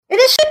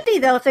should be,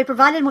 though, if they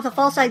provide him with a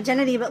false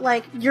identity, but,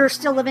 like, you're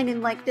still living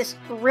in, like, this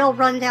real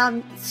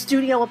rundown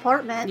studio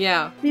apartment.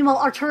 Yeah. Meanwhile,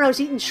 Arturo's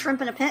eating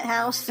shrimp in a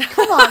penthouse.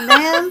 Come on,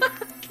 man.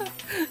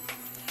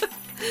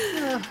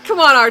 Come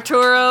on,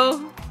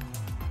 Arturo.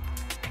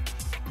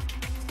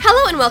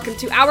 Hello and welcome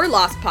to Our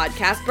Lost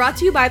Podcast, brought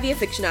to you by the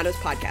Afictionados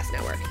Podcast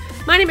Network.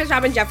 My name is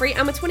Robin Jeffrey.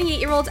 I'm a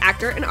 28-year-old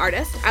actor and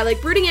artist. I like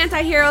brooding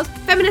anti-heroes,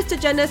 feminist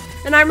agendas,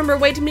 and I remember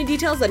way too many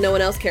details that no one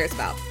else cares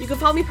about. You can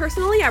follow me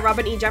personally at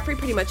Robin E. Jeffrey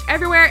pretty much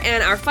everywhere,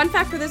 and our fun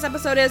fact for this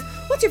episode is,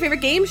 what's your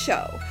favorite game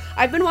show?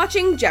 I've been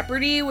watching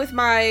Jeopardy with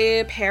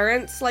my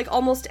parents like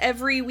almost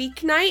every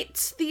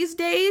weeknight these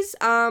days,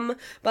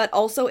 but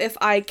also if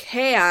I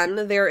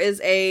can, there is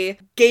a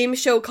game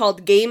show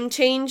called Game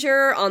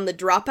Changer on the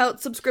Dropout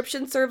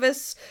subscription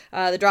service,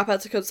 the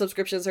Dropout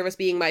subscription service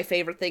being my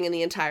favorite thing in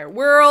the entire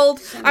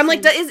world. I'm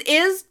like,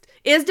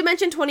 is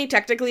Dimension 20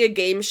 technically a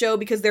game show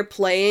because they're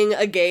playing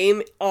a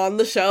game on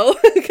the show?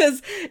 Because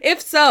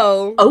if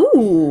so...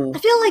 Oh! I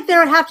feel like there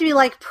would have to be,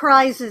 like,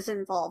 prizes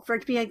involved for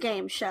it to be a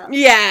game show.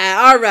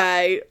 Yeah,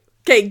 alright.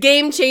 Okay,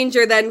 Game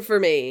Changer then for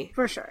me.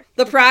 For sure.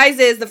 The prize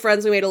is the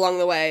friends we made along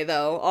the way,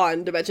 though,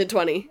 on Dimension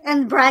 20.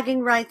 And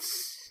bragging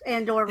rights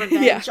and or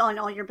revenge on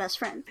all your best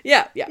friends.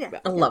 Yeah.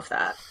 I love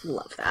that.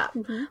 Love that.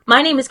 Mm-hmm.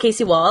 My name is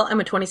Casey Wall. I'm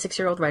a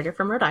 26-year-old writer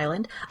from Rhode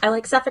Island. I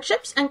like sapphic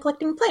ships and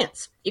collecting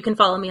plants. You can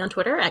follow me on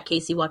Twitter at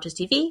Casey Watches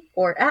TV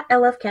or at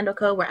LF Candle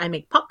Co, where I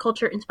make pop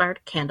culture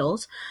inspired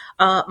candles.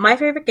 My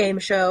favorite game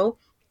show,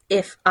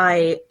 if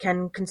I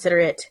can consider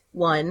it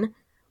one,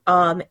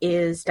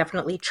 is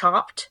definitely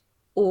Chopped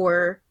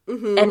or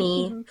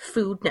any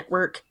Food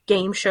Network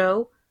game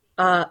show.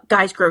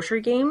 Guys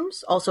Grocery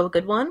Games, also a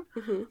good one.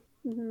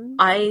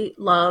 I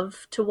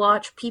love to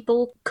watch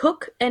people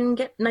cook and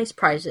get nice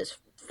prizes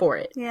for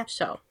it. Yeah.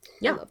 So,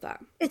 I love that.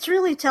 It's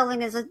really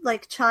telling as a,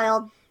 like,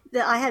 child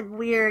that I had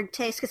weird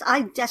taste, because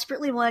I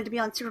desperately wanted to be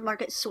on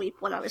Supermarket Sweep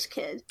when I was a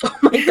kid. Oh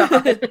my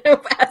god,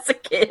 as a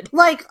kid.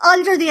 Like,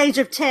 under the age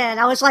of 10,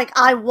 I was like,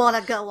 I want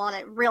to go on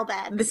it real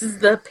bad. This is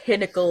the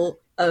pinnacle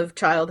of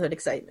childhood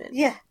excitement.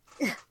 Yeah.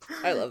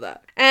 I love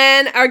that.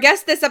 And our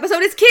guest this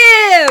episode is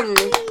Kim!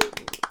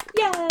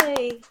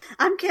 Yay!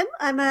 I'm Kim.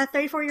 I'm a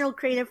 34-year-old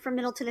creative from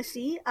Middle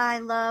Tennessee. I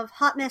love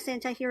hot mess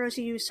anti-heroes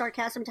who use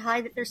sarcasm to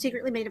hide that they're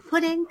secretly made of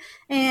pudding,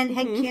 and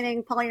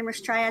headcanon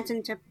polyamorous triads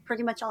into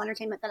pretty much all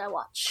entertainment that I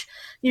watch.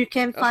 You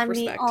can find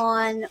me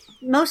on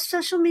most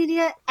social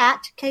media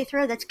at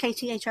Kthro. That's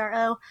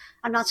Kthro.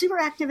 I'm not super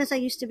active as I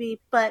used to be,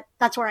 but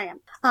that's where I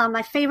am.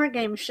 My favorite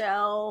game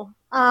show.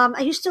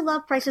 I used to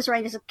love Price is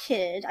Right as a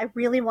kid. I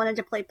really wanted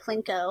to play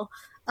Plinko.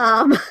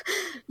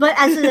 But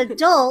as an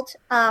adult,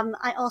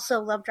 I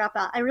also love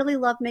Dropout. I really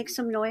love Make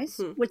Some Noise,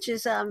 which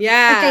is a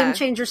Game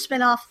Changer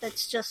spinoff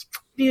that's just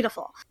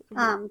beautiful.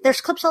 There's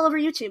clips all over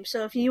YouTube,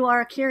 so if you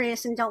are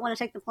curious and don't want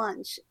to take the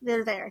plunge,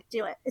 they're there.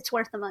 Do it. It's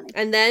worth the money.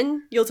 And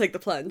then you'll take the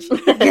plunge.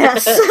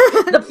 Yes.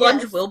 The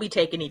plunge will be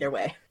taken either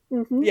way.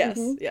 Yes.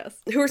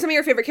 Who are some of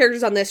your favorite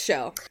characters on this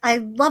show? I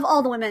love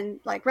all the women,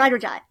 like, ride or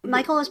die.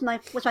 Michael was my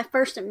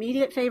first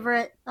immediate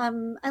favorite.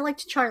 I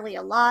liked Charlie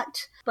a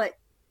lot, but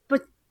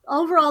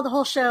overall, the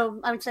whole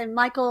show, I would say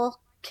Michael,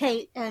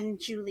 Kate, and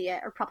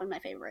Juliet are probably my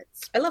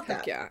favorites. I love that.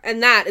 Heck yeah.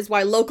 And that is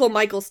why local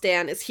Michael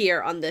Stan is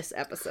here on this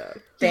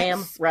episode.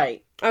 Damn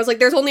right. I was like,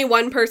 there's only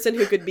one person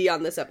who could be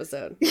on this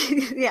episode.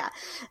 Yeah.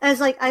 As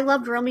like, I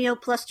loved Romeo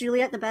plus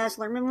Juliet, the Baz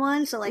Luhrmann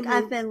one, so like,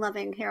 I've been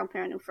loving Harold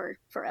Perrineau for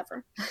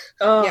forever.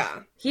 Oh, yeah.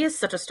 He is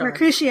such a star.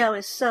 Mercutio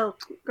is so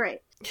great.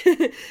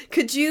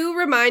 Could you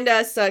remind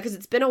us, because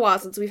it's been a while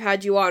since we've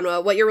had you on,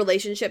 what your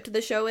relationship to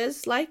the show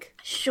is like?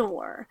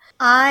 Sure.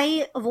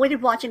 I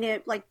avoided watching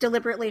it, like,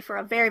 deliberately for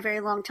a very, very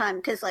long time,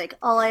 because, like,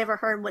 all I ever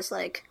heard was,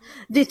 like,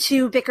 the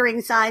two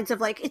bickering sides of,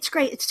 like, it's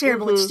great, it's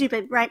terrible, it's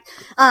stupid, right?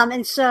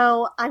 And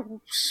so I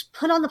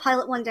put on the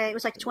pilot one day, it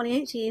was, like,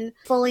 2018,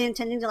 fully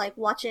intending to, like,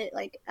 watch it,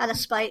 like, out of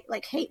spite,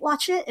 like, hate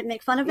watch it and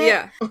make fun of it.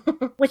 Yeah.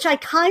 Which I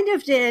kind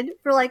of did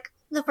for, like,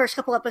 the first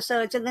couple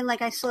episodes, and then,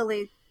 like, I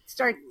slowly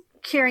started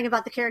caring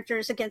about the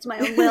characters against my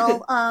own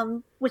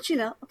will, which, you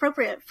know,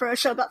 appropriate for a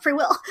show about free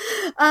will.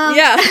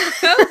 Yeah.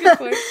 Good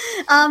point.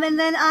 And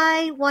then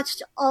I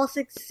watched all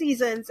 6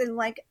 seasons in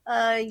like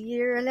a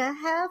year and a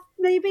half,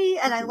 maybe,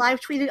 and I live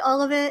tweeted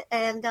all of it,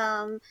 and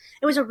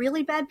it was a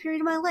really bad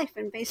period of my life,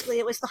 and basically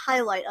it was the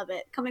highlight of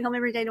it, coming home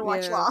every day to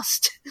watch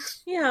Lost.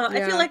 Yeah,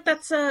 I feel like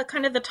that's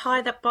kind of the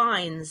tie that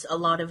binds a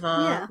lot of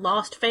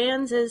Lost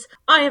fans, is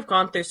I have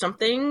gone through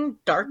something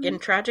dark and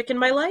tragic in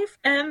my life,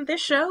 and this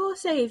show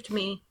saved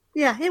me.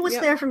 Yeah, it was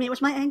there for me. It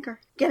was my anchor.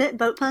 Get it?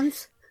 Boat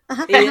puns?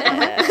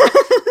 Yeah.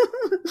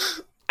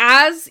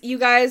 As you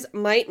guys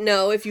might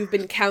know, if you've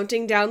been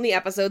counting down the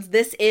episodes,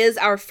 this is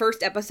our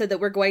first episode that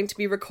we're going to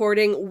be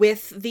recording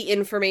with the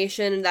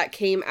information that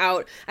came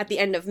out at the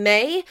end of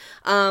May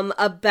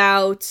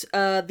about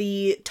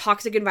the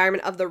toxic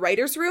environment of the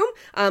writer's room.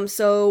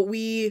 So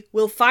we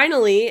will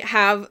finally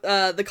have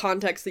the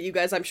context that you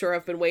guys, I'm sure,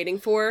 have been waiting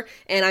for,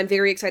 and I'm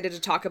very excited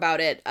to talk about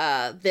it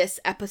this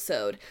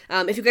episode.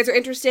 If you guys are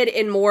interested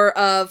in more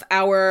of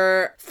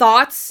our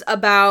thoughts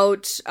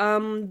about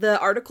the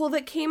article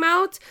that came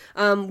out,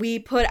 we we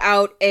put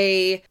out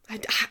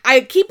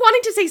I keep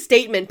wanting to say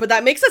statement, but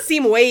that makes us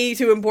seem way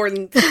too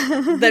important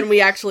than we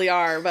actually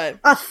are, but...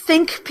 A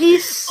think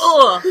piece?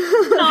 Oh,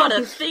 not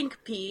a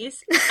think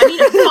piece. I mean,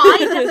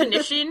 by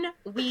definition,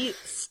 we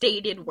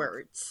stated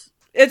words.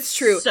 It's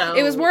true. So...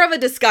 It was more of a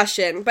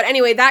discussion. But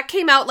anyway, that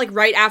came out like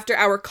right after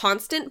our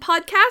Constant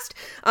podcast.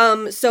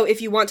 So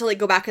if you want to like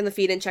go back in the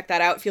feed and check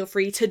that out, feel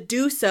free to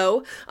do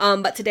so.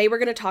 But today we're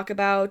going to talk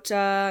about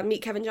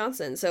Meet Kevin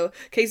Johnson. So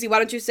Casey, why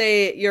don't you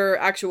say your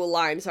actual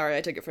line? Sorry,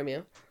 I took it from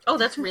you. Oh,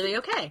 that's really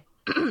okay.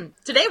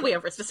 Today we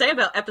have to say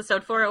about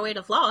episode 408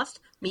 of Lost,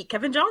 Meet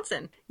Kevin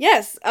Johnson.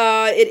 Yes,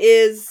 it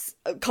is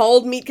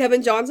called Meet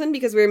Kevin Johnson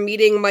because we're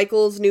meeting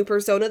Michael's new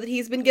persona that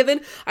he's been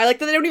given. I like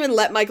that they don't even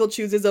let Michael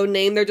choose his own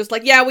name. They're just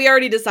like, yeah, we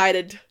already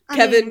decided.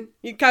 Kevin,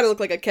 you kind of look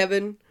like a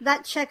Kevin.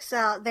 That checks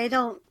out. They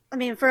don't,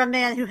 for a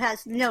man who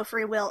has no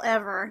free will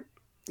ever.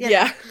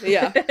 Yeah.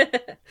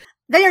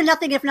 They are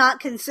nothing if not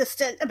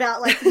consistent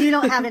about, like, you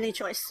don't have any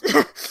choice.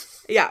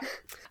 Yeah.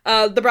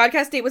 The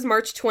broadcast date was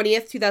March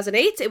 20th,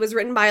 2008. It was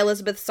written by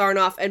Elizabeth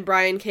Sarnoff and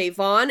Brian K.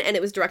 Vaughan, and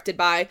it was directed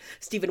by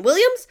Stephen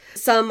Williams.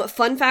 Some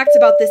fun facts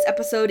about this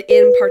episode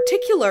in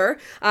particular.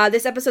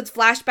 This episode's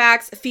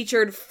flashbacks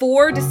featured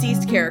 4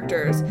 deceased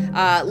characters.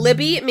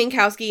 Libby,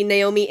 Minkowski,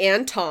 Naomi,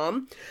 and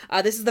Tom.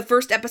 This is the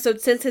first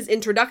episode since his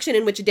introduction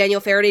in which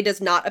Daniel Faraday does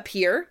not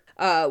appear.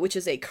 Which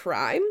is a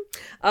crime.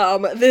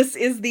 This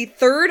is the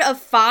 3rd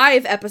of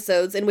 5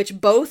 episodes in which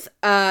both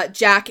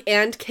Jack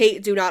and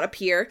Kate do not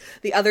appear,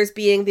 the others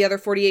being The Other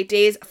 48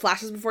 Days,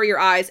 Flashes Before Your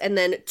Eyes, and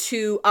then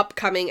 2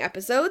 upcoming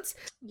episodes.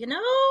 You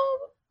know...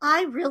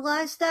 I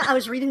realized that. I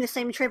was reading the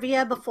same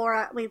trivia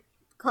before we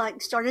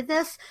started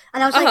this,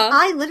 and I was like,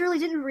 I literally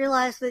didn't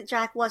realize that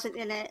Jack wasn't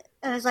in it.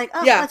 And I was like,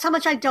 that's how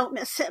much I don't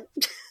miss him.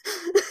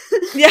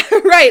 Yeah,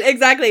 right,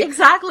 exactly.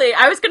 Exactly.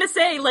 I was gonna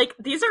say, like,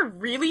 these are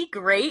really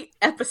great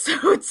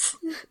episodes.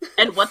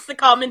 And what's the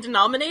common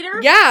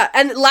denominator? Yeah,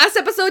 and last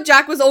episode,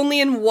 Jack was only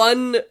in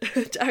one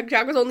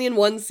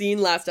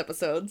scene last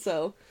episode,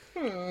 so...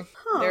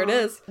 There it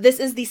is. This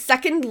is the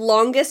second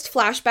longest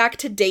flashback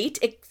to date,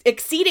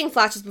 exceeding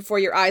Flashes Before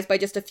Your Eyes by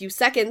just a few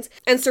seconds,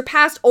 and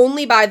surpassed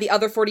only by The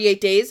Other 48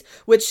 Days,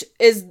 which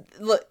is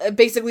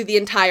basically the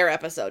entire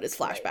episode is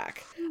flashback.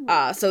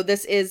 So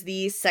this is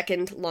the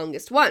second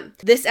longest one.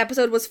 This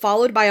episode was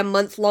followed by a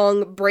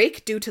month-long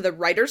break due to the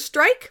writer's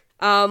strike.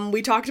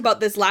 We talked about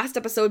this last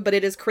episode, but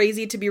it is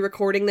crazy to be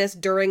recording this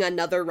during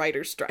another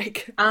writer's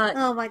strike.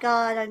 Oh my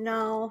god, I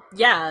know.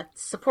 Yeah,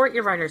 support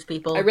your writers,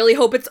 people. I really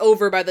hope it's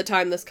over by the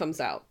time this comes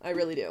out. I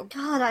really do.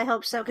 God, I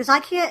hope so, because I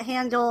can't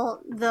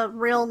handle the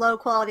real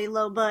low-quality,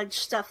 low-budge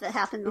stuff that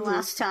happened the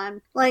last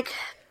time. Like,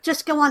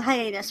 just go on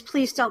hiatus.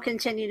 Please don't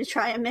continue to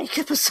try and make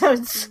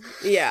episodes.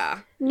 Yeah.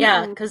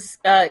 Yeah, because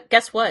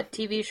guess what?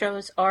 TV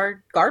shows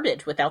are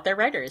garbage without their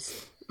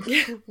writers.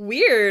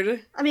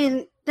 Weird.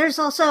 There's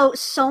also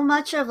so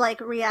much of, like,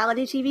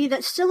 reality TV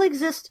that still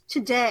exists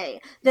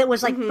today that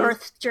was, like,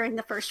 birthed during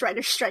the first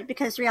writer's strike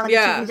because reality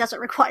TV doesn't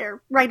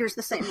require writers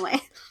the same way.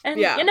 And,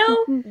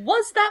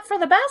 was that for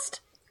the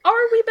best?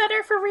 Are we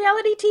better for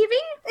reality TV?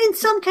 In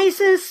some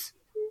cases,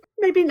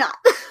 maybe not.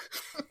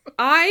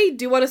 I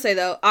do want to say,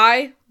 though,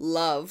 I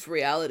love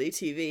reality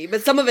TV,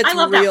 but some of it's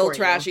real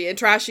trashy and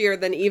trashier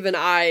than even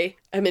I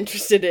am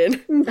interested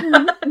in.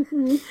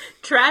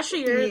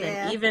 Trashier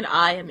than even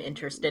I am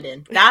interested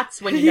in.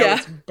 That's when you know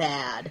it's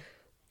bad.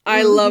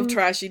 I love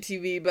trashy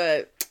TV,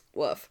 but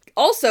woof.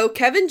 Also,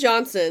 Kevin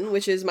Johnson,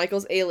 which is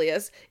Michael's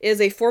alias,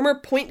 is a former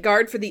point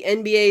guard for the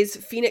NBA's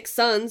Phoenix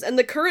Suns and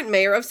the current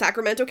mayor of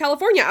Sacramento,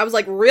 California. I was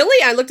like,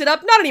 really? I looked it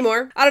up. Not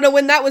anymore. I don't know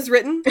when that was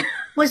written.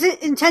 Was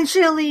it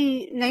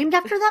intentionally named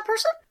after that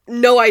person?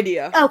 No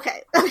idea.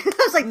 Okay. I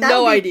was like, that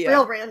would be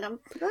real random.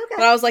 Okay.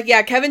 But I was like,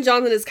 yeah, Kevin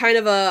Johnson is kind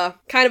of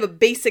a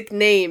basic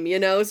name,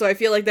 so I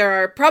feel like there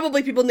are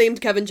probably people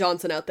named Kevin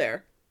Johnson out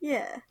there.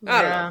 Yeah.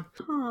 I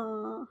don't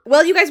know.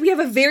 Well, you guys, we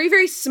have a very,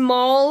 very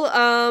small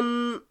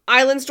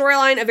island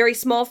storyline, a very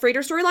small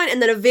freighter storyline,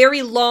 and then a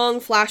very long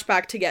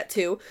flashback to get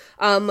to.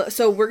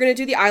 So we're going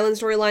to do the island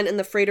storyline and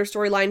the freighter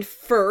storyline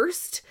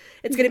first.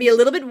 It's going to be a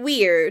little bit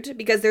weird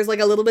because there's like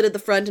a little bit of the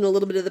front and a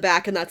little bit of the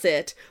back and that's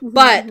it.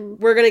 But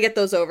we're going to get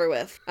those over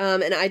with.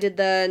 And I did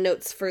the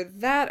notes for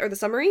that, or the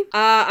summary.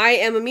 I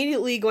am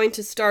immediately going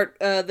to start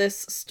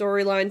this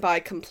storyline by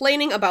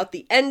complaining about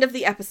the end of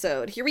the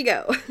episode. Here we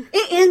go.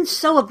 It ends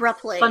so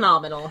abruptly.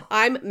 Phenomenal.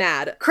 I'm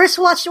mad. Chris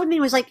watched it with me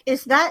and was like,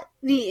 is that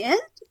the end?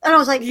 And I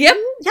was like, Yep.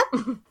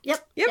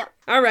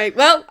 All right,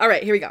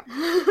 here we go.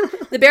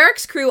 The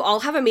barracks crew all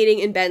have a meeting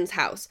in Ben's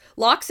house.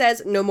 Locke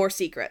says no more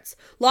secrets.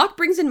 Locke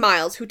brings in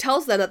Miles, who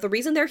tells them that the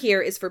reason they're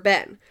here is for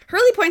Ben.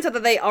 Hurley points out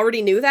that they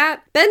already knew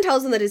that. Ben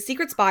tells them that his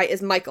secret spy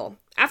is Michael.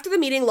 After the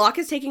meeting, Locke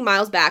is taking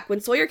Miles back when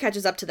Sawyer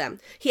catches up to them.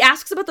 He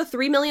asks about the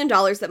 $3 million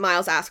that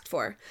Miles asked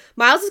for.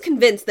 Miles is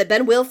convinced that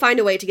Ben will find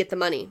a way to get the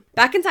money.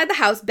 Back inside the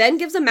house, Ben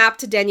gives a map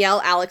to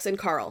Danielle, Alex, and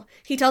Carl.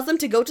 He tells them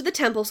to go to the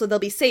temple so they'll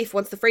be safe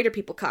once the freighter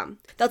people come.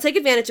 They'll take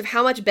advantage of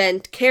how much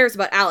Ben cares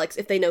about Alex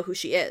if they know who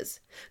she is.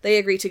 They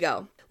agree to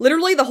go.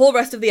 Literally the whole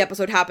rest of the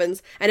episode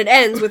happens, and it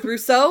ends with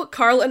Rousseau,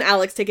 Carl, and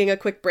Alex taking a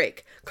quick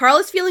break. Carl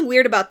is feeling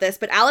weird about this,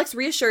 but Alex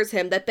reassures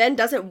him that Ben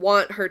doesn't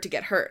want her to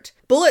get hurt.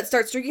 Bullets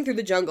start streaking through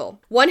the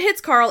jungle. One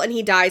hits Carl and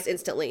he dies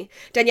instantly.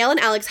 Danielle and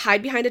Alex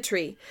hide behind a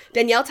tree.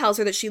 Danielle tells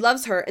her that she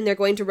loves her and they're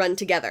going to run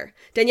together.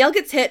 Danielle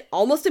gets hit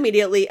almost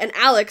immediately, and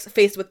Alex,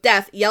 faced with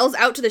death, yells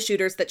out to the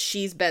shooters that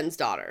she's Ben's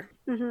daughter.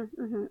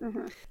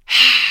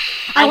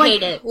 I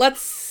hate it.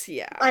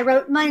 I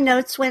wrote my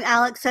notes when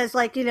Alex says,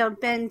 like, you know,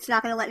 Ben's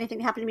not going to let anything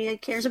happen to me. He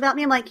cares about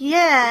me. I'm like,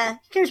 yeah,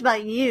 he cares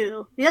about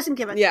you. He doesn't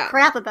give a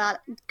crap about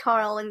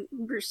Carl and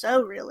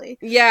Rousseau, really.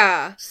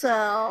 Yeah.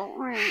 So.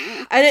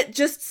 And it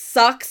just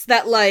sucks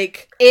that,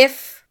 like,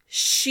 if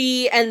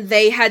she and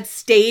they had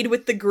stayed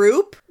with the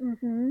group,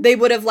 they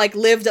would have, like,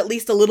 lived at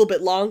least a little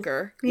bit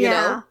longer, you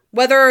know?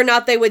 Whether or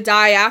not they would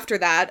die after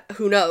that,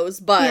 who knows,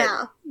 but...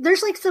 Yeah.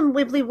 There's, like, some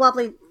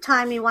wibbly-wobbly,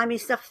 timey-wimey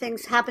stuff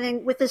things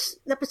happening with this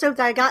episode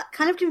that I got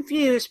kind of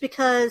confused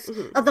because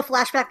of the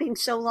flashback being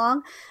so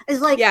long. Is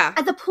like,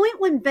 at the point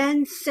when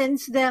Ben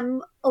sends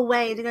them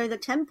away to go to the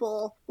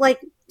temple,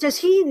 like, does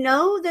he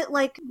know that,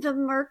 like, the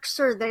mercs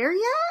are there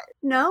yet?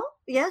 No?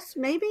 Yes?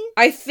 Maybe?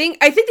 I think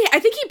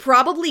he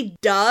probably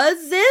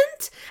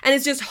doesn't, and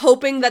is just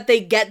hoping that they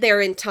get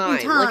there in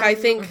time. Like, I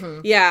think,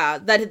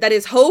 that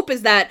his hope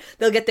is that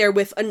they'll get there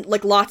with,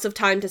 like, lots of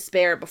time to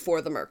spare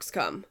before the mercs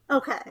come.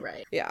 Okay.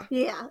 Right. Yeah.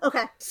 Yeah,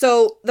 okay.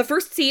 So, the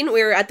first scene,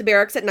 we're at the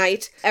barracks at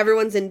night.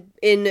 Everyone's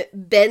in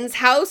Ben's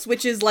house,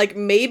 which is, like,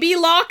 maybe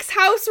Locke's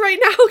house right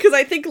now, because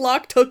I think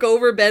Locke took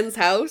over Ben's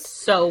house.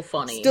 So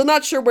funny. Still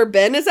not sure where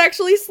Ben is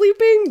actually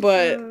sleeping,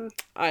 but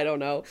I don't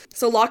know.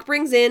 So Locke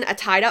brings in a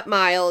tied-up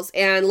Miles,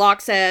 and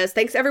Locke says,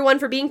 thanks everyone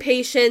for being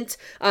patient.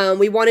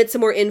 We wanted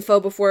some more info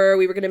before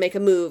we were going to make a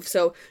move,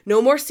 so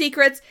no more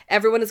secrets.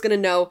 Everyone is going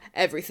to know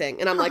everything.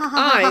 And I'm like,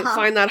 I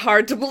find that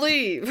hard to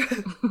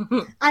believe.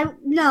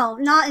 No,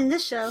 not in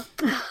this show.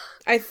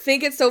 I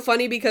think it's so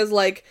funny because,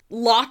 like,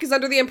 Locke is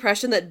under the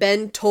impression that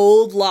Ben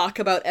told Locke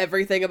about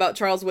everything about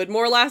Charles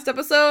Widmore last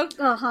episode.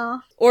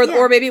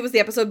 Or maybe it was the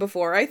episode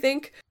before, I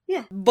think.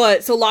 Yeah.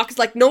 But, so Locke is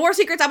like, no more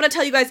secrets, I'm gonna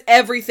tell you guys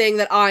everything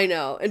that I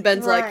know. And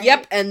Ben's like,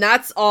 yep, and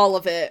that's all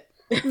of it.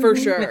 For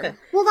sure.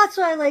 Well, that's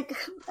why, like...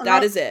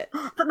 That is it.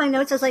 But my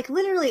notes is, like,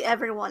 literally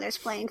everyone is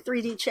playing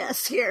 3D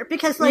chess here.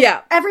 Because, like,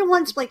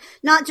 everyone's, like,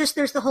 not just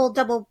there's the whole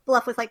double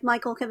bluff with, like,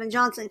 Michael, Kevin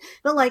Johnson,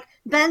 but, like,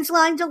 Ben's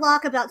lying to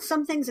Locke about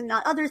some things and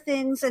not other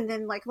things, and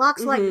then, like,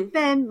 Locke's like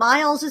Ben,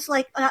 Miles is,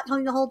 like, not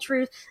telling the whole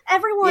truth.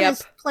 Everyone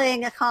is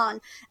playing a con.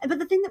 But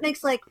the thing that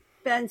makes, like,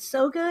 Ben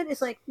so good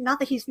is, like, not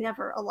that he's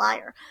never a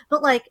liar,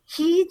 but, like,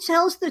 he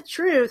tells the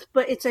truth,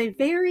 but it's a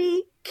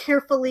very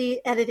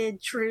carefully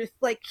edited truth.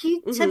 Like,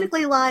 he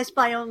typically lies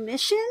by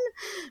omission,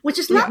 which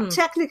is not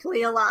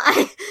technically a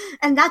lie,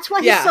 and that's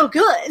why he's so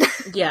good.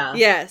 Yeah.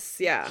 Yes,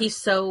 yeah. He's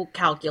so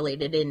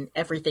calculated in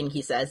everything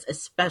he says,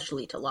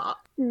 especially to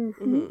Locke.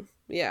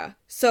 Yeah.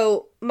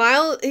 So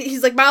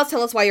he's like, Miles,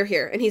 tell us why you're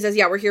here. And he says,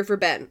 yeah, we're here for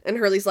Ben. And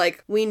Hurley's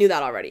like, we knew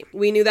that already.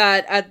 We knew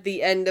that at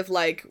the end of,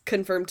 like,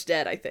 Confirmed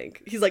Dead, I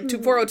think. He's like,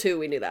 402,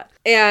 we knew that.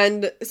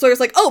 And Sawyer's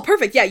like, oh,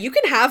 perfect. Yeah, you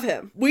can have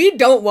him. We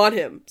don't want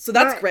him. So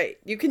that's great.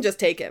 You can just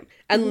take him.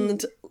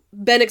 And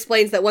Ben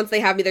explains that once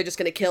they have me, they're just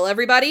going to kill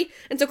everybody.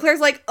 And so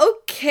Claire's like,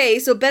 okay,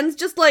 so Ben's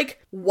just,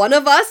 like, one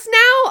of us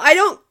now? I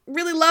don't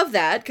really love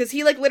that, because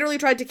he, like, literally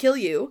tried to kill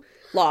you.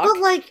 Locke.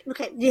 Well, like,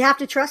 okay, you have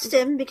to trust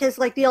him because,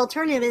 like, the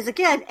alternative is,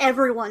 again,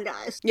 everyone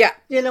dies. Yeah.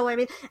 You know what I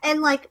mean?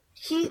 And, like,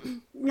 he,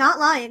 not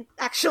lying,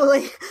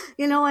 actually.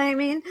 You know what I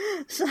mean?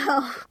 So.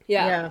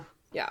 Yeah.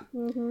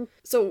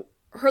 So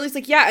Hurley's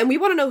like, yeah, and we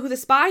want to know who the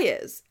spy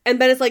is. And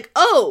Ben is like,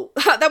 oh,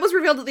 that was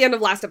revealed at the end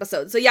of last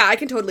episode. So yeah, I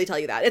can totally tell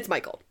you that. It's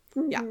Michael.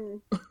 Yeah.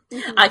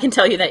 I can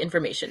tell you that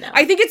information now.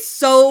 I think it's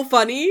so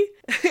funny.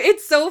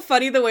 It's so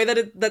funny the way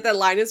that that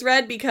line is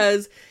read,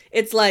 because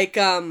it's like,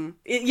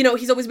 you know,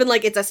 he's always been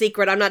like, it's a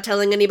secret, I'm not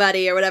telling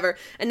anybody or whatever.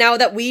 And now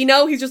that we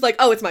know, he's just like,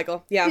 oh, it's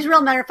Michael. Yeah. He's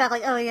real matter of fact,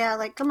 like, oh yeah,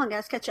 like, come on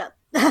guys, catch up.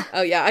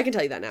 Oh yeah, I can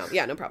tell you that now.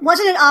 Yeah, no problem.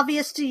 Wasn't it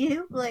obvious to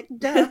you? Like,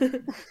 duh.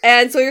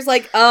 And Sawyer's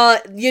like,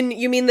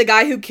 you mean the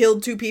guy who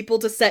killed 2 people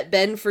to set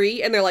Ben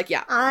free? And they're like,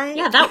 yeah.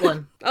 Yeah, that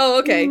one. Oh,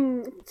 okay.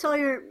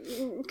 Sawyer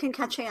can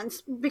catch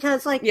hands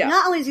because, like,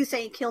 not only does he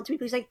say he killed 2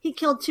 people, he's like, he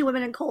killed 2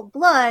 women in cold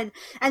blood,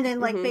 and then,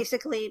 like,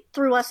 basically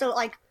threw us,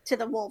 like, to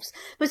the wolves.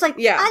 But it's like,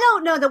 I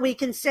don't know that we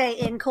can say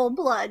in cold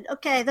blood.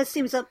 Okay, that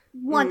seems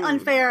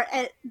unfair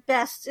at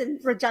best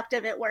and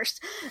reductive at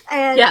worst.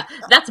 And yeah,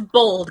 that's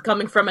bold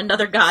coming from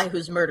another guy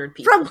who's murdered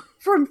people.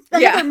 From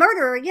another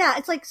murderer,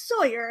 it's like,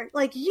 Sawyer,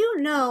 like, you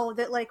know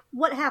that, like,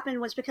 what happened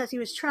was because he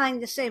was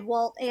trying to save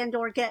Walt and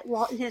or get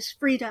Walt and his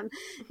freedom.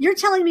 You're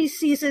telling me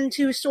season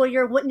 2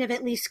 Sawyer wouldn't have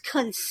at least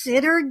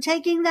considered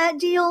taking that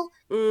deal?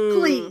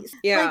 Please.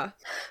 Yeah. Like,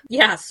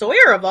 yeah,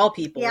 Sawyer of all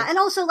people. Yeah, and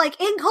also, like,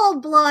 in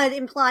cold blood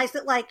implies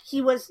that, like,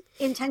 he was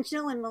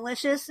intentional and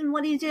malicious in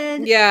what he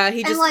did. Yeah,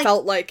 he just, like,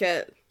 felt like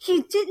it.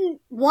 He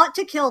didn't want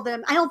to kill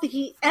them. I don't think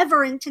he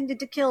ever intended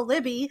to kill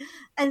Libby.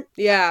 And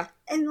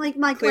and like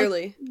Mike,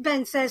 clearly, like,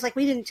 Ben says, like,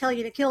 we didn't tell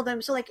you to kill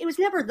them. So, like, it was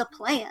never the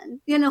plan.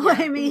 You know what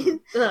I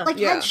mean? Like,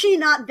 had she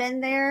not been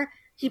there,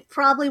 he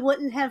probably would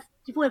have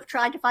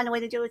tried to find a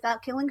way to do it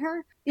without killing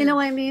her. You know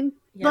what I mean?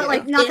 Yeah, But,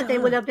 like, not that they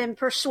would have been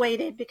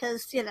persuaded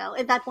because, you know,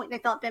 at that point they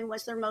thought Ben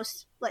was their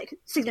most, like,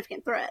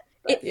 significant threat.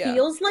 It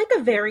feels like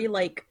a very,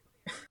 like,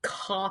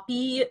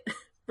 copy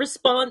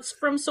response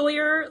from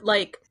Sawyer.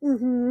 Like,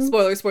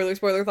 Spoiler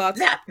thoughts.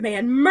 that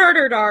man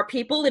murdered our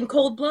people in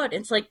cold blood.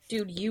 It's like,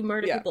 dude, you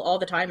murder people all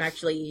the time,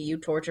 actually. You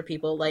torture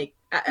people. Like,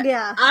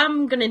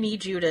 I'm gonna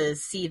need you to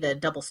see the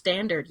double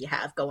standard you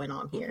have going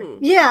on here.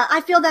 Yeah, I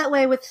feel that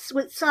way with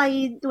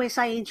Saeed, the way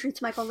Saeed treats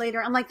Michael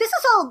later. I'm like, this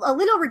is all a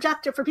little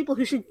reductive for people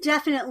who should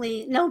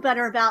definitely know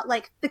better about,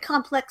 like, the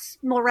complex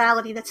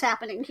morality that's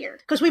happening here.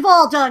 Because we've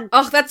all done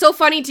Oh, that's so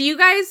funny. Do you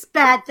guys...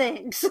 bad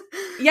things.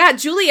 Yeah,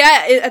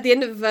 Juliet, at the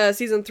end of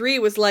season 3,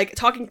 was, like,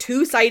 talking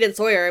to Saeed and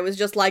Sawyer. It was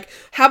just like,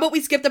 how about we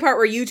skip the part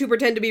where you two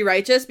pretend to be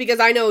righteous? Because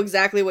I know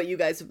exactly what you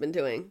guys have been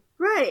doing.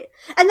 Right.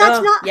 And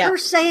that's not her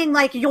saying,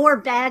 like, you're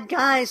bad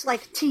guys,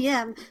 like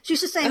TM. She's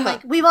just saying,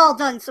 like, we've all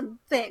done some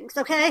things,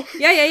 okay?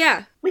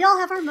 Yeah. We all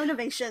have our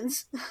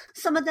motivations.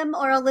 Some of them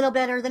are a little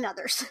better than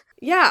others.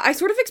 Yeah, I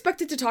sort of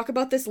expected to talk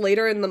about this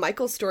later in the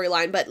Michael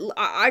storyline, but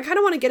I kind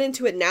of want to get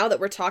into it now that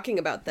we're talking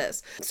about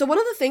this. So one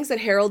of the things that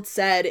Harold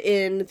said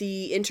in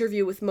the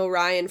interview with Mo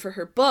Ryan for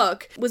her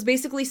book was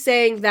basically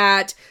saying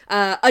that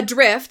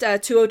Adrift,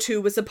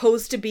 202, was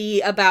supposed to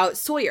be about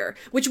Sawyer,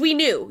 which we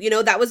knew. You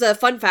know, that was a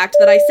fun fact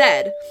that I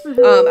said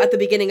at the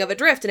beginning of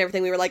Adrift and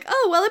everything. We were like,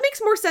 oh, well, it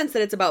makes more sense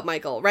that it's about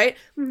Michael, right?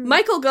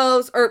 Michael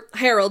goes, or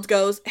Harold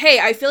goes, hey,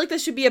 I feel like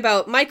this should be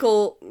about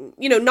Michael,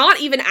 you know,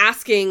 not even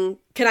asking,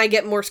 can I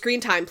get more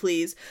screen time,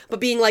 please? But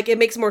being like, it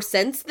makes more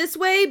sense this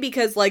way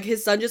because, like,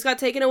 his son just got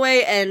taken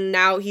away and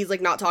now he's,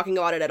 like, not talking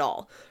about it at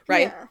all,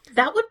 right? Yeah.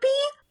 That would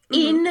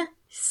be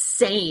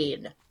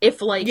insane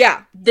if, like,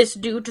 this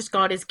dude just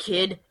got his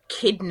kid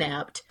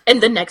kidnapped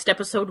and the next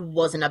episode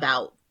wasn't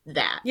about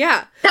that.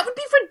 Yeah. That would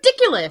be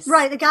ridiculous.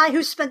 Right, the guy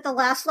who spent the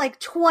last, like,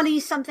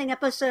 20-something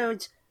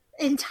episodes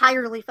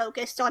entirely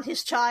focused on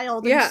his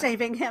child and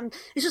saving him.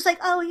 It's just like,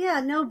 oh yeah,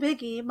 no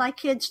biggie, my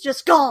kid's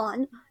just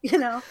gone, you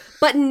know?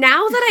 But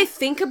now that I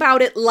think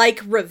about it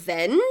like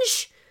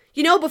revenge,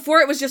 you know,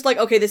 before it was just like,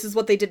 okay, this is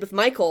what they did with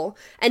Michael,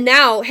 and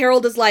now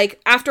Harold is like,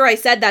 after I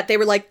said that, they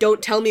were like,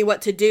 don't tell me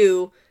what to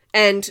do,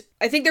 and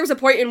I think there was a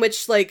point in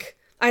which, like,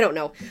 I don't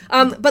know.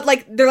 But,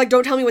 like, they're like,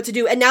 don't tell me what to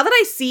do. And now that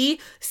I see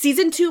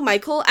season 2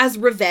 Michael as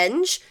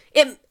revenge,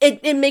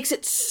 it makes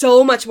it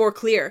so much more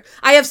clear.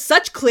 I have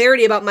such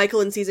clarity about Michael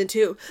in season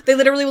 2. They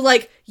literally were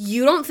like,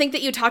 you don't think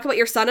that you talk about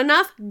your son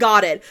enough?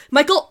 Got it.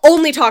 Michael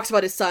only talks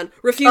about his son.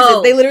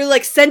 Refuses. They literally,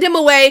 like, send him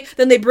away,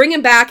 then they bring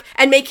him back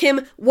and make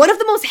him one of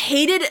the most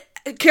hated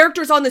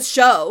characters on this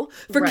show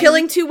for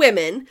killing 2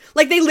 women.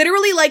 Like, they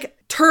literally, like,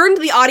 turned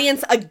the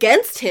audience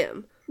against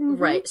him.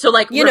 Right. So,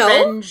 like,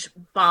 revenge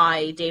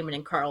by Damon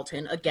and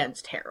Carlton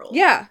against Harold.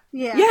 Yeah.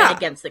 And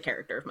against the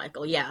character of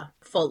Michael. Yeah.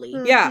 Fully.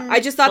 Yeah. I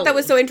just thought that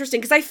was so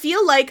interesting because I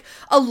feel like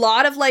a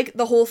lot of, like,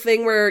 the whole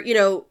thing where, you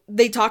know,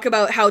 they talk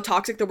about how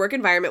toxic the work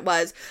environment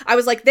was. I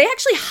was like, they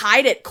actually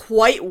hide it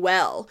quite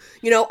well.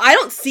 You know, I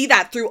don't see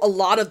that through a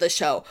lot of the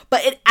show,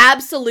 but it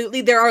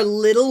absolutely, there are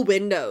little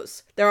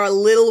windows. There are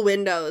little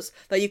windows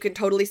that you can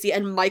totally see.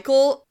 And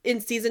Michael in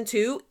season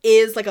 2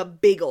 is like a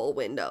big ol'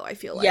 window, I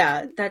feel like.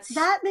 Yeah,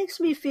 that makes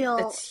me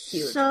feel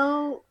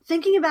so...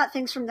 Thinking about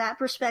things from that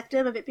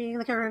perspective of it being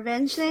like a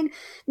revenge thing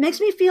makes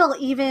me feel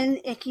even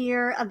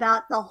ickier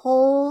about the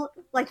whole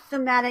like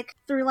thematic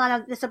through line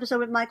of this episode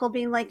with Michael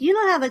being like, you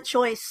don't have a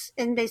choice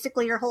in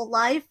basically your whole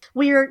life.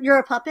 You're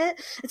a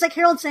puppet. It's like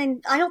Harold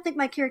saying, I don't think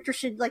my character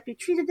should like be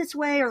treated this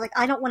way, or like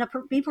I don't want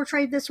to be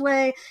portrayed this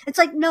way. It's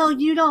like, no,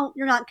 you're not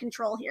in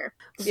control here.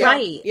 So,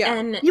 right. Yeah.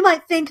 And you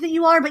might think that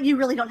you are, but you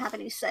really don't have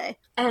any say.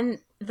 And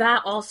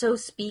that also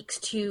speaks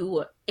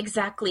to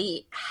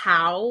exactly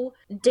how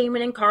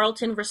Damon and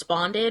Carlton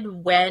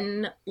responded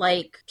when,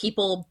 like,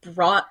 people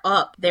brought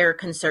up their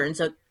concerns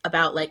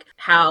about, like,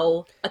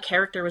 how a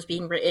character was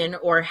being written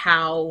or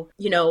how,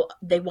 you know,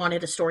 they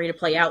wanted a story to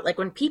play out. Like,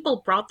 when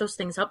people brought those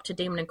things up to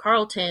Damon and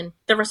Carlton,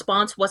 the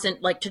response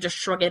wasn't, like, to just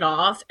shrug it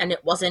off, and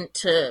it wasn't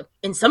to,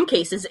 in some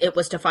cases, it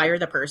was to fire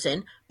the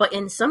person, but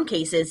in some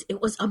cases,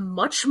 it was a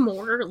much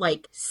more,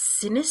 like,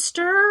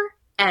 sinister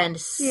and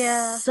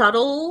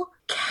subtle,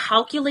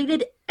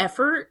 calculated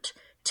effort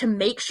to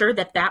make sure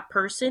that that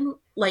person,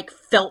 like,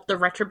 felt the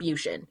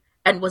retribution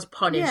and was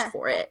punished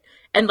for it.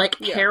 And,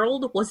 like,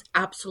 Harold was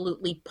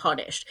absolutely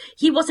punished.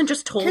 He wasn't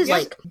just told,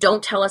 like,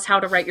 don't tell us how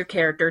to write your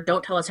character,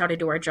 don't tell us how to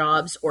do our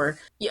jobs, or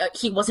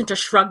he wasn't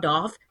just shrugged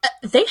off.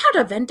 They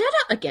had a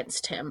vendetta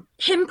against him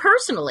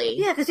personally.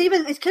 Yeah, because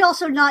even it could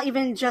also not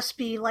even just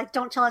be, like,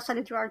 don't tell us how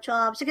to do our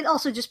jobs. It could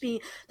also just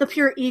be the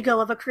pure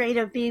ego of a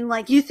creative being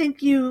like, you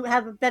think you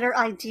have a better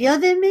idea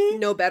than me?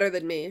 No better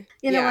than me.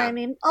 You know what I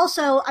mean?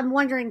 Also, I'm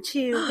wondering,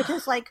 too,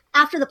 because, like,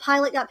 after the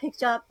pilot got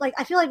picked up, like,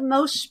 I feel like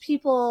most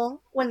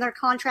people, when they're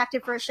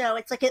contracted for a show,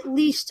 it's like at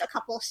least a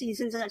couple of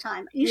seasons at a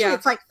time. Usually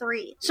it's like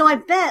 3. So I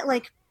bet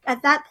like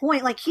at that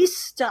point, like he's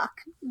stuck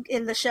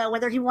in the show,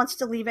 whether he wants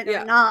to leave it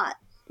or not.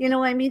 You know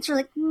what I mean? So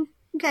like,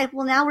 okay,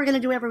 well now we're going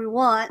to do whatever we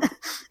want,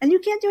 and you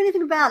can't do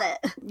anything about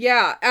it.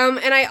 Yeah,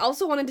 and I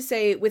also wanted to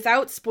say,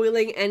 without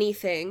spoiling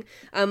anything,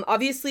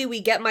 obviously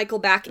we get Michael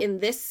back in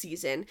this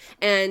season,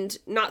 and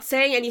not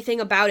saying anything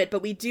about it,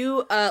 but we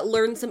do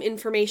learn some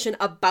information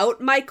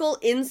about Michael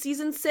in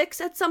season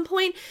 6 at some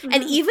point,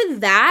 and even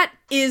that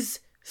is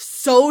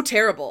so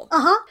terrible.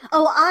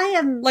 Oh, I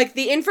am... Like,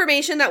 the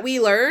information that we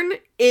learn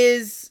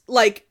is,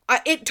 like,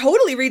 it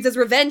totally reads as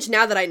revenge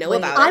now that I know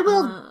about it. I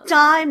will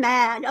die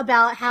mad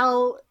about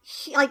how,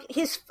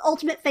 his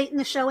ultimate fate in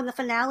the show in the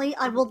finale,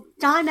 I will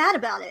die mad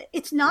about it.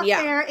 It's not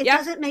fair. It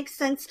doesn't make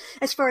sense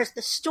as far as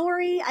the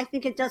story. I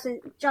think it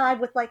doesn't jive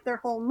with, like, their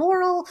whole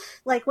moral,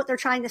 like, what they're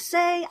trying to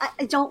say.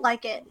 I don't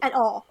like it at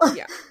all.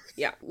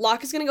 Yeah.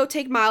 Locke is gonna go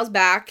take Miles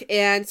back,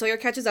 and Sawyer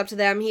catches up to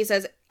them. He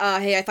says,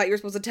 hey, I thought you were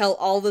supposed to tell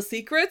all the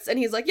secrets. And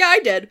he's like, yeah, I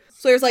did.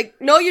 Sawyer's like,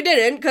 no, you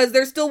didn't, because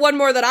there's still one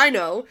more that I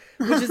know,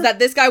 which is that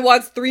this guy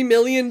wants $3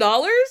 million.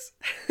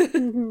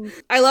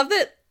 I love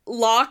that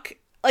Locke,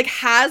 like,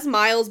 has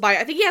Miles by,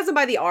 I think he has him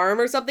by the arm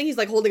or something. He's,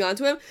 like, holding on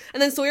to him.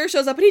 And then Sawyer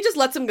shows up and he just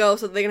lets him go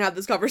so that they can have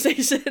this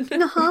conversation.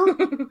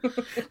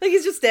 Like,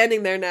 he's just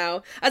standing there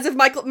now. As if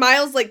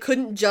Miles, like,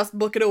 couldn't just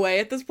book it away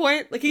at this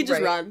point. Like, he'd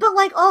just run. But,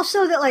 like,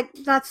 also that, like,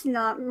 that's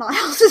not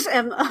Miles'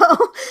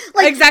 MO.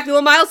 Like, exactly.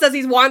 Well, Miles says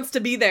he wants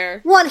to be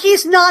there. One,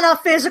 he's not a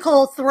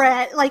physical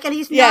threat. Like, and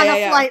he's not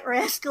a flight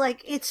risk.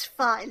 Like, it's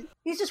fine.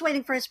 He's just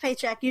waiting for his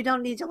paycheck. You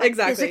don't need to, like,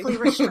 physically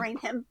restrain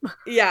him.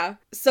 Yeah.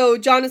 So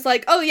John is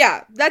like, oh,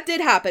 yeah, that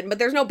did happen, but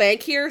there's no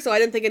bank here, so I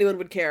didn't think anyone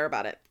would care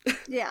about it.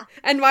 Yeah.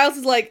 And Miles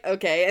is like,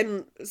 okay.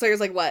 And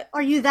Sawyer's like, what?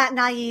 Are you that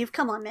naive?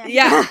 Come on, man.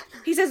 Yeah.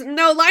 He says,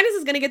 no, Linus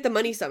is gonna get the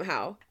money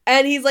somehow.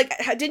 And he's like,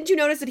 didn't you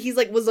notice that he's,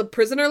 like, was a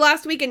prisoner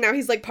last week and now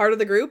he's, like, part of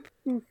the group?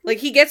 Like,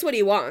 he gets what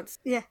he wants.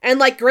 Yeah. And,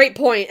 like, great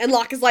point. And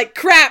Locke is like,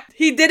 crap,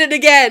 he did it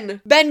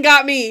again. Ben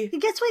got me. He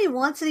gets what he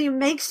wants and he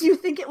makes you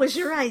think it was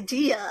your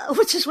idea,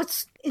 which is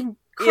what's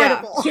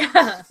incredible.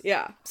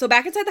 Yeah. So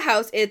back inside the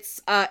house,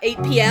 it's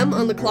 8 p.m.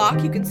 on the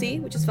clock, you can see,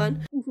 which is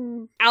fun.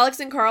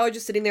 Alex and Carl are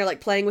just sitting there, like,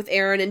 playing with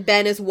Aaron, and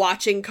Ben is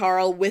watching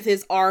Carl with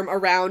his arm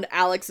around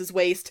Alex's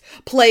waist,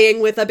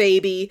 playing with a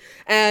baby.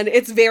 And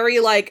it's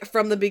very, like,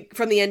 from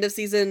the end of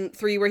season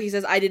 3 where he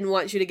says, I didn't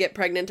want you to get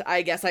pregnant,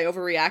 I guess I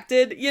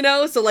overreacted, you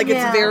know? So, like,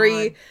 it's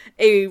very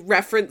a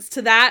reference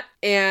to that.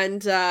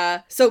 And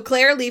so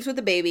Claire leaves with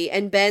the baby,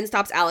 and Ben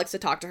stops Alex to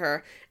talk to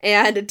her.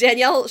 And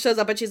Danielle shows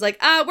up and she's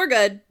like, we're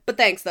good, but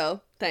thanks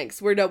though.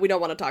 Thanks. We don't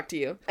want to talk to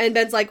you. And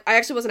Ben's like, I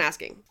actually wasn't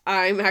asking.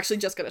 I'm actually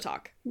just going to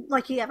talk.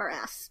 Like he ever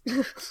asks.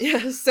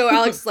 Yeah. So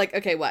Alex is like,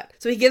 okay, what?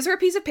 So he gives her a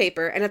piece of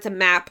paper and it's a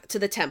map to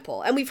the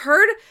temple. And we've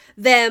heard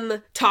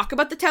them talk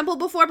about the temple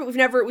before, but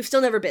we've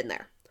still never been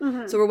there.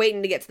 So we're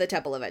waiting to get to the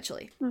temple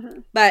eventually.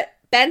 But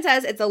Ben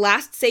says it's the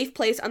last safe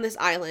place on this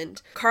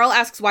island. Carl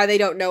asks why they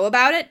don't know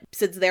about it,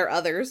 since they're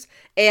others.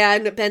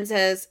 And Ben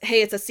says,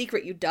 hey, it's a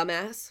secret, you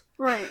dumbass.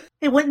 Right.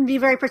 It wouldn't be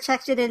very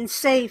protected and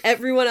safe.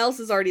 Everyone else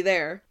is already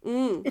there.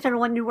 If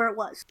everyone knew where it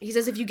was. He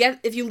says if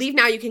you leave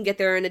now, you can get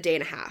there in a day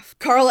and a half.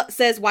 Carl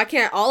says, why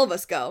can't all of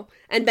us go?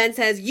 And Ben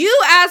says, you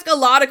ask a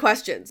lot of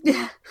questions.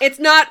 It's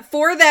not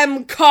for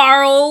them,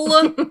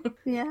 Carl.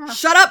 Yeah.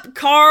 Shut up,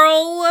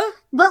 Carl.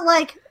 But,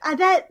 like, I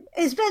bet,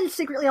 is Ben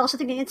secretly also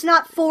thinking, it's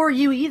not for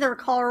you either,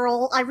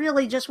 Carl. I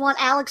really just want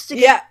Alex to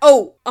get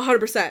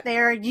 100%.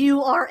 there.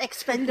 You are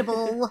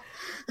expendable.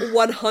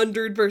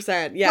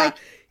 100%, yeah. Like,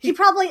 he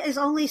probably is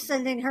only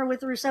sending her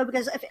with Rousseau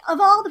because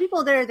of all the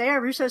people that are there,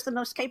 Rousseau's the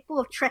most capable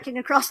of trekking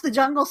across the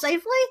jungle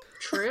safely.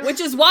 True. Which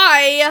is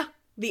why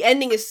the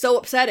ending is so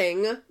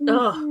upsetting.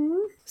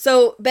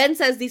 So Ben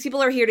says these people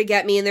are here to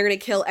get me and they're going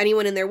to kill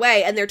anyone in their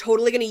way and they're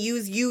totally going to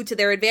use you to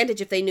their advantage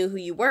if they knew who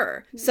you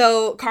were.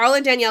 So Carl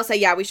and Danielle say,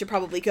 yeah, we should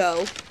probably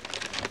go.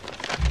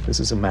 This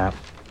is a map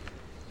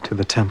to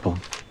the temple.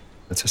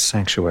 It's a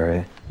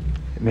sanctuary.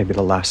 It may be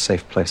the last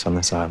safe place on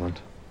this island.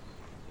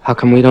 How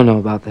come we don't know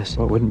about this?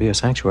 Well, it wouldn't be a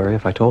sanctuary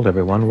if I told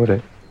everyone, would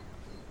it?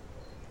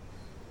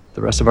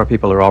 The rest of our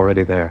people are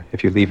already there.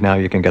 If you leave now,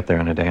 you can get there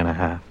in a day and a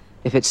half.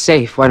 If it's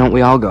safe, why don't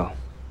we all go?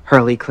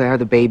 Hurley, Claire,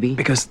 the baby?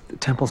 Because the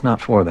temple's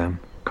not for them,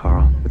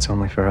 Carl. It's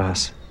only for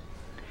us.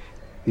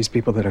 These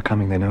people that are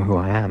coming, they know who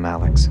I am,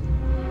 Alex.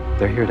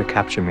 They're here to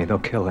capture me. They'll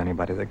kill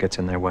anybody that gets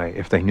in their way.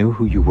 If they knew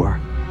who you were,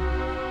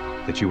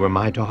 that you were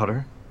my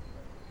daughter,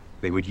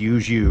 they would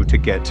use you to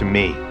get to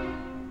me.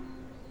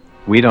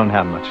 We don't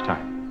have much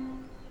time.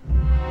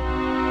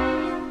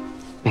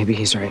 Maybe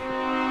he's right.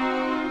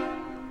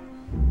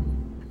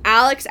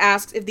 Alex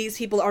asks if these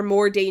people are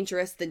more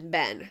dangerous than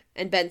Ben.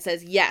 And Ben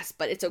says, yes,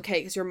 but it's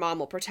okay because your mom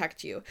will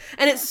protect you.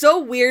 And it's so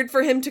weird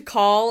for him to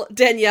call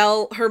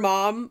Danielle her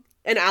mom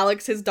and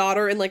Alex his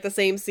daughter in, like, the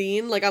same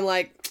scene. Like, I'm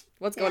like,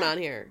 what's going on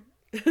here?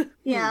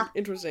 Yeah.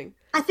 Interesting.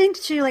 I think,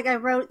 too, like, I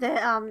wrote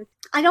that,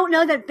 I don't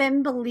know that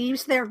Ben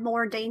believes they're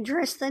more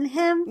dangerous than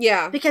him.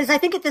 Yeah. Because I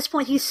think at this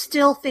point he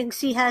still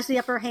thinks he has the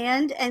upper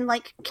hand and,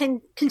 like,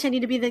 can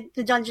continue to be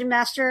the dungeon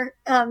master.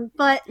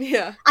 But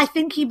Yeah. I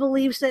think he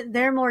believes that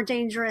they're more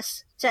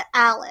dangerous to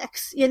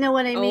Alex. You know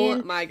what I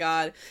mean? Oh my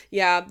god.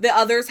 Yeah. The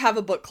others have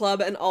a book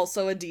club and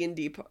also a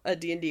D&D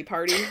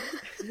party.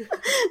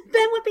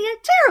 Ben would be a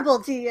terrible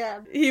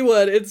DM. He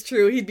would. It's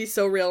true. He'd be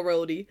so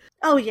railroady.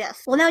 Oh,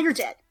 yes. Well, now you're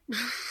dead.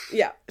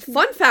 Yeah.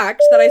 Fun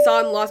fact that I saw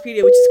in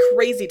Lostpedia, which is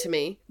crazy to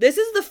me. This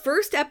is the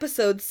first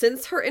episode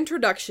since her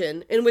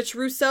introduction in which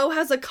Rousseau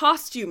has a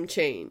costume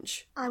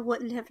change. I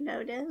wouldn't have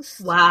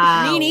noticed.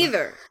 Wow. Me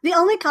neither. The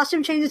only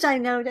costume changes I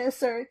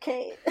notice are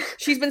Kate.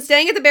 She's been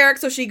staying at the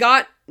barracks, so she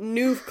got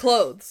new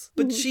clothes.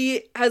 But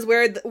she has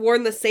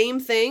worn the same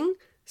thing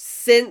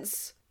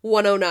since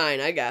 109,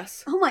 I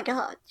guess. Oh my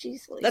god,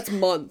 jeez Louise. That's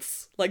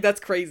months. Like,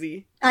 that's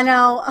crazy. I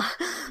know.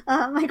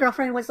 My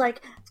girlfriend was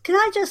like,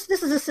 this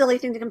is a silly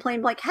thing to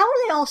complain, like, how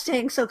are they all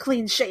staying so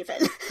clean shaven?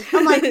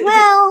 I'm like,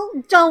 well,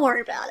 don't worry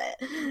about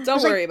it.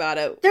 Don't worry about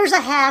it. There's a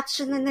hatch,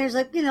 and then there's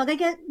they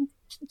get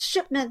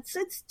shipments.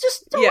 It's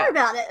just, don't worry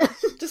about it.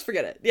 Just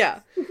forget it. Yeah.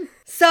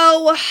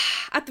 So,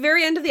 at the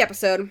very end of the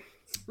episode,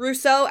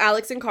 Rousseau,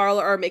 Alex, and Carl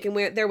are making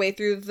their way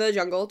through the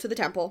jungle to the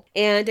temple,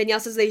 and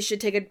Danielle says they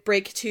should take a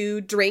break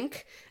to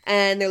drink,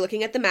 and they're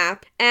looking at the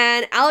map,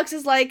 and Alex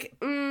is like,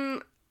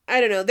 I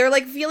don't know, they're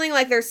like feeling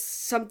like there's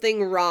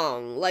something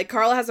wrong. Like,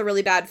 Carl has a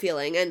really bad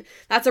feeling, and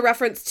that's a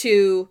reference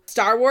to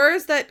Star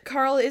Wars that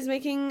Carl is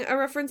making a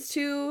reference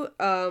to.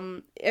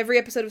 Every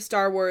episode of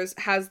Star Wars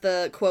has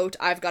the quote,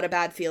 "I've got a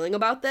bad feeling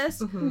about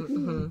this."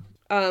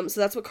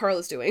 So that's what Carl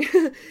is doing.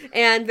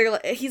 And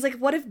he's like,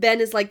 what if Ben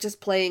is like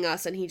just playing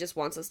us and he just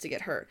wants us to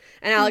get hurt?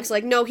 And Alex is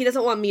like, no, he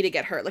doesn't want me to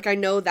get hurt. Like, I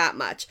know that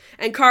much.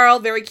 And Carl,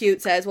 very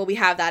cute, says, well, we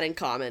have that in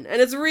common. And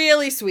it's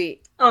really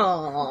sweet.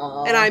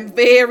 Aww. And I'm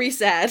very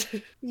sad.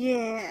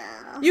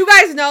 Yeah. You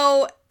guys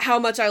know how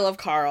much I love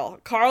Carl.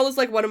 Carl is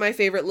like one of my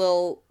favorite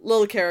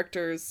little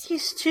characters.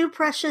 He's too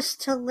precious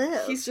to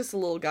live. He's just a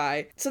little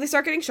guy. So they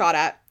start getting shot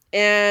at,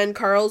 and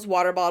Carl's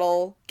water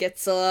bottle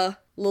gets a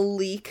little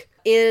leak.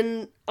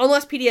 On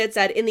Lostpedia, it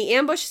said, in the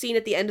ambush scene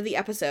at the end of the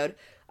episode,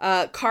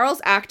 Carl's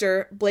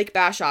actor, Blake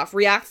Bashoff,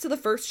 reacts to the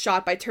first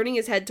shot by turning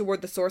his head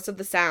toward the source of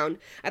the sound.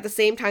 At the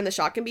same time the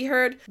shot can be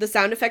heard, the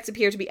sound effects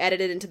appear to be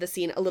edited into the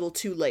scene a little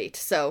too late.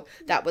 So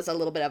that was a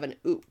little bit of an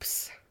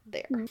oops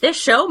there. This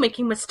show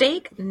making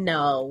mistake?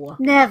 No.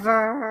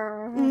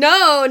 Never.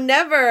 No,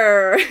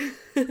 never.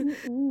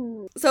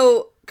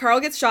 So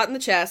Carl gets shot in the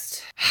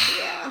chest.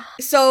 Yeah.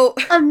 So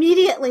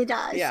Immediately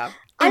dies. yeah.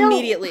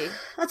 Immediately.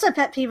 That's a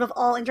pet peeve of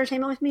all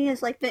entertainment with me,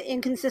 is like the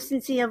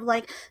inconsistency of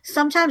like,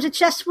 sometimes a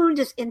chest wound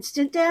is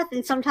instant death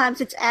and sometimes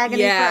it's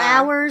agony for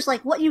hours,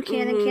 like what you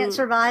can and can't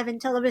survive in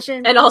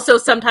television. And also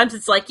sometimes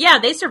it's like, yeah,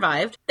 they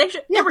survived. They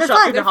were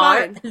shot through the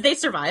heart. They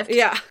survived.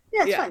 Yeah.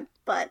 Yeah, it's fine.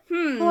 But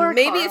poor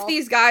maybe Carl. if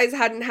these guys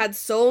hadn't had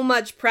so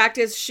much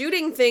practice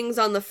shooting things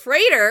on the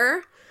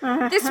freighter,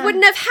 this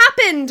wouldn't have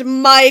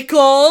happened,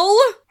 Michael.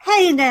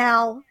 Hey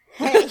now.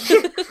 Hey.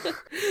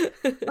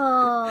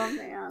 Oh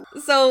man.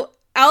 So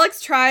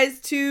Alex tries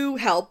to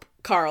help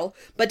Carl,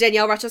 but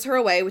Danielle rushes her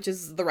away, which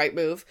is the right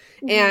move.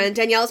 And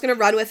Danielle is going to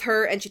run with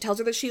her, and she tells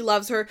her that she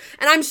loves her.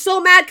 And I'm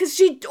so mad because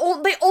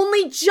they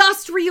only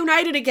just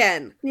reunited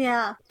again.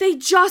 Yeah. They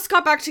just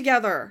got back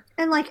together.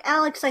 And like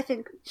Alex, I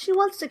think she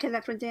wants to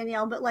connect with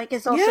Danielle, but like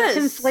is also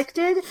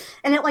conflicted.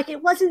 And it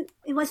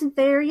wasn't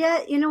there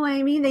yet. You know what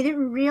I mean? They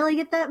didn't really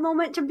get that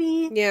moment to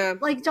be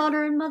like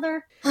daughter and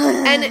mother.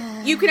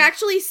 And you can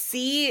actually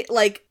see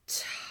like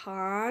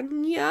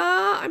Tanya,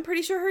 I'm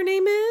pretty sure her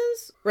name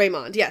is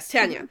Raymond. Yes,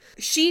 Tanya.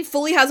 She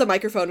fully has a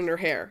microphone in her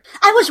hair.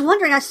 I was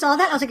wondering, I saw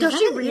that. I was like, is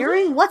she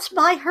earring? What's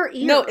by her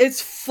ear? No, it's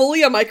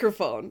fully a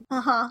microphone.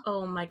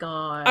 Oh my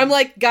god. I'm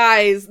like,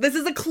 guys, this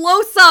is a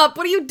close-up.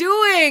 What are you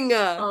doing?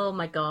 Oh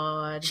my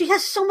god. She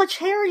has so much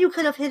hair you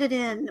could have hid it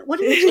in. What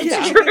are you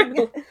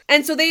doing?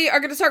 And so they are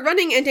going to start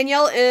running, and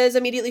Danielle is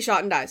immediately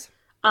shot and dies.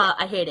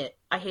 I hate it.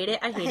 I hate it.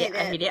 I hate it.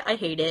 I hate it. I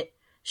hate it.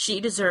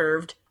 She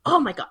deserved... Oh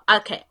my god.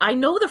 Okay, I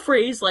know the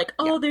phrase, like,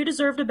 they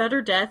deserved a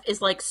better death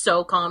is, like,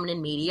 so common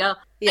in media.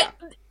 Yeah.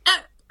 Of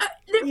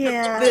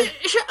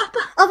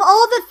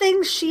all the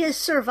things she has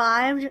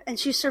survived, and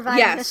she's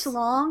survived this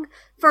long,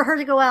 for her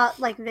to go out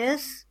like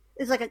this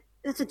is like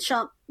it's a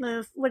chump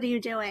move. What are you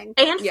doing?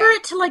 And for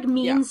it to, like,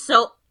 mean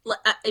so...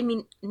 I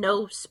mean,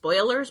 no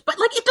spoilers, but,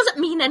 like, it doesn't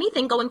mean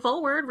anything going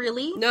forward,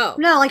 really. No,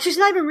 like, she's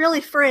not even really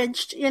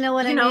fridged, you know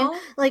what I mean?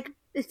 Like,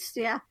 it's,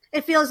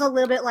 it feels a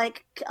little bit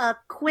like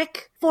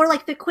quick,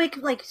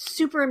 like,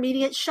 super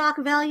immediate shock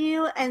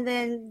value, and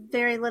then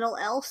very little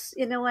else,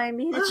 you know what I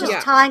mean? It's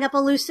just tying up a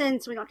loose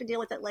end so we don't have to deal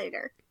with it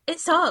later. It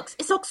sucks.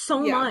 It sucks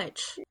so Yeah.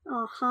 much.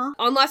 Uh-huh.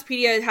 On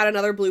Lostpedia, it had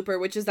another blooper,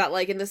 which is that,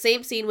 like, in the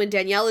same scene when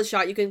Danielle is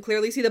shot, you can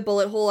clearly see the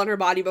bullet hole on her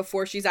body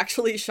before she's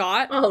actually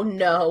shot. Oh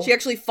no. She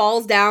actually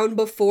falls down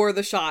before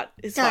the shot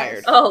is Guys.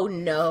 fired. Oh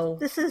no.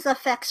 This is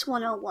effects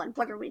 101.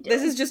 What are we doing?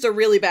 This is just a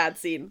really bad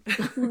scene.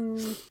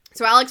 Hmm.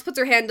 So Alex puts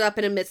her hand up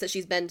and admits that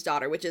she's Ben's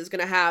daughter, which is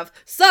gonna have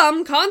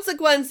some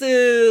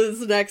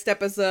consequences next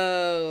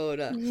episode.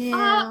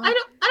 Yeah. I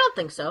don't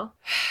think so.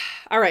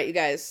 All right, you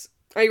guys.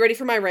 Are you ready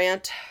for my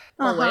rant?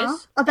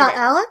 Always. About Okay.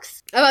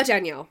 Alex? About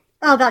Danielle.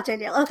 Oh, about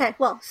Danielle. Okay,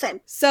 well,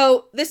 same.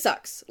 So, this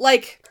sucks.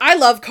 Like, I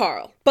love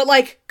Carl. But,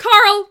 like,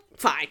 Carl,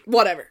 fine,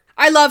 whatever.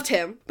 I loved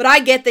him, but I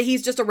get that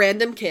he's just a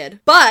random kid.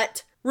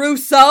 But,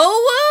 Rousseau?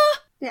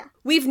 Yeah.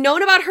 We've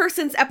known about her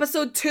since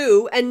episode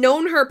 2, and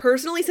known her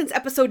personally since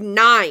episode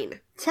 9.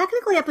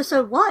 Technically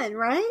episode 1,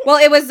 right? Well,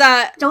 it was,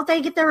 Don't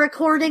they get their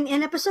recording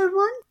in episode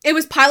 1? it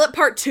was pilot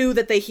part 2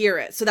 that they hear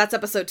it, so that's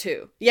episode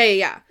 2.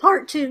 Yeah.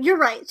 Part 2. You're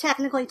right.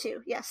 Technically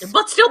 2. Yes.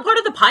 But still part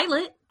of the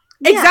pilot.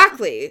 Yeah.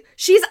 Exactly.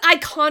 She's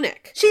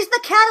iconic. She's the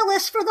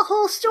catalyst for the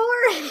whole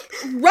story.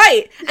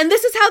 Right. And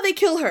this is how they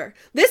kill her.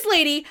 This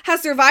lady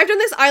has survived on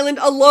this island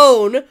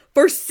alone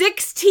for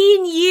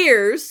 16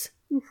 years,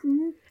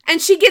 Mm-hmm. and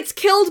she gets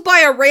killed by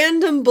a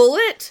random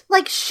bullet?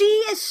 Like, she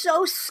is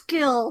so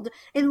skilled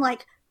in,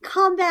 like,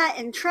 combat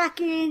and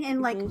tracking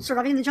and, like,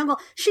 surviving in the jungle.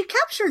 She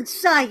captured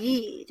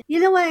Saeed. You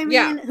know what I mean?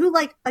 Yeah. Who,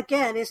 like,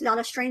 again, is not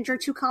a stranger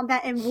to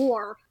combat and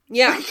war.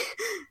 Yeah. Like,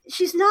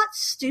 she's not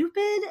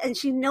stupid, and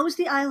she knows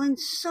the island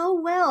so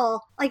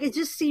well. Like, it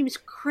just seems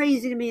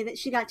crazy to me that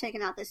she got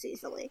taken out this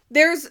easily.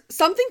 There's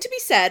something to be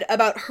said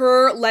about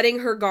her letting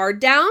her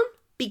guard down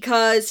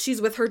because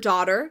she's with her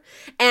daughter,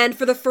 and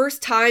for the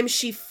first time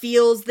she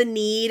feels the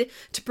need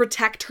to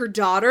protect her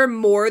daughter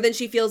more than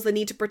she feels the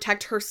need to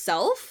protect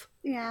herself.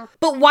 Yeah.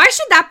 But why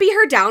should that be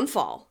her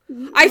downfall?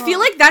 I feel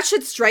like that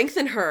should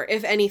strengthen her,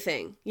 if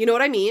anything. You know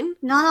what I mean?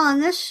 Not on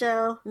this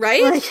show.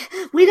 Right? Like,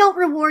 we don't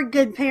reward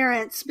good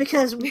parents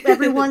because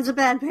everyone's a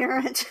bad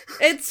parent.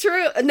 It's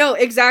true. No,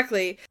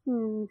 exactly.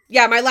 Hmm.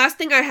 Yeah, my last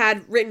thing I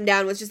had written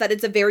down was just that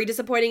it's a very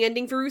disappointing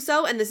ending for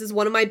Rousseau, and this is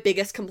one of my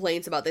biggest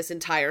complaints about this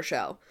entire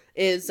show,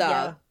 is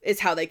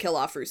how they kill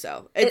off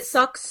Rousseau. It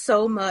sucks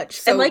so much.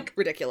 so And like,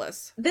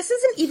 ridiculous. this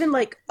isn't even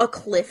like a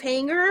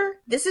cliffhanger.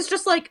 This is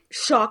just like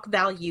shock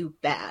value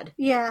bad.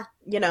 Yeah.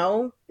 You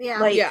know? Yeah.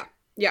 Like,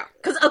 Yeah.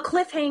 because a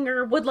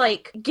cliffhanger would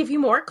like give you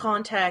more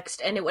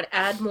context and it would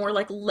add more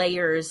like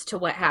layers to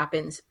what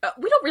happens.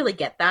 We don't really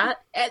get that.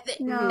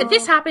 No.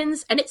 This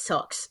happens and it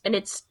sucks and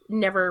it's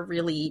never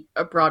really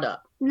brought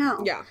up.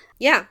 No.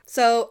 Yeah.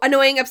 So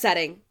annoying,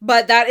 upsetting,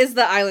 but that is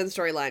the island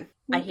storyline.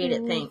 I hate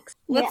it. Thanks.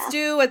 Let's Yeah.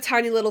 do a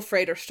tiny little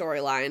freighter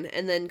storyline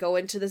and then go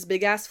into this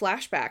big ass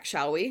flashback,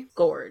 shall we?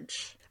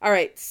 Gorge. All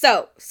right,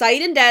 so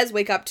Saeed and Des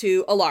wake up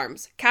to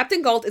alarms.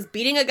 Captain Galt is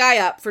beating a guy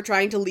up for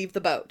trying to leave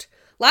the boat.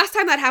 Last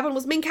time that happened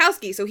was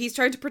Minkowski, so he's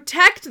trying to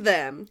protect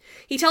them.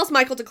 He tells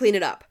Michael to clean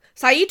it up.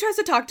 Saeed tries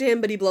to talk to him,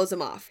 but he blows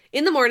him off.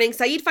 In the morning,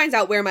 Saeed finds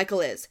out where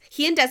Michael is.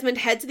 He and Desmond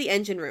head to the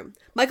engine room.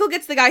 Michael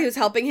gets the guy who's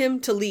helping him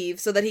to leave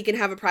so that he can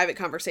have a private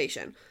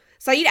conversation.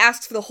 Saeed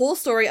asks for the whole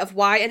story of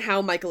why and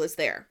how Michael is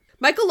there.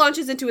 Michael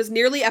launches into his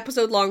nearly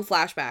episode-long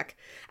flashback.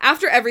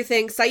 After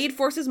everything, Saeed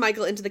forces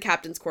Michael into the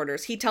captain's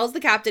quarters. He tells the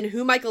captain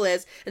who Michael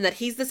is and that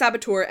he's the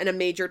saboteur and a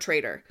major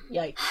traitor.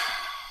 Yikes.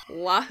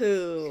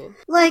 Wahoo.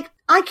 Like,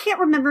 I can't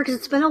remember because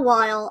it's been a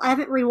while. I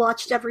haven't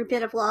rewatched every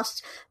bit of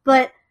Lost,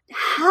 but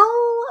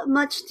how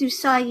much do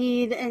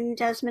Saeed and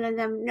Desmond and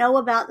them know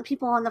about the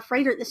people on the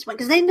freighter at this point?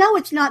 Because they know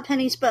it's not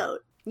Penny's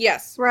boat,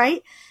 Yes.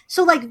 right?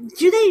 So, like,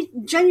 do they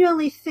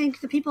genuinely think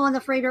the people on the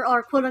freighter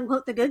are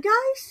quote-unquote the good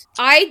guys?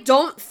 I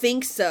don't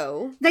think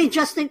so. They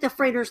just think the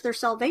freighter's their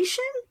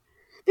salvation?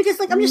 Because,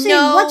 like, I'm just saying,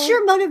 No. what's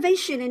your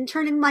motivation in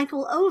turning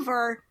Michael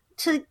over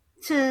to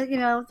you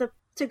know,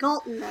 to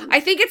Galt and them?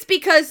 I think it's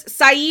because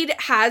Saeed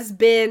has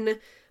been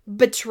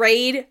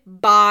betrayed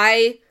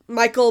by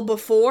Michael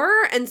before,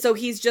 and so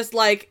he's just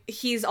like,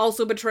 he's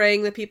also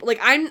betraying the people. Like,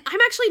 I'm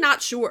actually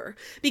not sure,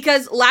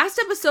 because last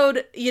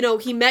episode, you know,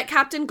 he met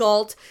Captain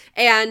Galt,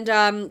 and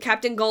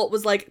Captain Galt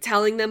was like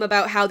telling them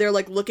about how they're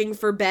like looking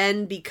for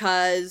Ben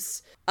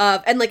because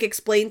and like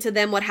explained to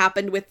them what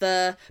happened with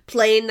the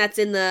plane that's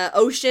in the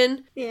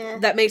ocean Yeah.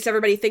 that makes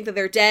everybody think that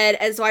they're dead.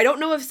 And so I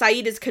don't know if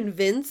Saeed is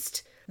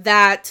convinced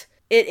that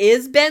it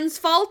is Ben's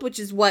fault, which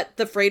is what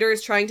the freighter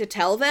is trying to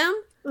tell them.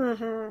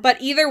 Mm-hmm. But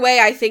either way,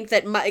 I think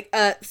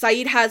that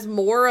Saeed has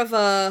more of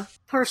a...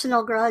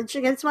 Personal grudge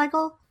against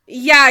Michael?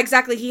 Yeah,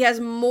 exactly. He has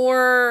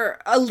more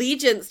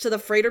allegiance to the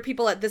freighter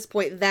people at this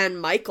point than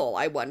Michael,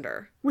 I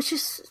wonder. Which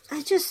is,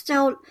 I just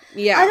don't...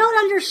 Yeah. I don't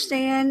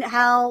understand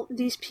how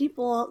these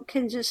people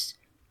can just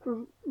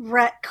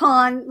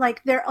retcon,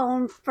 like, their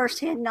own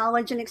firsthand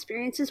knowledge and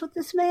experiences with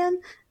this man.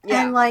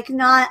 Yeah. And, like,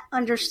 not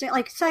understand...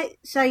 Like,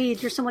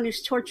 Saeed, you're someone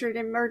who's tortured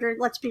and murdered,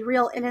 let's be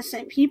real,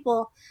 innocent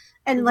people.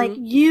 And, like,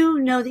 you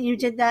know that you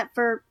did that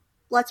for,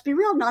 let's be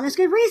real, not as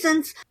good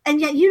reasons. And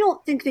yet you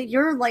don't think that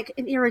you're, like,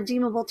 an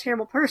irredeemable,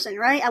 terrible person,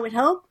 right? I would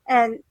hope.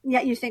 And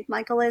yet you think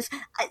Michael is.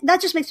 That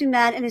just makes me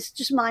mad, and it's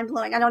just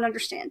mind-blowing. I don't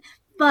understand.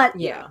 But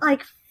Yeah.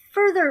 like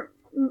further,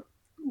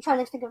 I'm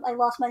trying to think of. I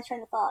lost my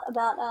train of thought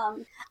about.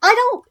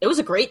 It was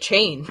a great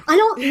chain. I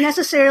don't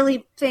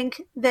necessarily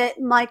think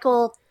that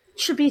Michael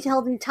should be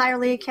held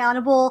entirely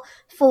accountable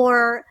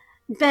for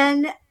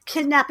Ben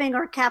kidnapping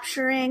or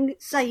capturing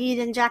Saeed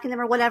and Jack and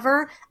them or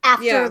whatever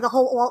after the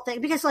whole Walt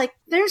thing. Because, like,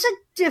 there's a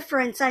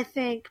difference, I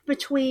think,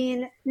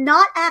 between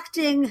not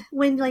acting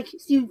when, like,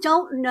 you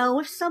don't know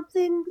if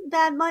something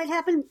bad might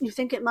happen. You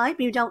think it might,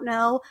 but you don't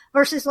know.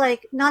 Versus,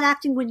 like, not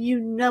acting when you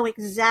know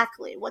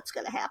exactly what's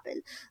going to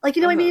happen. Like,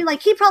 you know what I mean?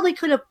 Like, he probably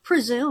could have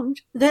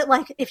presumed that,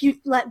 like, if you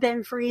let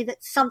Ben free,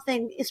 that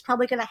something is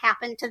probably going to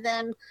happen to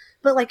them.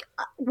 But, like,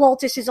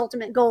 Walt is his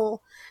ultimate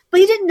goal. But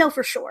he didn't know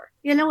for sure.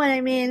 You know what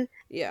I mean?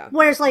 Yeah.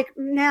 Whereas, like,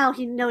 now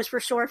he knows for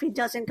sure if he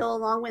doesn't go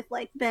along with,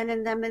 like, Ben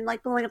and them and,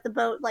 like, blowing up the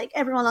boat, like,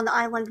 everyone on the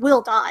island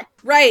will die.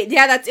 Right.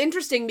 Yeah, that's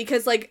interesting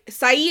because, like,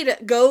 Saeed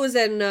goes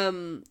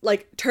and,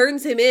 like,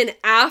 turns him in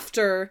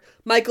after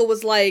Michael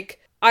was like,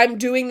 I'm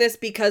doing this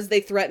because they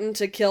threatened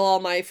to kill all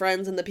my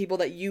friends and the people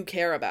that you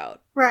care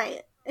about.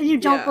 Right. And you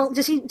don't,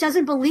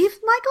 doesn't believe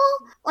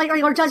Michael?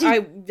 Like, or does he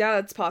yeah,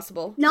 that's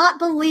possible. not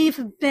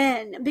believe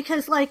Ben?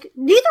 Because, like,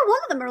 neither one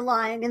of them are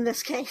lying in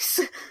this case.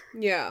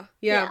 Yeah.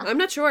 Yeah. I'm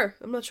not sure.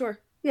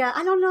 Yeah,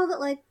 I don't know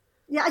that, like,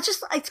 yeah,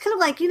 it's kind of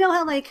like, you know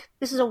how, like,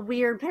 this is a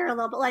weird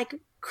parallel, but, like,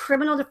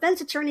 criminal defense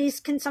attorneys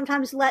can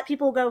sometimes let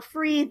people go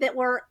free that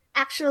were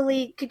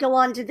actually could go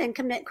on to then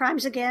commit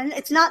crimes again.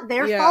 It's not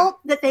their fault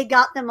that they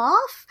got them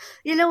off.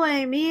 You know what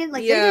I mean?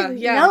 Like, they didn't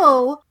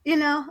know, you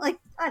know? Like,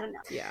 I don't know.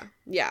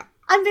 Yeah.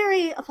 I'm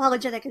very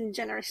apologetic and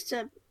generous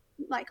to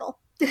Michael.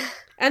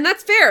 And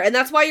that's fair, and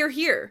that's why you're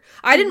here.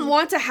 I didn't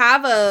want to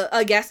have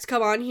a guest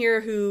come on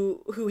here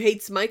who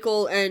hates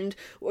Michael, and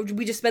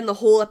we just spend the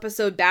whole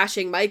episode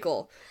bashing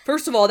Michael.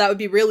 First of all, that would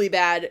be really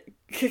bad,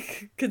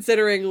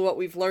 considering what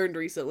we've learned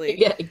recently.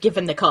 Yeah,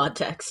 given the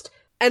context.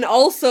 And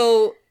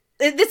also,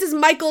 this is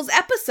Michael's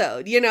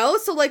episode, you know?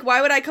 So, like,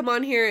 why would I come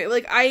on here?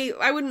 Like,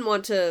 I wouldn't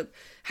want to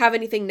have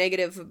anything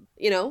negative,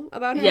 you know,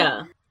 about him.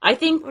 Yeah, I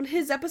think on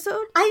his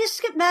episode. I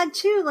just get mad,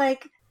 too,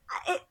 like,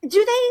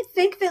 do they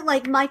think that,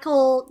 like,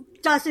 Michael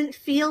doesn't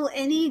feel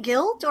any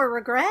guilt or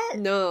regret?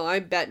 No, I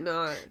bet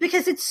not.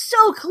 Because it's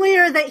so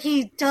clear that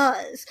he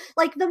does.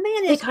 Like, the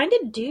man is they kind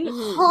of do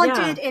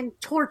haunted and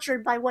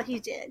tortured by what he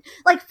did.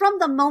 Like, from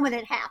the moment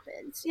it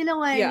happens. You know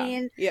what I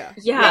mean? Yeah,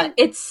 and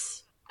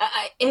it's...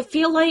 I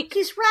feel like...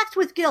 he's racked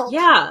with guilt.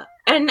 Yeah,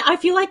 and I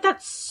feel like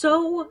that's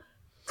so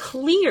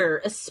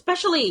clear,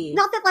 especially...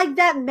 Not that, like,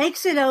 that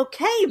makes it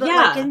okay, but,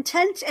 like,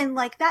 intent and,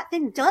 like, that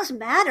thing does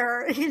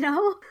matter, you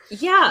know?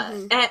 Yeah,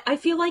 and I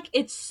feel like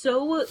it's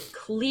so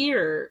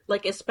clear,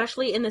 like,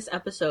 especially in this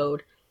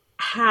episode,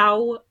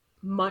 how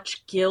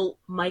much guilt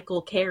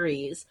Michael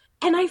carries.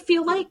 And I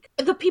feel like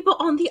the people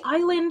on the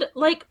island,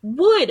 like,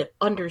 would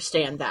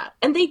understand that.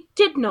 And they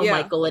did know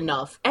Michael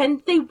enough.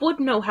 And they would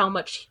know how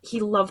much he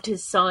loved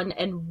his son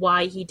and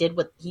why he did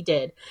what he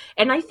did.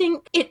 And I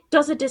think it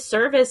does a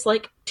disservice,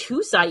 like,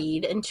 to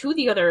Saeed and to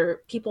the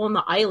other people on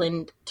the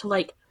island to,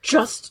 like,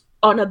 just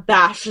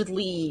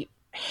unabashedly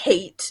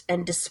hate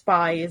and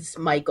despise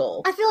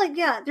Michael. I feel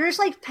like, there's,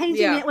 like,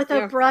 painting it with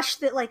a brush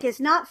that, like, is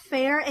not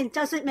fair and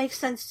doesn't make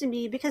sense to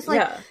me. Because,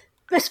 like...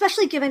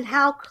 especially given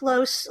how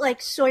close,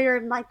 like, Sawyer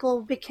and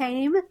Michael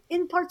became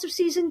in parts of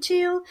season 2.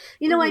 You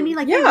know what I mean?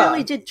 Like, they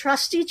really did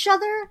trust each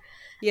other.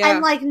 Yeah.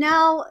 And, like,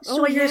 now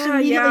Sawyer's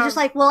immediately just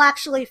like, well,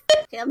 actually,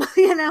 him,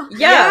 you know?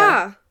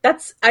 Yeah.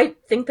 I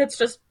think that's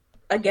just,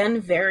 again,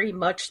 very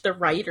much the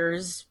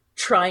writers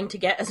trying to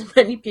get as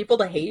many people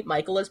to hate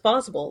Michael as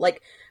possible.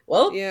 Like,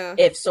 well,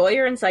 if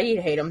Sawyer and Saeed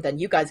hate him, then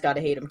you guys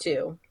gotta hate him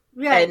too.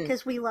 Yeah,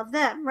 because we love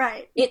them,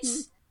 right.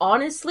 It's...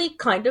 honestly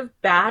kind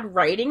of bad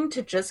writing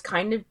to just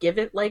kind of give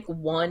it, like,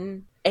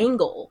 one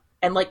angle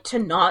and, like, to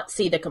not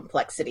see the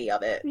complexity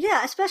of it.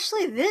 Yeah,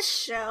 especially this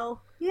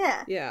show.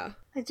 Yeah.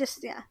 It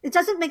just, it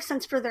doesn't make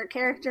sense for their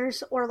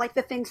characters or, like,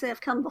 the things that have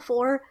come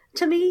before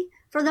to me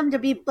for them to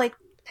be, like,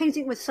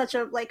 painting with such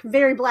a, like,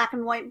 very black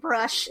and white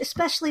brush,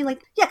 especially,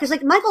 like, because,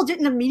 like, Michael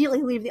didn't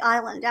immediately leave the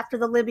island after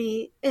the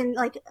Libby,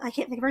 like, I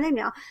can't think of her name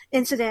now,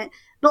 incident.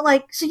 But,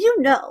 like, so you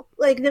know,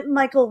 like, that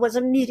Michael was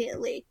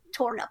immediately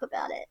torn up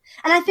about it.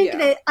 And I think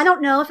that, I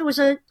don't know if it was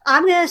I'm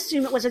going to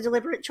assume it was a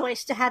deliberate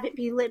choice to have it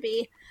be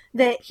Libby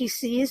that he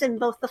sees in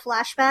both the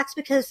flashbacks,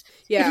 because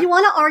if you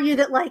want to argue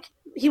that, like,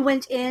 he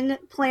went in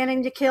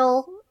planning to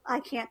kill, I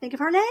can't think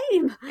of her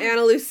name.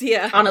 Ana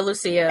Lucia. I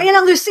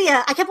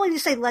kept wanting to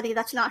say Letty.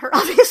 That's not her,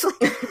 obviously.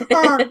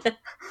 But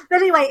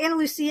anyway, Ana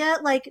Lucia,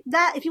 like,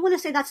 that, if you want to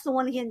say that's the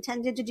one he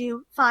intended to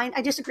do, fine.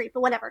 I disagree, but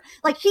whatever.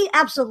 Like, he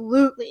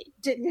absolutely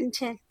didn't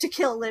intend to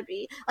kill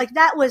Libby. Like,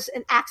 that was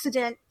an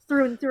accident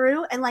through and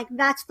through, and, like,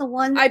 that's the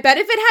one... I bet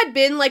if it had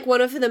been, like,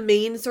 one of the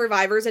main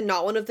survivors and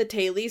not one of the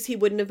tailies, he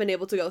wouldn't have been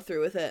able to go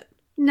through with it.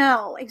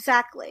 No,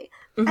 exactly.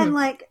 And,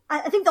 like,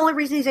 I think the only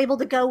reason he's able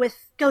to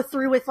go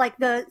through with, like,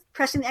 the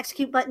pressing the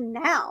execute button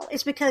now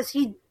is because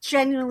he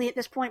genuinely at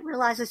this point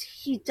realizes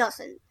he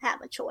doesn't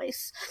have a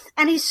choice.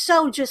 And he's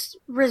so just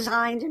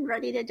resigned and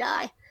ready to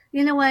die.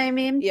 You know what I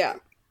mean? Yeah.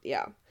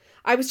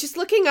 I was just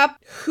looking up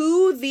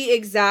who the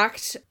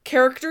exact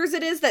characters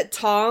it is that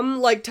Tom,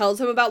 like, tells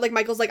him about. Like,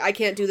 Michael's like, I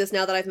can't do this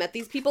now that I've met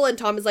these people. And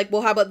Tom is like,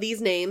 well, how about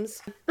these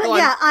names? But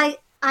yeah,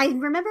 I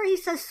remember he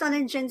says Sun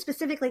and Jin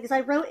specifically because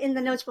I wrote in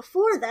the notes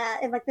before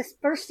that, in like this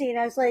first scene,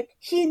 I was like,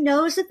 he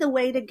knows that the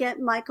way to get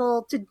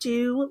Michael to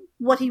do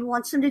what he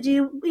wants him to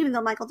do, even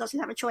though Michael doesn't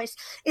have a choice,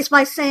 is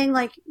by saying,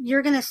 like,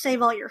 you're going to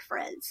save all your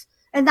friends.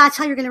 And that's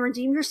how you're going to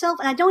redeem yourself.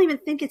 And I don't even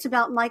think it's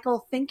about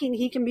Michael thinking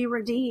he can be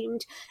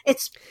redeemed.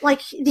 It's like,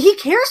 he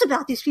cares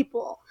about these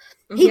people.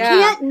 He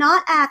can't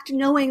not act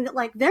knowing that,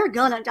 like, they're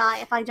gonna die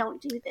if I don't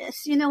do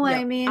this. You know what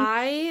I mean?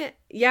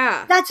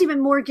 That's even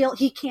more guilt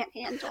he can't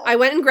handle. I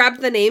went and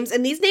grabbed the names,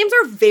 and these names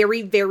are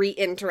very, very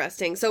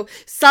interesting. So,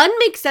 Sun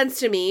makes sense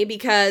to me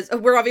because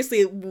we're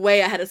obviously way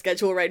ahead of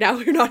schedule right now.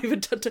 We're not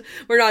even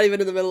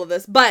in the middle of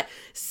this. But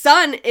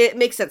Sun, it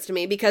makes sense to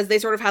me because they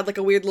sort of had, like,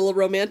 a weird little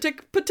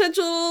romantic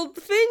potential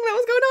thing that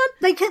was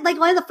going on. Like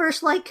one of the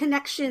first, like,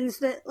 connections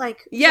that, like,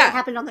 that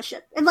happened on the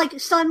ship. And, like,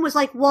 Sun was,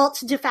 like,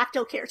 Walt's de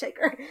facto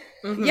caretaker.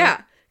 Mm-hmm.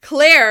 Yeah.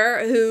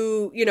 Claire,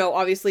 who, you know,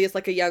 obviously is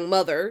like a young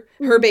mother,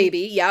 her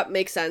baby,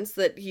 makes sense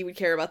that he would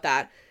care about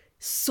that.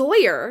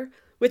 Sawyer,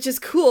 which is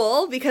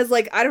cool because,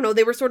 like, I don't know,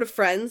 they were sort of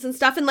friends and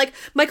stuff. And, like,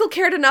 Michael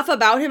cared enough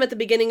about him at the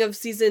beginning of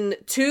season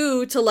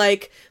 2 to,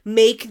 like,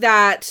 make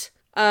that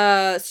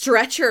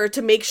stretcher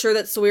to make sure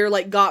that Sawyer,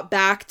 like, got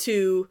back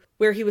to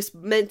where he was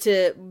meant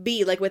to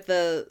be, like, with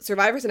the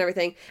survivors and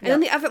everything. And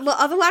then the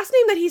other last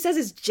name that he says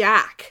is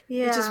Jack,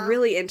 which is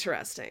really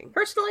interesting.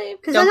 Personally,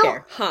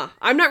 don't care.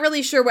 I'm not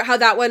really sure how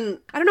that one,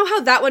 I don't know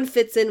how that one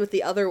fits in with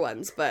the other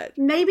ones, but...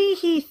 Maybe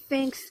he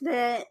thinks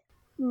that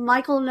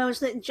Michael knows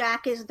that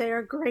Jack is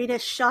their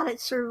greatest shot at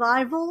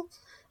survival.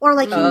 Or,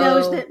 like, he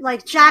knows that,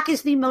 like, Jack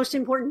is the most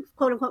important,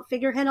 quote-unquote,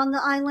 figurehead on the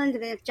island,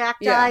 and if Jack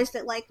dies,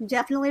 that, like,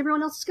 definitely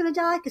everyone else is gonna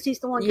die, because he's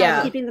the one kind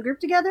of keeping the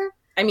group together.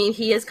 I mean,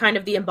 he is kind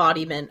of the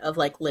embodiment of,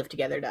 like, live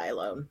together, die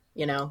alone,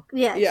 you know?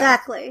 Yeah,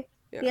 exactly.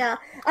 Yeah.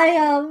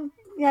 I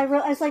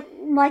was like,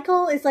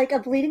 Michael is, like, a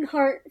bleeding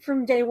heart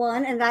from day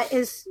one, and that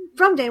is,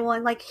 from day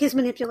one, like, his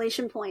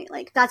manipulation point.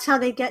 Like, that's how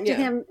they get to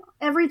him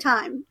every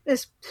time,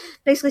 is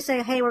basically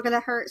saying, hey, we're gonna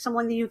hurt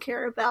someone that you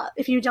care about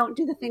if you don't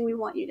do the thing we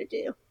want you to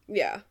do.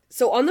 Yeah.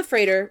 So on the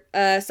freighter,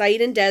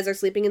 Sayid and Des are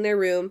sleeping in their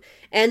room,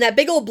 and that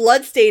big old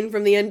blood stain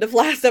from the end of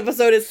last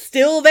episode is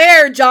still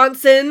there,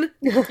 Johnson!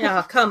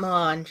 Oh, come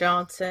on,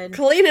 Johnson.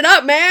 Clean it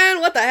up,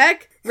 man! What the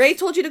heck? Ray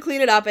told you to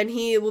clean it up, and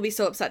he will be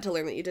so upset to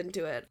learn that you didn't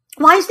do it.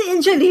 Why is the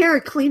engineer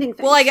cleaning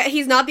things? Well,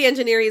 he's not the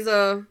engineer, he's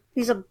a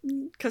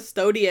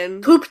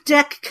custodian. Poop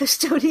deck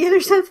custodian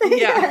or something?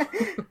 Yeah.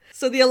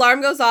 So the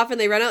alarm goes off and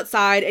they run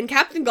outside, and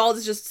Captain Galt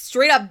is just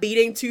straight up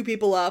beating 2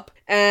 people up,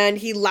 and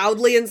he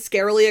loudly and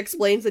scarily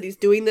explains that he's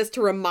doing this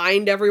to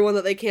remind everyone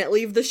that they can't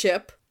leave the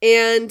ship.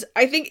 And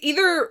I think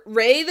either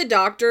Ray, the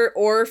doctor,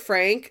 or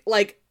Frank,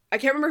 like, I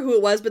can't remember who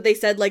it was, but they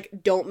said, like,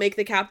 don't make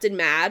the captain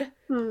mad.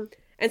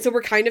 And so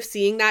we're kind of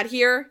seeing that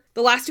here.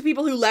 The last 2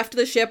 people who left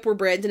the ship were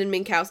Brandon and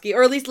Minkowski,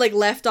 or at least, like,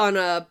 left on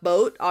a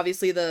boat.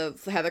 Obviously, the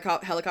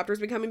helicopter's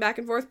been coming back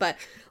and forth, but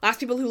last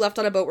people who left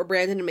on a boat were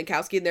Brandon and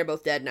Minkowski, and they're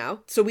both dead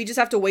now. So we just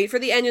have to wait for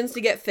the engines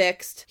to get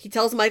fixed. He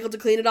tells Michael to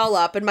clean it all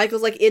up, and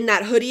Michael's, like, in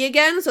that hoodie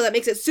again, so that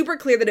makes it super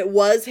clear that it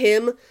was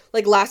him.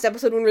 Like, last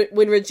episode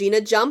when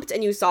Regina jumped,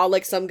 and you saw,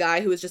 like, some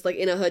guy who was just, like,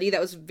 in a hoodie, that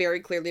was very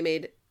clearly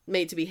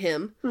made to be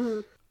him.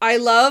 I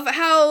love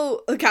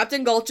how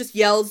Captain Galt just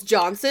yells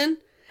Johnson,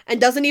 and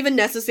doesn't even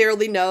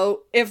necessarily know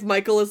if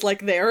Michael is,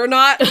 like, there or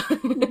not.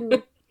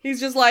 He's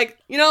just like,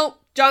 you know,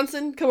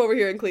 Johnson, come over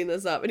here and clean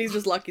this up. And he's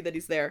just lucky that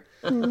he's there.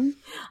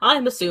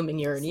 I'm assuming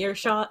you're in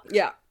earshot.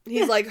 Yeah.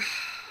 He's like,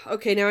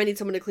 okay, now I need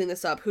someone to clean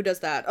this up. Who does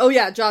that? Oh,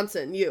 yeah,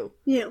 Johnson, you.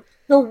 You.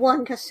 The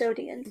one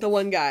custodian. The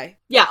one guy.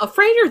 Yeah, a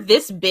freighter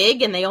this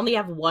big and they only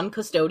have one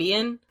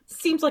custodian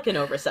seems like an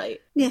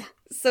oversight. Yeah.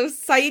 So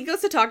Sayid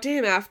goes to talk to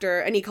him after,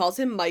 and he calls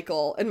him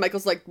Michael. And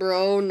Michael's like,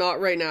 bro, not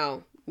right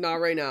now. Not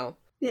right now.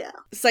 Yeah.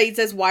 Sayid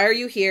says, why are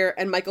you here?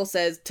 And Michael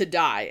says, to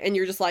die. And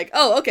you're just like,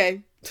 oh,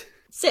 okay.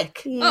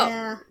 Sick.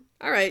 Yeah.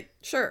 Oh, all right,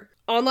 sure.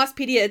 On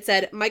Lostpedia, it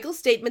said, Michael's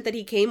statement that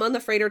he came on the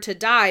freighter to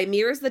die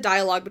mirrors the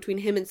dialogue between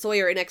him and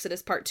Sawyer in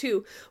Exodus Part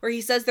 2, where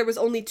he says there was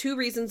only 2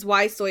 reasons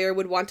why Sawyer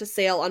would want to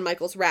sail on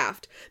Michael's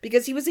raft,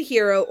 because he was a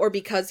hero or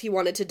because he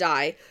wanted to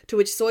die, to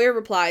which Sawyer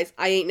replies,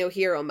 I ain't no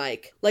hero,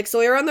 Mike. Like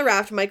Sawyer on the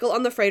raft, Michael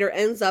on the freighter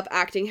ends up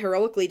acting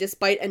heroically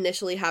despite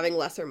initially having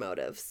lesser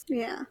motives.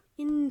 Yeah.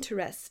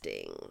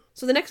 Interesting.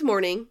 So the next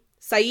morning,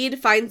 Sayid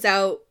finds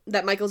out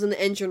that Michael's in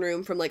the engine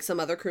room from, like, some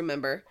other crew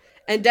member.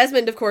 And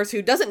Desmond, of course,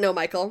 who doesn't know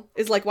Michael,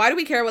 is like, why do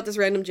we care about this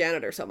random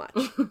janitor so much?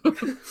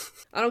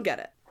 I don't get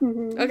it.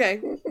 Okay.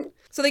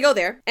 So they go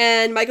there,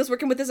 and Michael's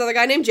working with this other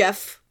guy named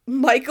Jeff.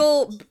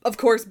 Michael, of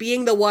course,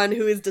 being the one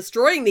who is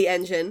destroying the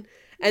engine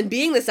and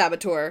being the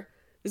saboteur.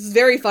 This is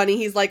very funny.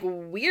 He's like,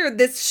 weird,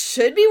 this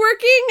should be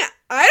working?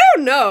 I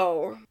don't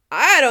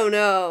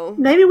know.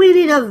 Maybe we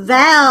need a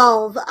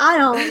valve. I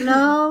don't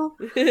know.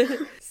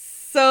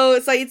 So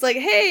Sayid's like,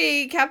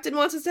 hey, Captain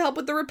wants us to help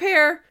with the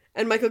repair.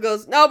 And Michael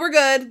goes, no, we're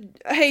good.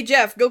 Hey,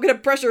 Jeff, go get a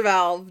pressure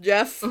valve,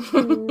 Jeff.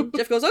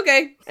 Jeff goes,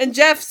 okay. And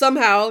Jeff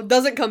somehow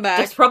doesn't come back.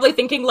 Jeff's probably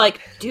thinking like,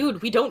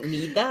 dude, we don't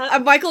need that.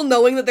 And Michael,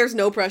 knowing that there's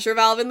no pressure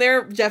valve in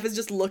there, Jeff is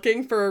just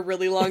looking for a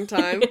really long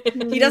time.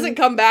 He doesn't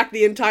come back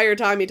the entire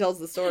time he tells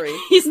the story.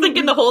 He's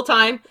thinking the whole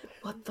time,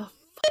 what the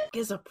fuck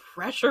is a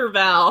pressure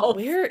valve?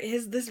 Where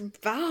is this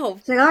valve?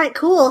 It's like, all right,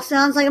 cool.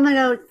 Sounds like I'm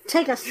gonna go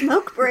take a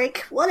smoke break.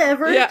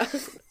 Whatever. Yeah.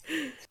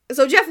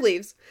 So Jeff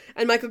leaves,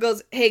 and Michael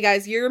goes, hey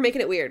guys, you're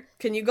making it weird.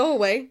 Can you go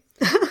away?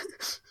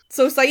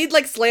 So Sayid,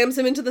 like, slams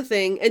him into the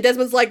thing, and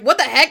Desmond's like, what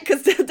the heck?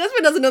 Because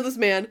Desmond doesn't know this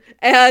man.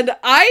 And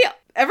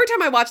every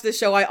time I watch this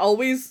show, I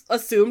always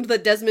assumed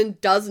that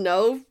Desmond does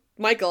know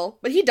Michael,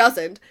 but he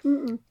doesn't.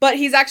 Mm-mm. But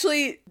he's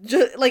actually,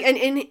 just, like,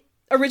 and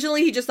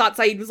originally he just thought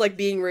Sayid was, like,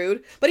 being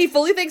rude, but he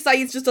fully thinks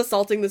Saeed's just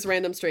assaulting this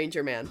random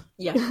stranger man.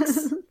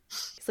 Yes.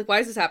 He's like, why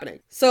is this happening?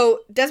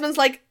 So Desmond's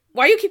like,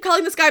 why do you keep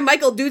calling this guy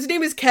Michael? Dude's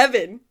name is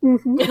Kevin.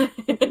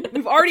 Mm-hmm.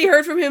 We've already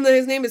heard from him that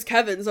his name is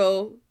Kevin,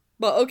 so...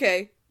 But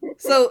okay.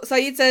 So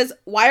Sayid says,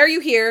 why are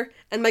you here?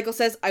 And Michael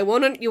says,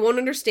 you won't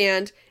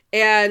understand.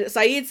 And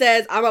Sayid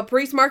says, I'm a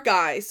pretty smart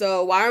guy,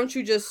 so why don't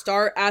you just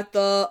start at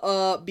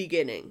the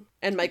beginning?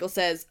 And Michael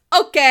says,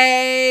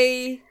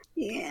 okay.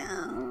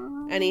 Yeah.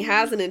 And he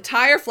has an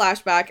entire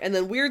flashback, and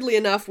then weirdly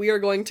enough, we are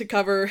going to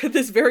cover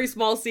this very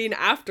small scene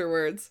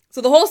afterwards.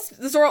 So the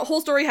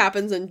whole story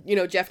happens, and, you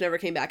know, Jeff never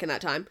came back in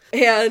that time.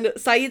 And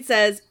Sayid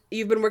says,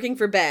 you've been working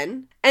for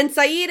Ben. And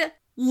Sayid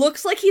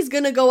looks like he's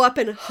gonna go up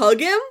and hug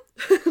him,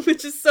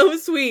 which is so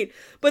sweet.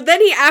 But then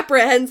he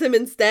apprehends him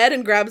instead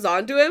and grabs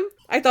onto him.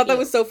 I thought that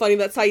was so funny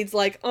that Saeed's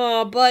like,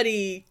 oh,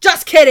 buddy,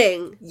 just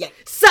kidding. Yeah.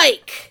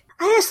 Psych.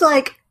 I just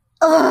like,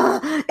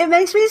 ugh, it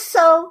makes me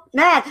so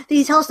mad that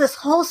he tells this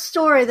whole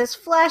story, this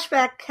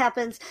flashback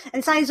happens,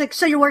 and Saeed's like,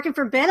 so you're working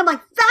for Ben? I'm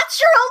like,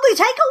 that's your only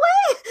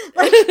takeaway?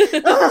 Like,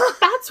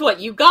 that's what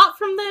you got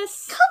from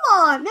this? Come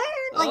on, man.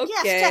 Like, Okay.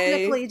 yes,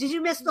 technically. Did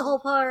you miss the whole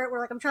part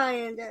where, like, I'm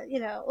trying to, you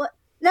know, what?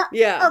 No.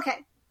 Yeah.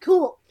 Okay,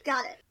 cool.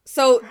 Got it.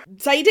 So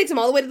Saeed takes him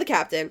all the way to the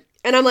captain.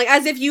 And I'm like,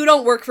 as if you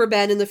don't work for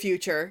Ben in the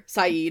future,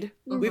 Saeed.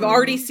 Mm-hmm. We've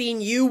already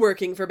seen you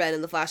working for Ben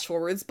in the flash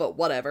forwards, but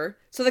whatever.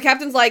 So the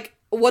captain's like,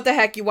 what the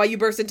heck? Why you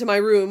burst into my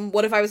room?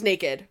 What if I was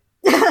naked?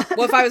 What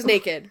if I was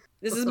naked?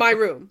 This is my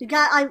room.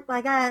 I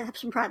gotta have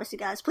some privacy,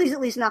 guys. Please at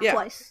least knock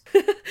twice.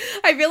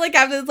 I feel like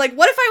Captain's like,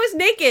 what if I was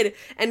naked?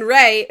 And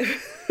Ray,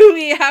 who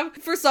we have,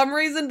 for some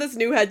reason, this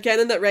new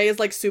headcanon that Ray is,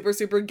 like, super,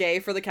 super gay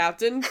for the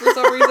Captain. For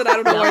some reason, I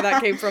don't know where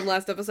that came from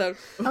last episode.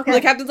 Okay.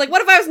 The Captain's like,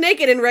 what if I was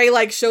naked? And Ray,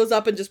 like, shows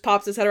up and just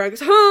pops his head around and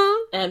goes,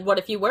 huh? And what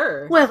if you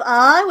were? What if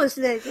I was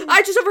naked?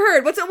 I just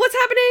overheard. What's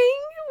happening?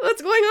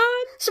 What's going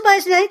on?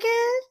 Somebody's naked?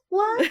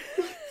 What?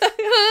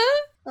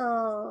 Huh?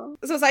 Oh.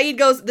 So Saeed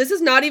goes, this is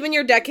not even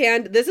your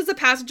deckhand. This is a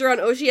passenger on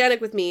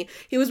Oceanic with me.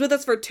 He was with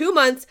us for 2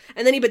 months,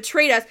 and then he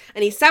betrayed us,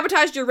 and he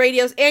sabotaged your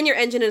radios and your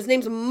engine, and his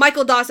name's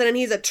Michael Dawson, and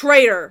he's a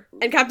traitor.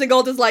 And Captain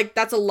Galt is like,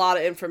 that's a lot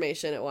of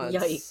information at once.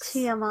 Yikes.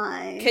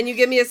 TMI. Can you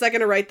give me a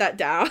second to write that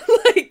down?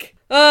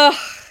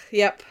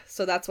 Yep.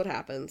 So that's what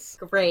happens.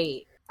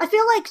 Great. I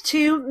feel like,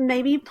 too,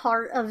 maybe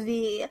part of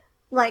the,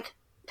 like,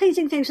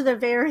 painting things with a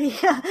very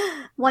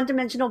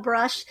one-dimensional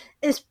brush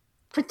is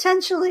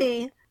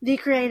potentially the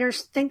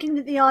creators thinking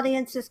that the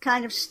audience is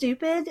kind of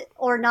stupid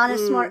or not as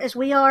smart as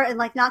we are and,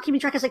 like, not keeping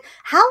track. It's like,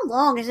 how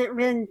long has it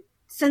been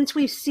since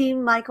we've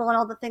seen Michael and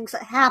all the things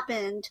that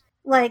happened?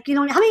 Like, you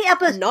know, how many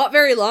episodes? Not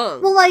very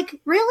long. Well,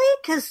 like, really?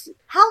 Because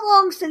how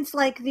long since,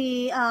 like,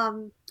 the,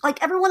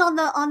 like, everyone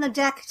on the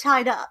deck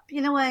tied up?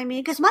 You know what I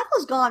mean? Because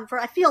Michael's gone for,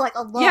 I feel like,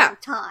 a long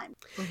time.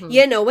 Mm-hmm.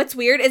 Yeah, no, what's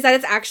weird is that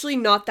it's actually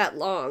not that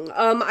long.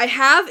 I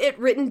have it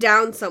written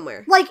down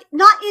somewhere. Like,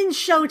 not in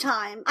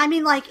showtime. I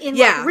mean, like, in,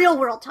 like, real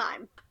world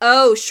time.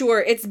 Oh,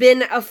 sure. It's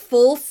been a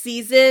full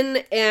season,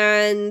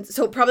 and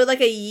so probably like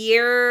a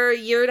year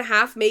and a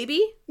half, maybe?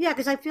 Yeah,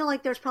 because I feel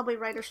like there's probably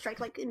writer's strike,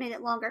 like, it made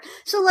it longer.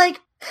 So, like,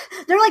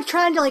 they're, like,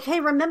 trying to, like, hey,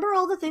 remember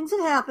all the things that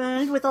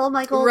happened with old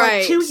Michael,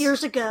 like, 2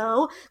 years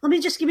ago? Let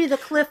me just give you the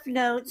cliff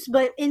notes,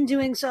 but in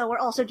doing so, we're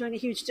also doing a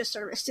huge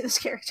disservice to this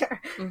character.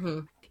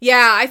 Mm-hmm.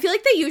 Yeah, I feel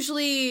like they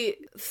usually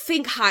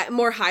think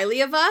more highly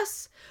of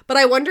us. But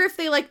I wonder if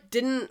they, like,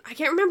 didn't... I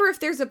can't remember if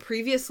there's a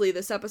previously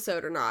this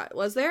episode or not.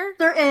 Was there?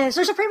 There is.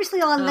 There's a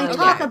previously on. They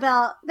talk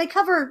about... They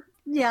cover,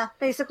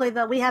 basically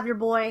the we have your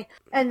boy,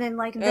 and then,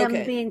 like,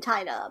 them being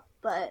tied up,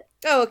 but...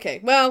 Oh,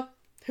 okay. Well,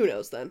 who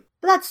knows then?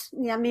 But that's,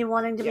 me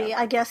wanting to be,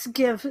 I guess,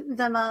 give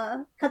them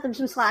cut them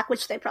some slack,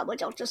 which they probably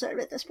don't deserve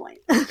at this point.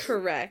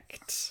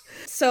 Correct.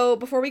 So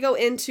before we go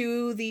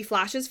into the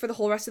flashes for the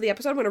whole rest of the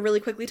episode, I'm going to really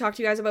quickly talk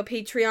to you guys about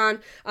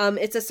Patreon.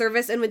 It's a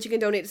service in which you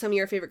can donate to some of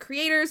your favorite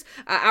creators.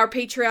 Our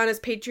Patreon is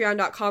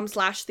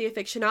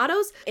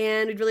patreon.com/theafictionados,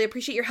 and we'd really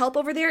appreciate your help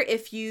over there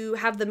if you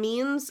have the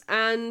means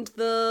and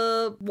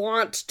the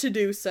want to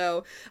do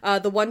so.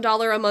 The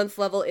 $1 a month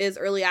level is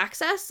early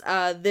access.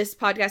 This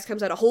podcast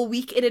comes out a whole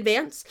week in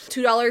advance.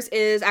 $2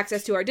 is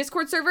access to our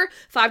Discord server.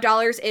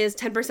 $5 is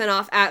 10%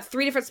 off at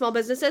 3 different small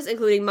businesses,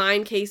 including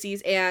mine,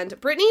 Casey's, and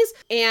Brittany's.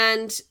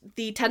 And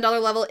the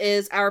 $10 level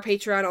is our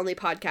Patreon-only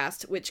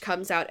podcast, which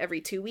comes out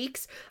every 2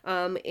 weeks.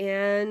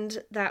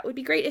 And that would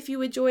be great if you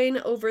would join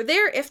over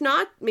there. If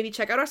not, maybe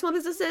check out our small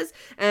businesses.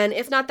 And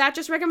if not that,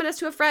 just recommend us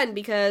to a friend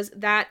because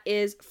that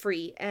is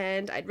free.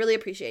 And I'd really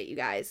appreciate you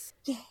guys.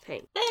 Yeah.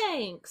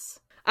 Thanks.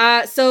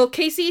 So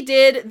Casey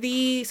did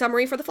the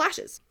summary for the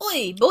flashes.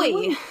 Oi,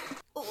 boy.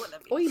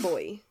 Oi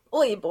boy.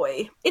 Oi,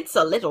 boy. It's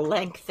a little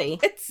lengthy.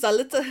 It's a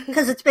little...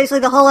 Because it's basically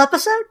the whole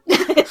episode?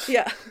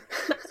 Yeah.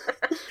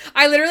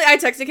 I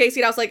texted Casey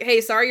and I was like, hey,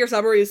 sorry your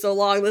summary is so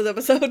long this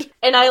episode.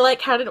 And I,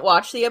 hadn't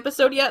watched the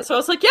episode yet, so I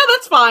was like, yeah,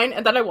 that's fine.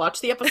 And then I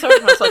watched the episode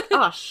and I was like,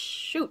 ah,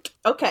 shoot.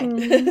 Okay.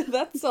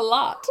 That's a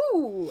lot.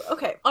 Ooh,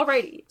 okay.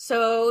 Alrighty.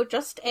 So,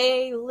 just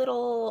a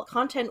little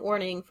content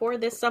warning for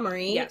this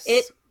summary. Yes.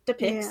 It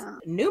depicts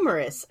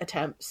numerous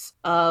attempts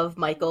of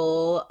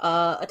Michael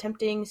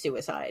attempting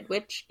suicide,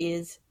 which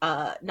is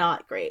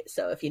not great.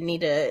 So if you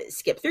need to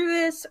skip through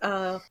this,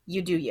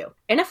 you do you.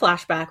 In a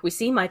flashback, we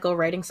see Michael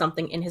writing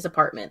something in his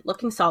apartment,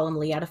 looking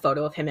solemnly at a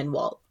photo of him and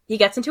Walt. He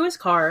gets into his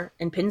car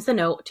and pins the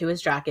note to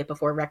his jacket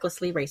before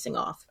recklessly racing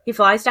off. He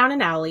flies down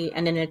an alley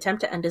and in an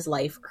attempt to end his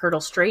life,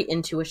 hurtles straight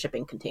into a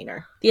shipping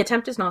container. The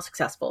attempt is not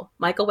successful.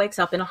 Michael wakes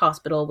up in a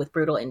hospital with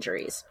brutal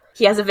injuries.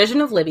 He has a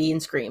vision of Libby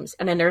and screams,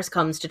 and a nurse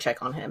comes to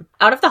check on him.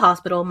 Out of the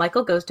hospital,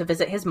 Michael goes to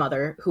visit his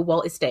mother, who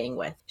Walt is staying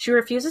with. She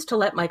refuses to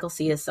let Michael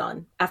see his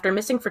son. After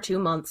missing for 2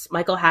 months,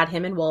 Michael had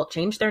him and Walt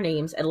change their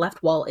names and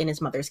left Walt in his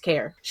mother's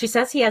care. She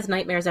says he has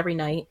nightmares every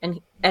night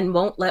and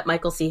won't let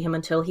Michael see him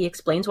until he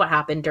explains what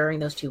happened during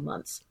those 2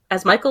 months.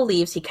 As Michael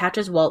leaves, he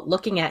catches Walt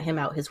looking at him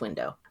out his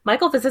window.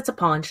 Michael visits a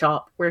pawn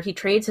shop, where he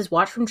trades his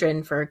watch from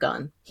Jin for a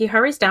gun. He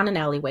hurries down an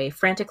alleyway,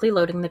 frantically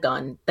loading the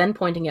gun, then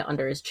pointing it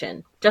under his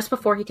chin. Just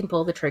before he can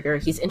pull the trigger,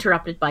 he's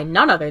interrupted by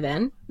none other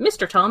than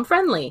Mr. Tom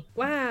Friendly.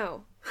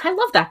 Wow. I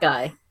love that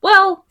guy.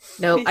 Well,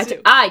 no,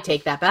 I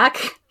take that back.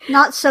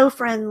 Not so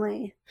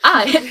friendly.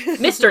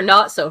 Mr.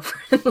 Not So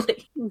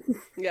Friendly.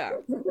 Yeah.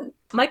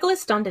 Michael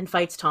is stunned and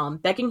fights Tom,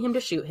 begging him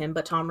to shoot him,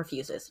 but Tom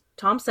refuses.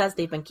 Tom says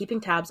they've been keeping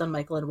tabs on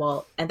Michael and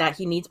Walt, and that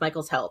he needs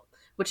Michael's help,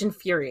 which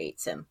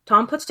infuriates him.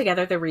 Tom puts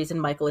together the reason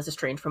Michael is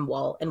estranged from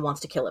Walt and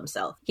wants to kill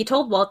himself. He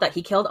told Walt that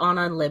he killed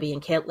Anna and Libby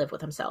and can't live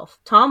with himself.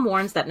 Tom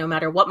warns that no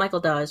matter what Michael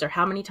does or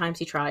how many times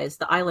he tries,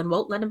 the island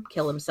won't let him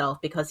kill himself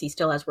because he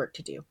still has work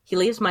to do. He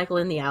leaves Michael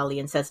in the alley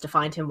and says to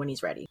find him when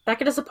he's ready.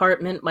 Back at his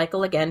apartment,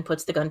 Michael again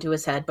puts the gun to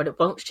his head, but it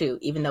won't shoot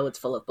even though it's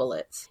full of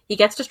bullets. He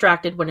gets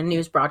distracted when a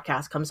news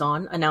broadcast comes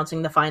on,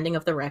 announcing the finding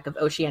of the wreck of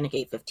Oceanic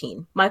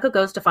 815. Michael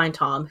goes to find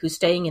Tom, who's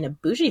staying in a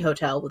bougie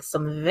hotel with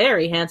some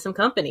very handsome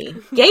company.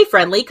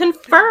 Gay-friendly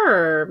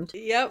confirmed!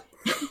 Yep.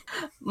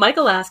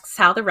 Michael asks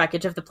how the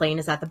wreckage of the plane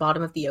is at the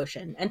bottom of the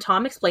ocean, and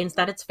Tom explains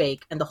that it's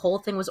fake and the whole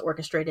thing was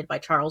orchestrated by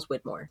Charles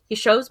Widmore. He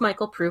shows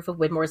Michael proof of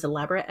Widmore's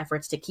elaborate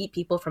efforts to keep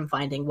people from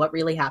finding what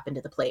really happened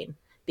to the plane.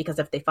 Because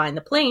if they find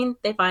the plane,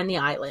 they find the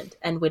island,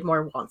 and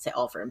Widmore wants it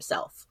all for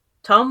himself.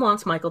 Tom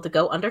wants Michael to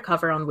go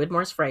undercover on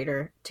Widmore's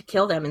freighter to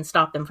kill them and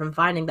stop them from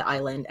finding the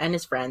island and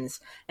his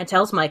friends, and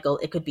tells Michael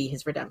it could be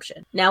his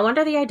redemption. Now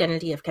under the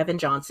identity of Kevin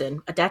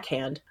Johnson, a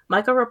deckhand,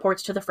 Michael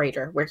reports to the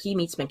freighter, where he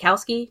meets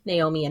Minkowski,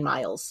 Naomi, and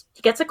Miles.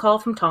 He gets a call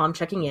from Tom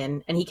checking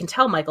in, and he can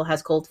tell Michael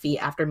has cold feet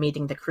after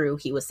meeting the crew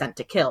he was sent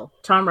to kill.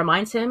 Tom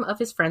reminds him of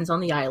his friends on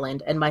the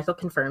island, and Michael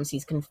confirms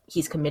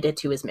he's committed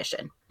to his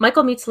mission.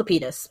 Michael meets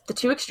Lapidus. The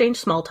two exchange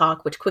small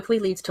talk, which quickly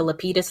leads to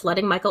Lapidus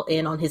letting Michael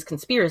in on his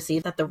conspiracy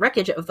that the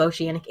wreckage of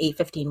Oceanic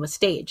 815 was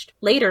staged.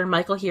 Later,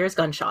 Michael hears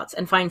gunshots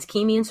and finds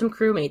Kimi and some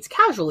crewmates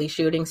casually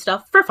shooting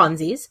stuff for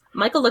funsies.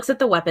 Michael looks at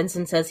the weapons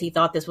and says he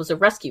thought this was a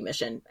rescue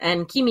mission,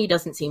 and Kimi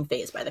doesn't seem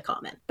fazed by the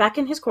comment. Back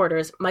in his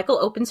quarters, Michael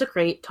opens a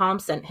crate Tom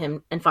sent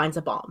him and finds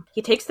a bomb.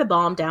 He takes the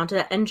bomb down to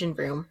the engine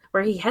room,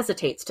 where he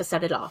hesitates to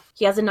set it off.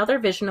 He has another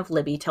vision of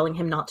Libby telling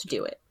him not to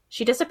do it.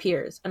 She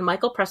disappears, and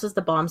Michael presses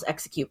the bomb's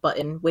execute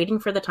button, waiting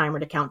for the timer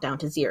to count down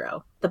to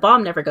 0. The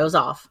bomb never goes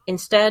off.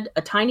 Instead,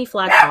 a tiny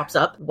flag pops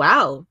up.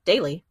 Wow,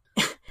 Daily.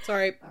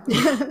 Sorry.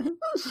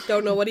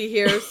 Don't know what he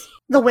hears.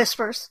 The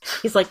whispers.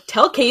 He's like,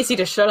 tell Casey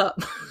to shut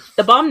up.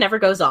 The bomb never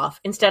goes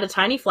off. Instead, a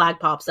tiny flag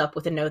pops up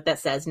with a note that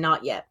says,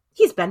 not yet.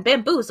 He's been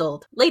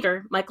bamboozled.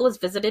 Later, Michael is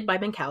visited by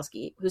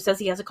Minkowski, who says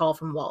he has a call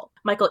from Walt.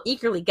 Michael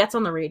eagerly gets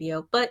on the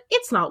radio, but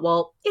it's not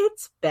Walt,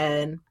 it's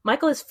Ben.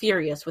 Michael is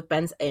furious with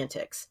Ben's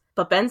antics.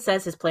 But Ben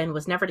says his plan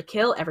was never to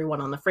kill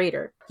everyone on the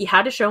freighter. He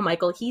had to show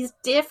Michael he's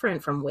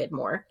different from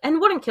Widmore, and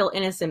wouldn't kill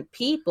innocent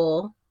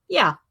people.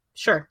 Yeah,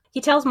 sure.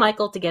 He tells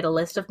Michael to get a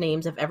list of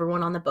names of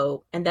everyone on the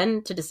boat, and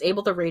then to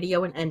disable the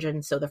radio and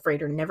engine so the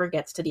freighter never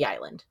gets to the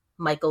island.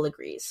 Michael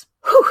agrees.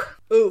 Whew!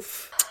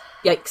 Oof.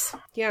 Yikes.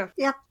 Yeah.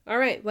 Yep. All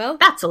right, well.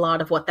 That's a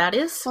lot of what that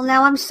is. Well,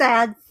 now I'm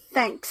sad.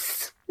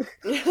 Thanks.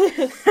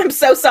 I'm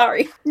so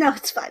sorry. No,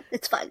 it's fine.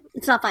 It's fine.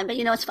 It's not fine, but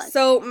you know it's fine.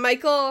 So,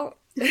 Michael's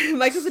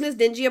in his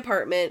dingy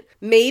apartment.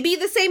 Maybe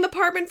the same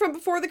apartment from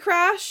before the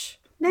crash?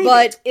 Maybe.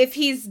 But if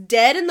he's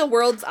dead in the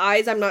world's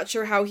eyes, I'm not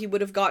sure how he would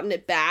have gotten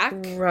it back.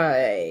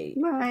 Right.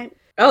 Right.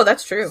 Oh,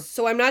 that's true.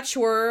 So I'm not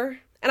sure.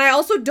 And I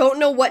also don't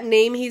know what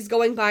name he's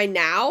going by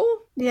now.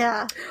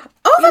 Yeah.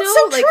 Oh, You that's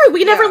know, so like, true.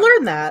 We never yeah.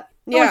 learned that.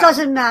 Well, it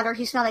doesn't matter.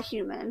 He's not a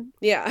human.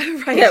 Yeah,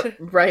 right. Yeah,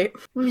 right.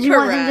 You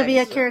want him to be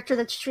a Correct. character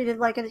that's treated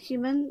like a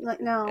human? Like,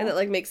 no. And it,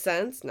 like, makes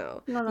sense?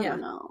 No. Yeah.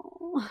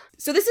 No.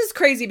 So this is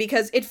crazy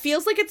because it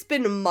feels like it's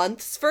been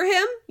months for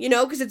him, you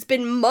know, because it's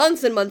been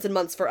months and months and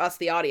months for us,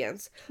 the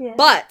audience. Yeah.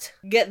 But,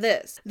 get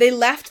this. They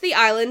left the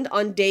island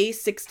on day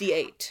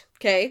 68,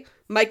 okay?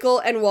 Michael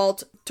and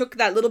Walt took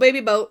that little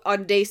baby boat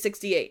on day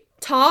 68.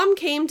 Tom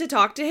came to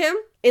talk to him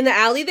in the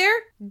alley there,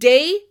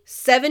 day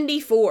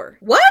 74.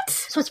 What?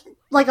 So it's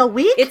like a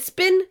week?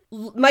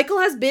 Michael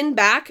has been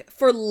back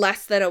for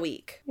less than a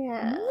week.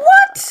 Yeah.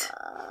 What?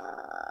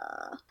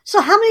 So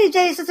how many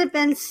days has it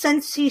been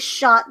since he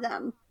shot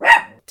them?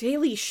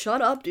 Daily,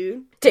 shut up,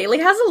 dude. Daly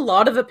has a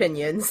lot of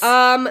opinions.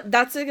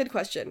 That's a good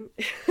question.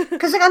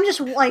 Because, like, I'm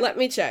just, like... Let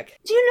me check.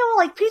 Do you know,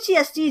 like,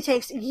 PTSD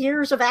takes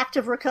years of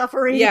active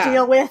recovery Yeah. to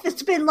deal with?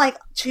 It's been, like,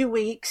 2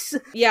 weeks.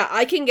 Yeah,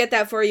 I can get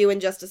that for you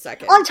in just a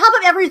second. On top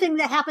of everything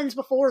that happens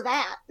before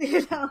that,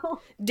 you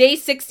know? Day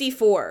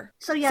 64.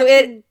 So, yeah, So it's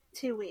it- been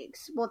 2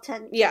 weeks. Well,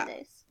 10 Yeah.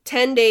 days.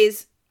 10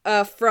 days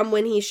from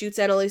when he shoots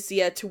Ana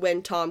Lucia to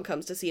when Tom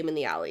comes to see him in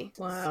the alley.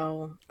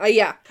 Wow.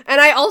 Yeah. And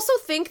I also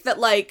think that,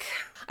 like,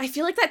 I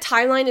feel like that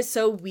timeline is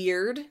so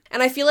weird.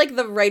 And I feel like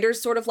the writers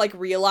sort of, like,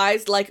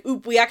 realized, like,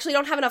 oop, we actually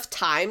don't have enough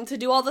time to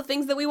do all the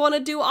things that we want to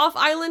do off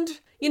island.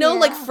 You know, Yeah.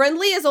 like,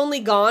 Friendly is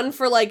only gone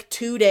for, like,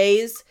 2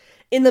 days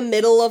in the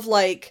middle of,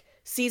 like,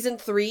 season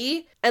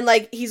 3. And,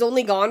 like, he's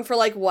only gone for,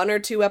 like, 1 or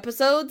 2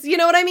 episodes. You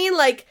know what I mean?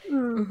 Like,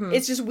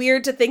 it's just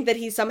weird to think that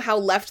he somehow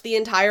left the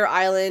entire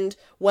island,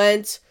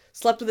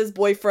 slept with his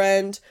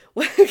boyfriend,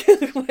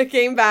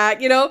 came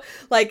back, you know?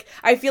 Like,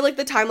 I feel like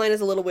the timeline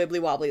is a little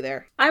wibbly-wobbly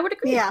there. I would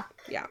agree. Yeah.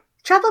 Yeah.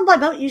 Traveling by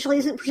boat usually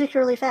isn't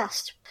particularly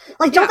fast.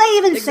 Like, don't Yeah, they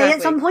even say at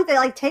exactly. some point that,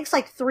 like, takes,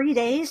 like, 3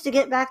 days to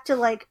get back to,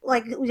 like,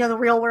 you know, the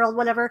real world,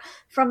 whatever,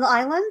 from the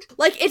island?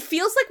 Like, it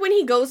feels like when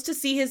he goes to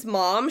see his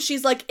mom,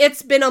 she's like,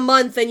 it's been a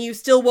month and you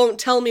still won't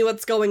tell me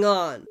what's going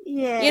on.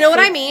 Yeah. You know what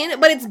I mean?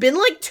 But it's been,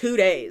 like, 2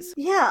 days.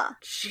 Yeah.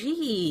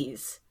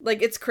 Jeez.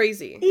 Like, it's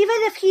crazy. Even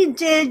if he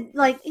did,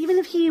 like, even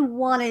if he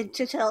wanted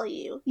to tell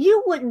you,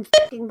 you wouldn't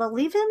fucking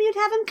believe him. You'd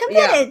have him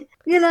committed,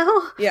 you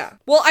know? Yeah.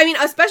 Well, I mean,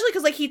 especially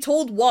because, like, he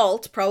told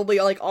Walt, probably,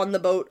 like, on the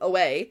boat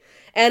away,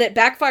 and it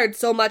backfired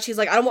so much, he's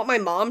like, I don't want my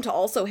mom to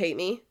also hate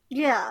me.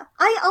 Yeah.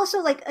 I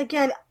also, like,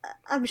 again,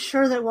 I'm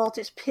sure that Walt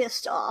is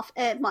pissed off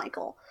at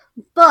Michael,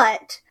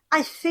 but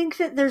I think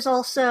that there's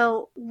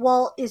also,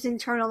 Walt is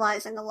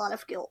internalizing a lot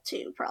of guilt,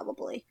 too,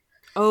 probably.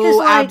 Oh,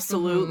 like-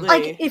 absolutely.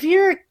 Like, if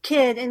you're a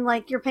kid and,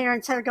 like, your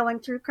parents are going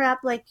through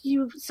crap, like,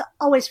 you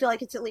always feel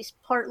like it's at least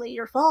partly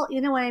your fault, you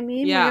know what I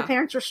mean? Yeah. When your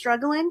parents are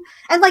struggling.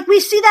 And, like,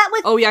 we see that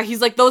with Oh, yeah, he's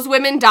like, those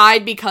women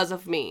died because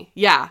of me.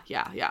 Yeah.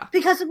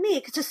 because of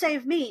me, to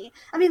save me.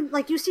 I mean,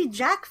 like, you see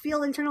Jack feel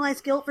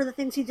internalized guilt for the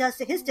things he does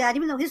to his dad,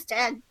 even though his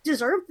dad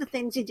deserved the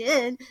things he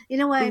did. You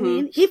know what I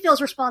mean? He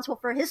feels responsible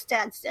for his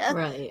dad's death.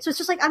 Right. So it's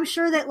just like, I'm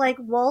sure that, like,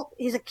 Walt,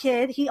 he's a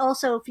kid, he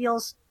also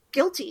feels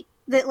guilty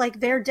that, like,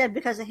 they're dead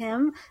because of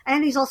him.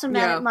 And he's also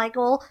mad Yeah. at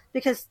Michael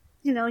because,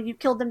 you know, you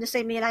killed them to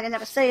save me and I didn't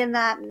have a say in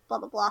that, and blah,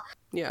 blah, blah.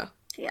 Yeah.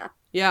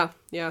 Yeah.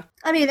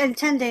 I mean, in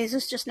 10 days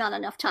is just not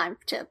enough time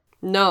to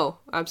No,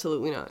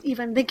 absolutely not.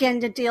 even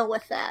begin to deal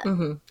with that.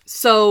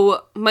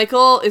 So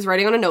Michael is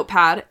writing on a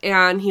notepad,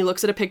 and he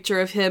looks at a picture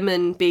of him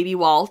and baby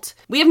Walt.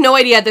 We have no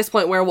idea at this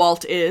point where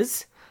Walt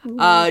is.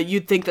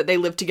 You'd think that they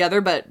live together,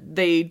 but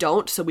they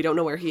don't, so we don't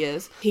know where he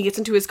is. He gets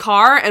into his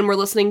car, and we're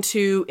listening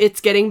to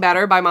It's Getting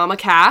Better by Mama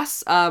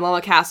Cass. Mama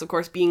Cass, of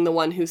course, being the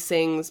one who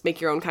sings Make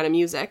Your Own Kind of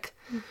Music.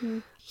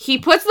 He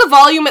puts the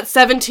volume at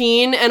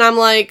 17, and I'm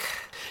like,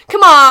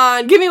 come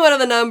on, give me one of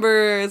the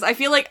numbers. I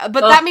feel like, but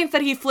that means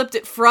that he flipped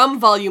it from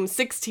volume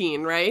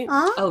 16, right?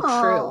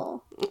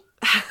 Oh,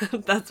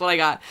 That's what I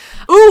got.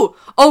 Ooh!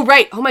 Oh,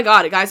 right. Oh my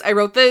god, guys. I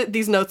wrote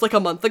these notes like a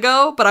month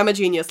ago, but I'm a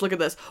genius. Look at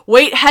this.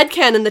 Wait,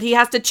 headcanon that he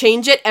has to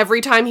change it every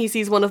time he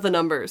sees one of the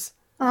numbers.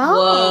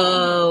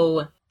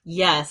 Whoa.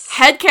 Yes.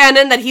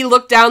 Headcanon that he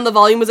looked down, the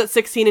volume was at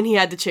 16, and he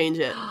had to change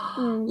it.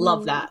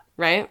 Love that.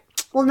 Right?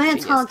 Well,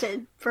 man's Genius.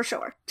 haunted, for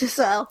sure.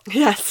 So,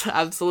 Yes,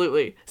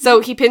 absolutely.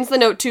 So he pins the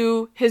note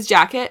to his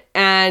jacket,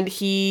 and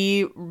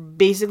he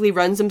basically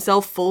runs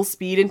himself full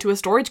speed into a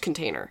storage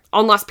container.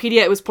 On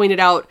Lostpedia, it was pointed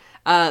out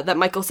that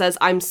Michael says,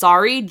 I'm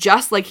sorry,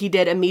 just like he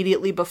did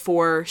immediately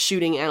before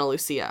shooting Ana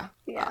Lucia.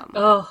 yeah.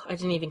 Oh, I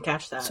didn't even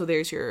catch that. So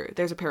there's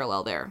a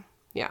parallel there.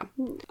 Yeah.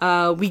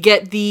 We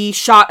get the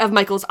shot of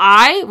Michael's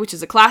eye, which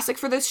is a classic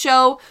for this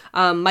show.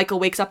 Michael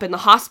wakes up in the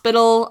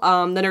hospital.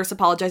 The nurse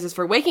apologizes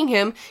for waking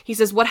him. He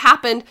says, what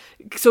happened?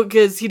 So,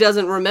 because he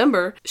doesn't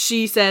remember.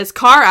 She says,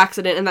 car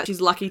accident, and that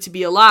she's lucky to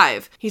be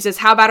alive. He says,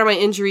 how bad are my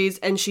injuries?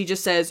 And she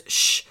just says,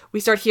 shh. We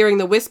start hearing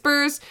the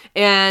whispers,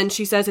 and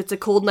she says, it's a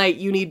cold night,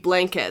 you need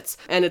blankets.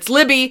 And it's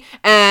Libby,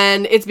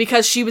 and it's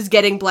because she was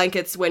getting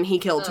blankets when he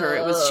killed her.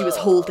 She was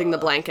holding the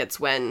blankets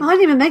when... I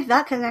didn't even make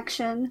that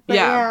connection. But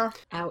Yeah.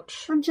 yeah.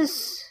 Ouch.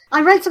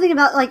 I read something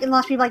about, like, in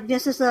Lost People, like,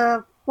 this is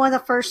a one of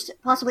the first,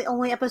 possibly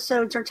only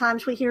episodes or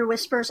times we hear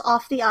whispers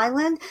off the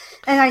island.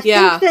 And I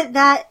think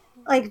that,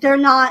 like, they're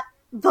not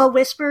the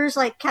whispers,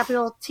 like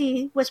capital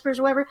T whispers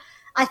or whatever.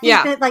 I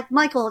think that, like,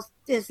 Michael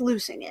is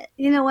losing it.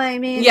 You know what I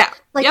mean? Yeah.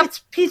 Like,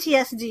 it's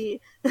PTSD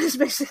is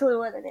basically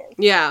what it is.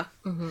 Yeah.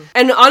 Mm-hmm.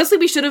 And honestly,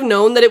 we should have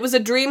known that it was a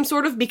dream,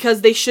 sort of,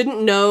 because they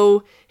shouldn't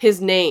know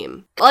his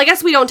name. Well, I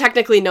guess we don't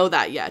technically know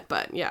that yet,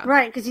 but yeah.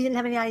 Right, because he didn't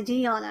have any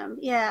ID on him.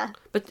 Yeah.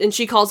 And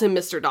she calls him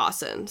Mr.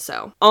 Dawson,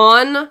 so.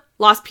 On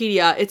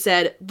Lostpedia, it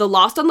said, the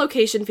Lost on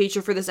Location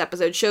feature for this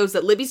episode shows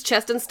that Libby's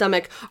chest and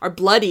stomach are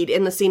bloodied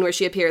in the scene where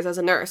she appears as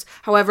a nurse.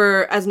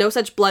 However, as no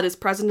such blood is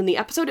present in the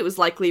episode, it was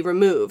likely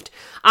removed.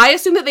 I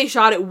assume that they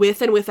shot it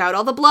with and without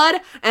all the blood,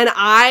 and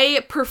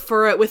I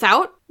prefer it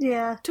without.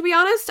 Yeah. To be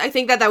honest, I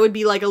think that would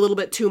be, like, a little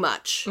bit too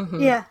much.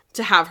 Mm-hmm. Yeah.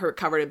 To have her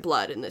covered in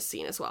blood in this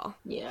scene as well.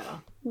 Yeah.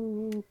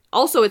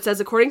 Also, it says,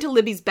 according to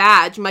Libby's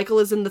badge, Michael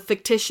is in the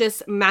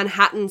fictitious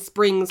Manhattan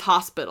Springs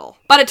Hospital.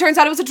 But it turns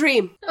out it was a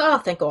dream. Oh,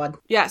 thank God.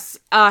 Yes.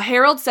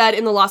 Harold said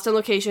in the Lost on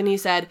Location, he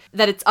said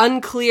that it's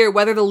unclear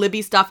whether the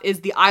Libby stuff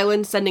is the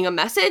island sending a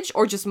message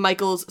or just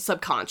Michael's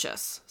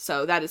subconscious.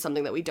 So that is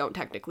something that we don't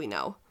technically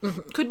know.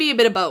 Mm-hmm. Could be a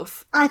bit of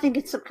both. I think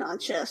it's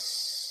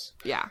subconscious.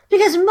 Yeah.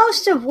 Because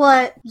most of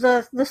what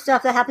the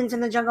stuff that happens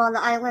in the jungle on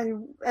the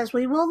island, as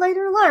we will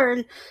later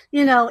learn,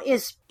 you know,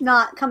 is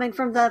not coming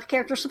from the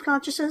character's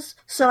subconsciouses.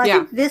 So I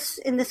think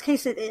in this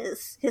case, it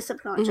is his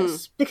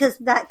subconscious. Mm-hmm. Because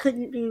that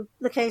couldn't be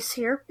the case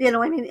here. You know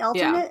what I mean? The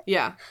alternate.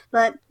 Yeah.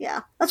 But, yeah.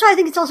 That's why I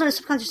think it's also his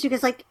subconscious,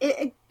 because, like,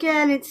 I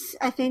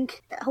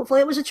think, hopefully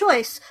it was a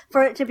choice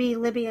for it to be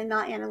Libby and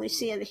not Ana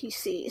Lucia that he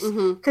sees.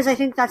 Because I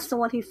think that's the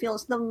one he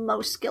feels the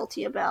most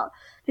guilty about.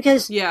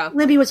 Because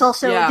Libby was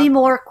also the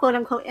more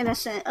quote-unquote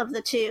innocent of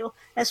the two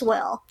as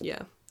well.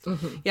 Yeah.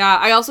 Mm-hmm. Yeah,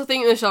 I also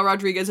think Michelle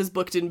Rodriguez is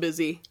booked and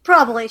busy.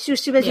 Probably. She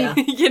was too busy. Yeah.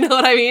 You know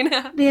what I mean?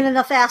 Being in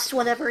the fast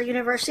whatever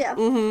universe, yeah.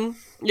 Mm-hmm.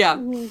 Yeah.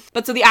 Mm-hmm.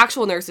 But so the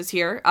actual nurse is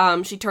here.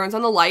 She turns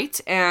on the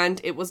light, and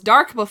it was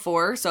dark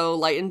before, so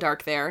light and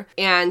dark there.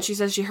 And she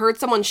says she heard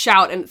someone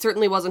shout, and it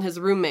certainly wasn't his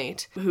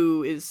roommate,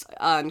 who is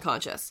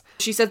unconscious.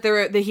 She said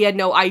that he had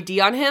no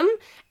ID on him,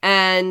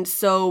 and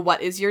so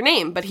what is your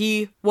name? But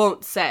he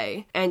won't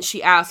say. And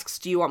she asks,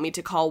 do you want me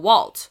to call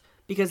Walt?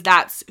 Because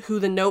that's who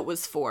the note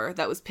was for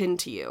that was pinned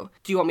to you.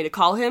 Do you want me to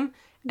call him?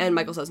 And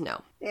Michael says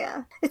no.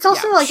 Yeah. It's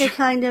also like a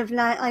kind of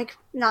not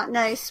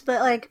nice,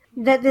 but like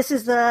that this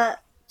is to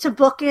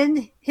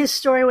bookend his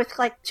story with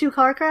like 2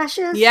 car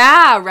crashes.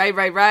 Yeah,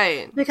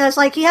 right. Because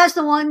like he has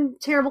the one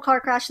terrible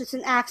car crash that's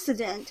an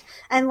accident,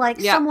 and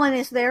like someone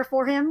is there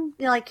for him,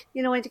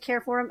 to care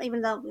for him,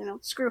 even though,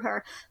 screw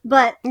her.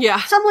 But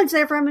someone's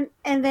there for him,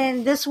 and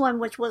then this one,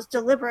 which was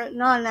deliberate,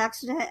 not an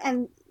accident,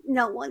 and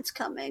no one's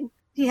coming.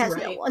 He has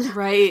no one.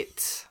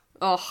 Right.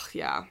 Oh,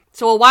 yeah.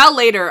 So a while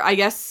later, I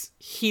guess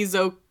he's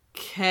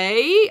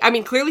okay. I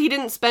mean, clearly he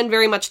didn't spend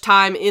very much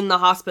time in the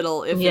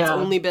hospital if it's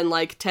only been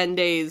like 10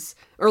 days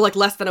or like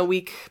less than a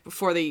week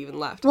before they even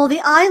left. Well,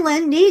 the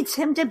island needs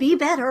him to be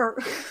better.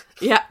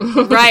 Yeah,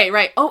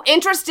 right. Oh,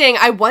 interesting.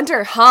 I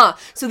wonder,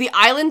 So the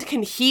island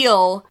can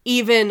heal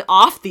even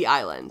off the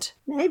island.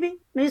 Maybe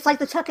it's like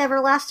the Tuck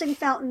Everlasting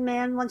fountain,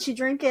 man. Once you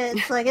drink it,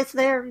 it's like it's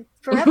there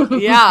forever.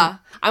 Yeah.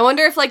 I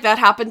wonder if like that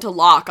happened to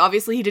Locke.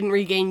 Obviously, he didn't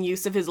regain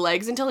use of his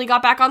legs until he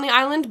got back on the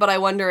island, but I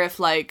wonder if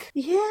like...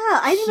 Yeah,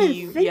 I didn't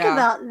even think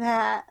about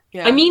that.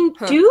 Yeah. I mean,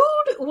 dude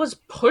was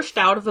pushed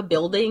out of a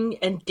building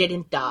and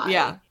didn't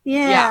die.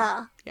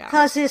 Yeah.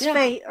 Cause his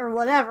fate or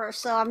whatever,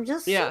 so I'm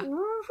just...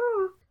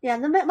 Yeah,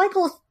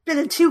 Michael's been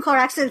in 2 car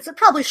accidents that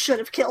probably should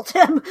have killed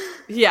him.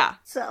 Yeah.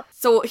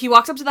 So he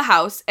walks up to the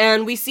house,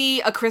 and we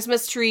see a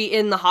Christmas tree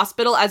in the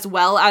hospital as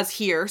well as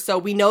here. So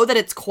we know that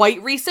it's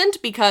quite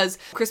recent because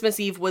Christmas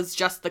Eve was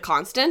just the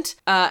constant.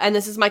 And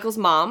this is Michael's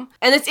mom.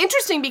 And it's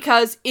interesting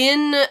because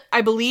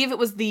I believe it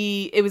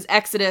was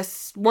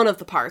Exodus, one of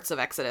the parts of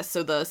Exodus,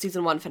 so the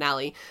season 1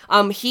 finale,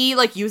 he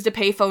like used a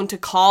payphone to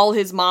call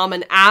his mom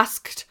and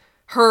asked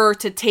her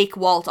to take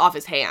Walt off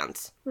his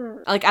hands,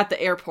 like at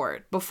the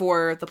airport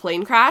before the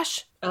plane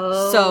crash.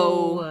 Oh.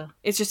 So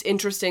it's just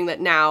interesting that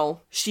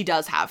now she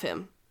does have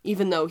him,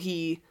 even though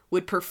he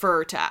would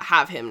prefer to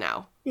have him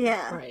now.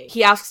 Yeah. Right.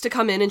 He asks to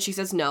come in and she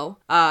says no.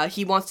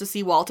 He wants to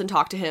see Walt and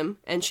talk to him,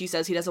 and she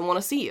says he doesn't want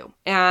to see you.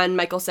 And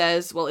Michael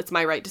says, well, it's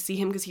my right to see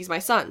him because he's my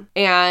son.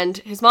 And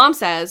his mom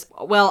says,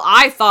 well,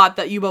 I thought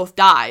that you both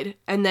died,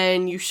 and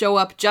then you show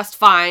up just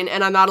fine,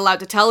 and I'm not allowed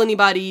to tell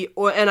anybody,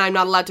 and I'm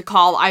not allowed to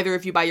call either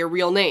of you by your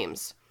real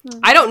names.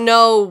 I don't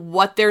know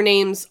what their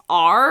names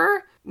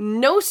are.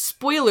 No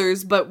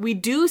spoilers, but we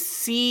do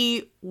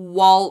see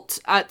Walt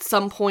at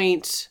some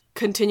point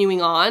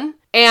continuing on.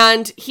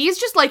 And he's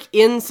just, like,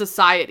 in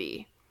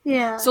society.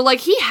 Yeah. So, like,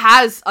 he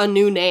has a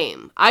new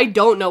name. I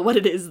don't know what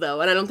it is,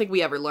 though, and I don't think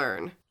we ever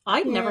learn.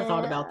 I never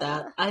thought about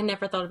that. I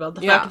never thought about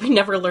the fact that we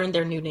never learned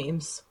their new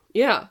names.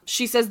 Yeah.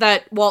 She says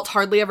that Walt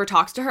hardly ever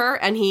talks to her,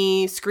 and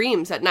he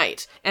screams at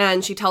night.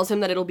 And she tells him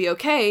that it'll be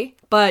okay,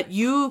 but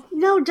you...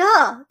 No,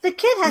 duh. The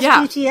kid has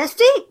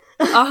PTSD.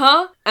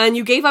 Uh-huh. And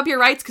you gave up your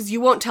rights because you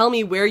won't tell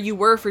me where you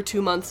were for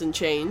 2 months and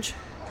change.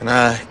 Can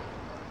I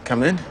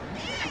come in?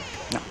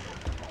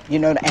 You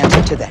know the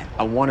answer to that?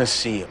 I want to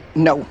see him.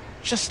 No.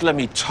 Just let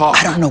me talk.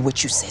 I don't know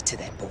what you said to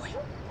that boy.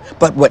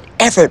 But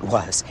whatever it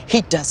was,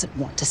 he doesn't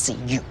want to see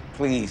you.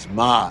 Please,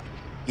 Ma.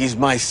 He's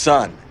my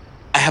son.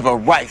 I have a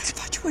right. I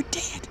thought you were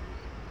dead.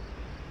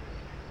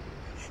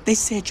 They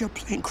said your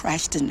plane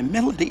crashed in the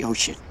middle of the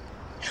ocean.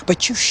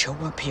 But you show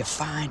up here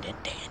fine and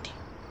dandy.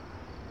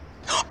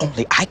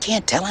 Only I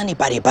can't tell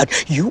anybody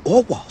about you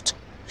or Walt.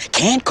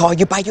 Can't call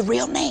you by your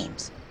real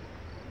names.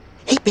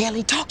 He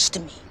barely talks to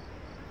me.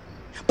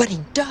 But he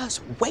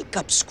does wake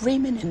up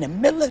screaming in the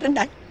middle of the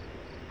night.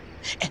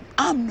 And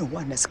I'm the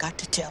one that's got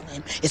to tell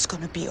him it's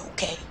gonna be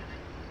okay.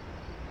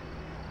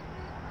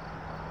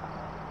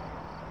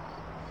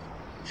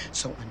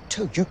 So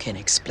until you can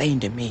explain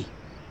to me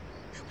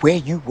where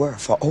you were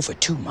for over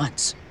 2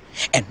 months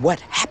and what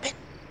happened,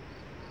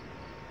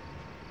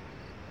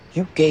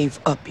 you gave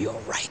up your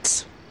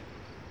rights.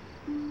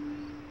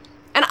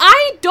 And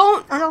I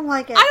don't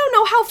like it. I don't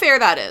know how fair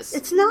that is.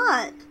 It's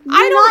not.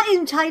 You're not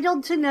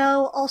entitled to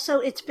know. Also,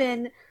 it's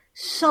been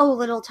so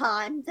little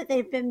time that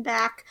they've been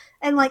back.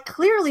 And, like,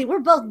 clearly we're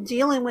both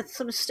dealing with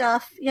some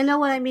stuff. You know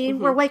what I mean?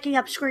 Mm-hmm. We're waking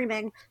up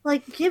screaming.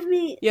 Like, give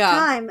me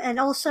time. And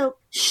also,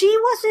 she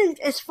wasn't,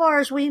 as far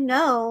as we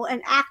know,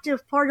 an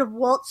active part of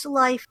Walt's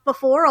life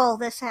before all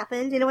this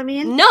happened. You know what I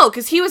mean? No,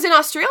 because he was in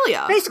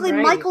Australia. Basically,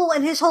 Right. Michael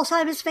and his whole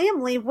side of his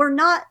family were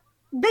not,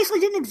 basically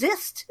didn't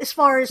exist as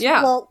far as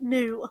Walt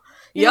knew.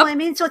 You know what I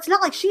mean? So it's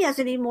not like she has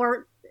any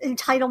more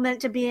entitlement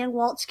to being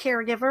Walt's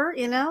caregiver,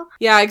 you know?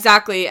 Yeah,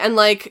 exactly. And,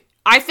 like,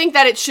 I think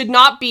that it should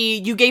not be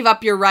you gave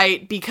up your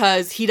right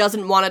because he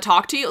doesn't want to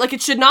talk to you. Like,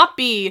 it should not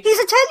be... He's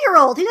a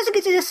 10-year-old. He doesn't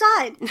get to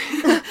decide.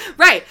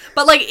 Right.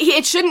 But, like,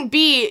 it shouldn't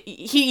be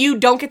you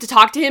don't get to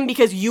talk to him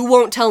because you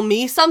won't tell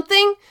me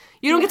something.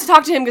 You don't get to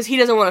talk to him because he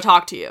doesn't want to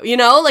talk to you. You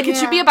know? Like, it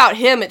should be about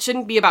him. It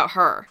shouldn't be about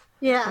her.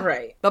 Yeah.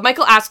 Right. But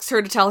Michael asks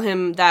her to tell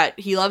him that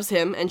he loves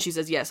him, and she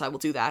says, yes, I will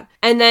do that.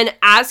 And then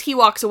as he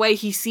walks away,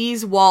 he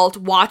sees Walt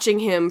watching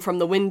him from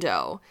the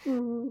window.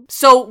 Mm-hmm.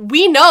 So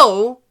we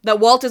know that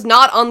Walt is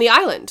not on the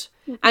island.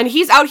 Mm-hmm. And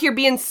he's out here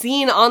being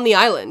seen on the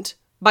island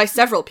by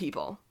several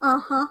people.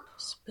 Uh-huh.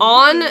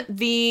 On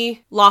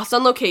the Lost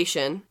on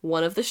Location,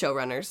 one of the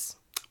showrunners,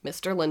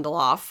 Mr.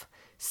 Lindelof,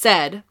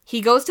 said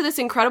he goes to this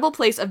incredible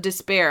place of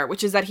despair,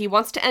 which is that he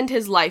wants to end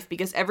his life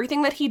because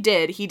everything that he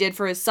did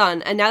for his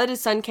son, and now that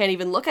his son can't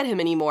even look at him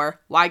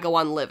anymore, why go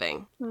on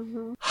living?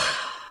 Mm-hmm.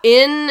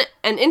 In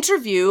an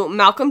interview,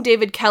 Malcolm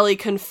David Kelly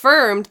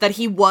confirmed that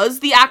he was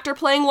the actor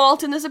playing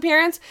Walt in this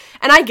appearance,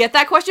 and I get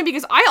that question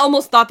because I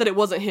almost thought that it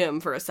wasn't him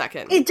for a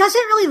second. It doesn't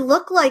really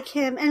look like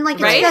him, and like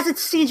it's because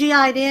it's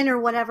CGI'd in or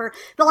whatever,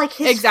 but like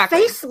his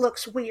face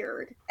looks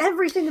weird.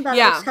 Everything about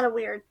it looks kind of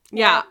weird.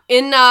 Yeah.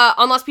 In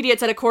on Lostpedia, it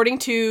said, according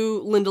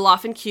to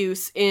Lindelof and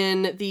Cuse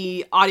in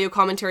the audio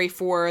commentary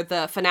for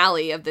the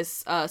finale of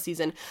this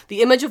season,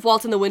 the image of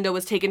Walt in the window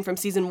was taken from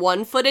season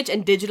 1 footage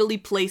and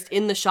digitally placed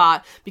in the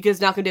shot because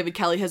Malcolm David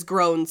Kelly has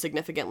grown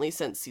significantly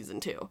since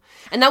season 2.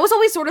 And that was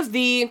always sort of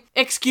the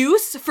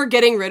excuse for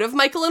getting rid of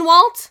Michael and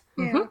Walt.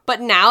 Mm-hmm. But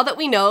now that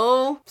we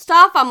know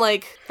stuff, I'm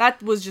like,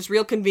 that was just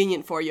real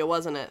convenient for you,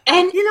 wasn't it?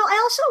 And, you know, I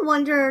also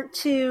wonder,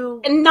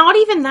 too... And not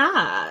even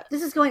that.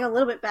 This is going a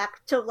little bit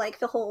back to, like,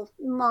 the whole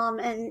mom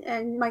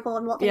and Michael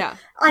and Walt thing. Yeah.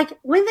 Like,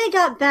 when they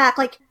got back,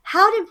 like,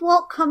 how did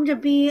Walt come to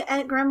be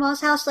at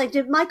Grandma's house? Like,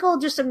 did Michael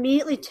just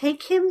immediately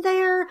take him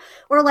there?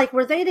 Or, like,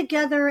 were they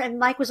together and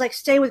Mike was like,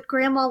 stay with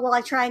Grandma while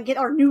I try and get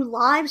our new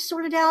lives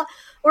sorted out?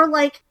 Or,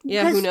 like...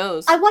 Yeah, who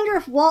knows? I wonder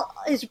if Walt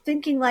is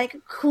thinking, like,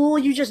 cool,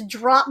 you just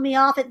dropped me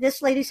off at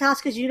this lady's house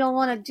because you don't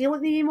want to deal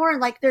with me anymore, and,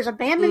 like, there's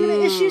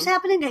abandonment issues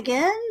happening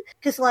again?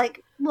 Because,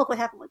 like, look what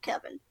happened with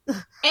Kevin.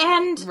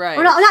 And... Right.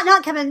 Or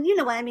not Kevin, you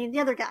know what I mean,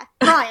 the other guy.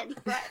 Brian.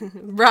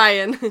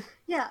 Brian.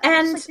 Yeah.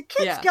 And... Like, the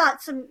kid's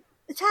got some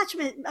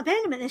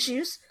abandonment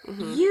issues.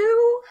 Mm-hmm.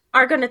 You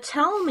are going to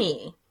tell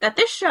me that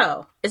this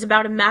show is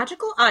about a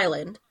magical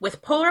island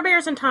with polar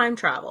bears and time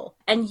travel,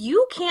 and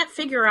you can't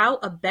figure out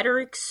a better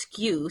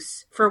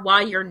excuse for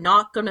why you're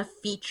not going to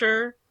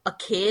feature a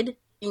kid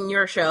in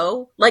your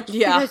show? Like,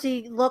 because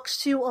he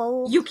looks too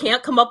old. You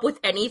can't come up with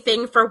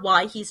anything for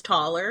why he's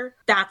taller.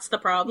 That's the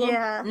problem.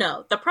 Yeah.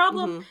 No, the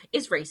problem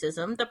is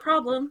racism. The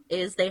problem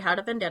is they had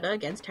a vendetta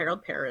against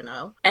Harold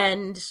Perrineau,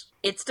 and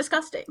it's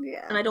disgusting.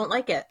 Yeah. And I don't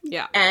like it.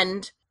 Yeah.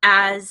 And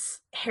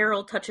as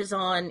Harold touches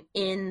on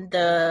in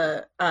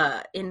the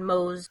in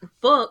Moe's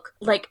book,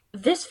 like,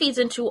 this feeds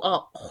into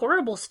a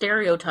horrible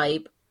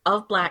stereotype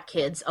of black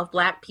kids, of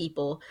black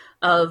people,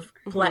 of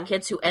black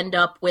kids who end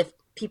up with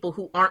people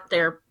who aren't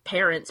their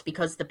parents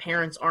because the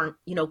parents aren't,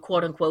 you know,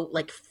 quote unquote,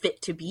 like,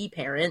 fit to be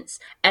parents.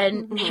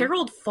 And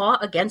Harold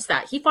fought against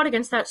that. He fought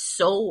against that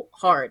so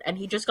hard, and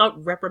he just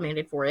got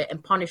reprimanded for it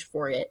and punished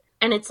for it.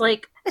 And it's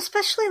like,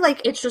 especially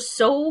like, it's just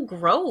so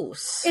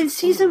gross. In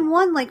season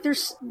 1, like,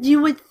 you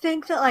would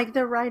think that, like,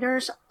 the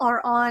writers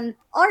are on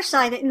our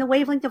side in the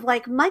wavelength of,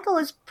 like, Michael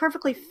is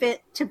perfectly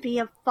fit to be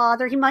a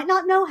father. He might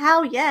not know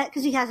how yet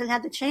because he hasn't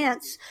had the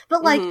chance.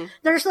 But, like,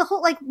 there's the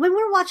whole, like, when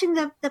we're watching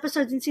the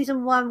episodes in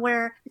season 1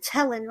 where it's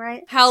Helen,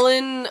 right?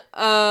 Helen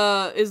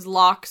is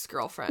Locke's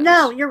girlfriend.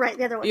 No, you're right.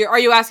 The other one. Are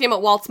you asking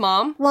about Walt's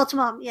mom? Walt's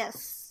mom,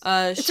 yes.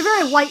 It's a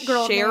very white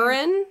girl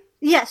Sharon? name.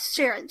 Yes,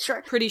 Sharon,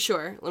 sure. Pretty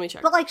sure. Let me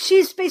check. But, like,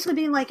 she's basically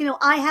being like,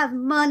 I have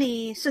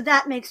money, so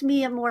that makes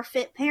me a more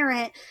fit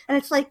parent. And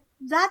it's like,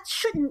 that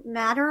shouldn't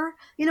matter.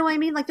 You know what I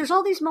mean? Like, there's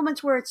all these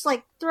moments where it's,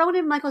 like, thrown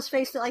in Michael's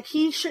face that, like,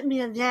 he shouldn't be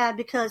a dad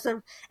because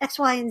of X,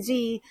 Y, and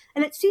Z.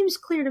 And it seems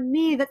clear to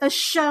me that the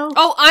show...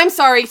 Oh, I'm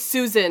sorry,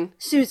 Susan.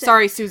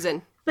 Sorry,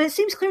 Susan. But it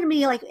seems clear to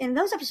me, like, in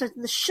those episodes,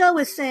 the show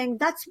is saying,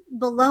 that's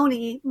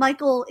baloney.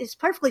 Michael is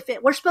perfectly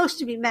fit. We're supposed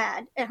to be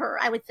mad at her,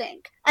 I would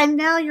think. And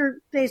now you're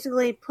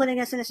basically putting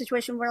us in a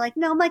situation where, like,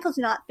 no, Michael's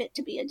not fit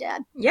to be a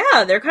dad.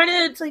 Yeah, they're kind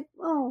of... It's like,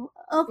 oh,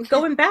 okay.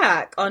 Going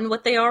back on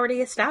what they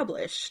already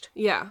established.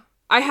 Yeah.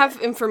 I have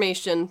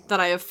information that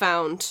I have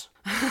found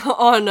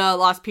on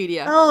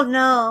Lostpedia. Oh,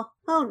 no.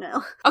 Oh,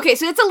 no. Okay,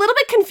 so it's a little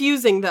bit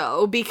confusing,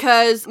 though,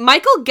 because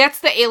Michael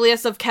gets the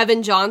alias of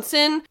Kevin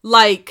Johnson,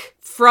 like,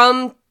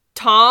 from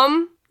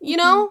Tom,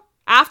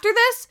 after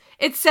this.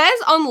 It says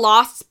on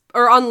Lost,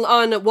 or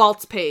on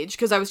Walt's page,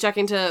 because I was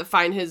checking to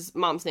find his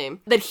mom's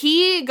name, that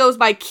he goes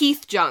by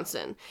Keith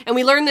Johnson, and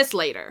we learn this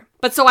later.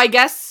 But so I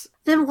guess...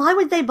 Then why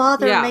would they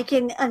bother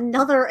making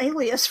another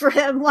alias for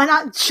him? Why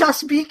not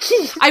just be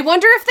Keith? I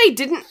wonder if they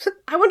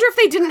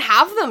didn't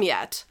have them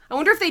yet. I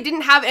wonder if they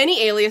didn't have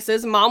any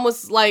aliases. Mom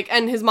was like,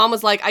 and his mom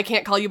was like, I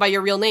can't call you by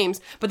your real names,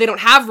 but they don't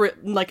have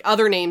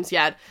other names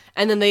yet.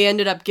 And then they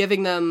ended up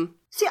giving them...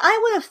 See, I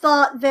would have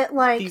thought that,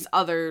 like... these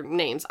other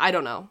names. I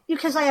don't know.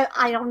 Because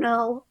I don't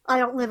know. I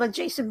don't live a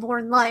Jason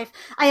Bourne life.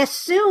 I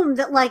assume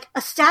that, like,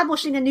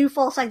 establishing a new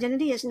false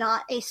identity is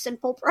not a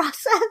simple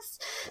process.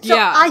 So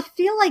yeah. I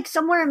feel like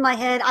somewhere in my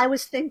head, I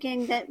was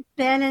thinking that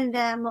Ben and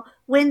them,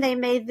 when they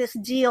made this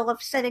deal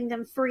of setting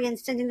them free and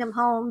sending them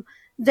home,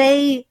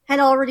 they had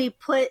already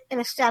put and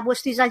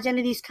established these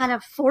identities kind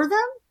of for them.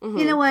 Mm-hmm.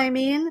 You know what I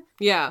mean?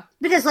 Yeah.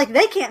 Because, like,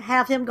 they can't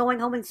have him going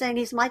home and saying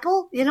he's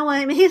Michael. You know what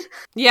I mean?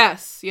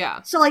 Yes,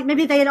 yeah. So, like,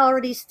 maybe they had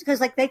already... Because,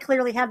 like, they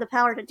clearly have the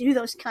power to do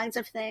those kinds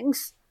of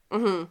things.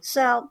 Mm-hmm.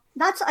 So,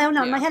 that's... I don't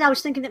know. In my head, I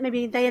was thinking that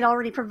maybe they had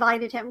already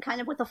provided him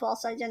kind of with a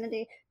false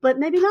identity. But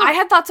maybe not. I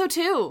had thought so,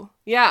 too.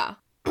 Yeah.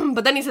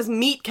 But then he says,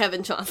 meet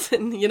Kevin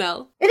Johnson, It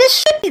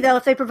is shitty, though,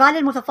 if they provide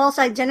him with a false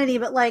identity,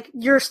 but, like,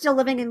 you're still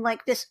living in,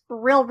 like, this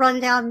real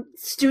rundown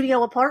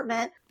studio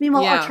apartment.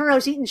 Meanwhile,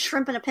 Arturo's eating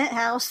shrimp in a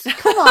penthouse.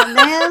 Come on,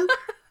 man.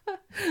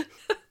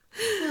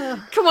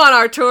 Come on,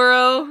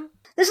 Arturo.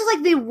 This is,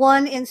 like, the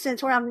one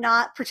instance where I'm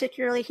not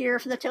particularly here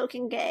for the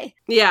token gay.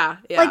 Yeah.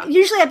 Like,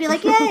 usually I'd be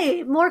like,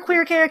 yay, more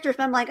queer characters,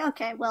 but I'm like,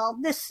 okay, well,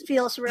 this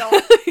feels real.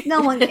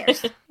 No one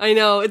cares. I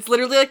know. It's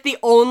literally, like, the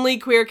only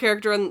queer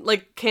character, and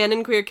like,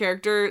 canon queer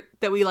character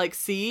that we, like,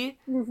 see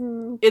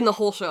in the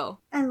whole show.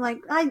 And, like,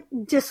 I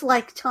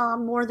dislike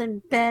Tom more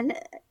than Ben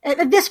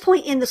at this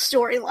point in the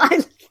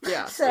storyline.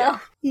 Yeah. So,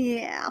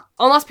 yeah.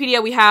 On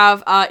Lostpedia, we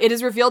have, it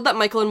is revealed that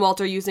Michael and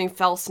Walt are using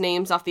false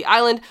names off the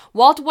island.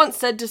 Walt once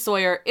said to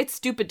Sawyer, it's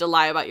stupid to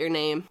lie about your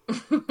name.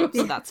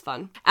 So that's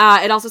fun.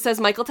 It also says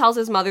Michael tells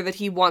his mother that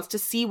he wants to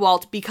see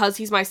Walt because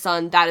he's my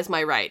son, that is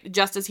my right,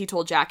 just as he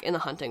told Jack in the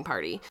hunting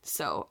party.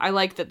 So I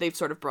like that they've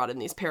sort of brought in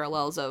these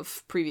parallels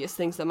of previous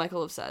things that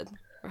Michael has said.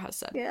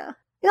 Yeah.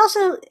 It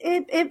also,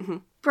 it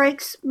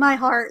breaks my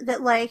heart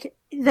that, like,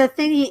 the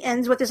thing he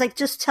ends with is, like,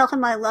 just tell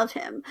him I love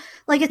him.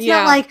 Like, it's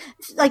not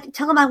like,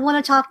 tell him I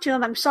want to talk to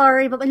him, I'm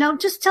sorry, but no,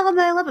 just tell him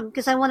that I love him,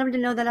 because I want him to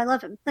know that I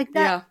love him. Like,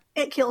 that,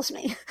 it kills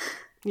me.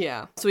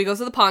 Yeah. So he goes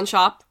to the pawn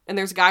shop, and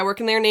there's a guy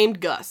working there named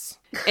Gus.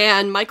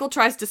 And Michael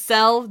tries to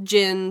sell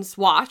Jin's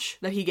watch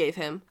that he gave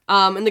him.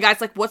 And the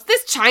guy's like, what's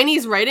this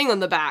Chinese writing on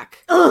the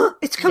back? Ugh,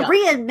 it's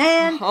Korean,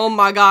 man. Oh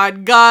my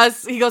god,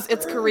 Gus. He goes,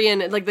 it's Korean.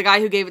 Like, the guy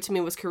who gave it to me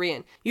was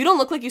Korean. You don't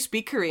look like you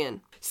speak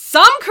Korean.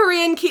 Some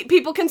Korean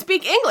people can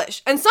speak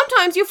English, and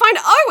sometimes you find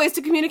other ways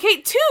to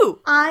communicate too.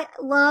 I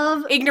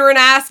love... ignorant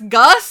ass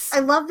Gus. I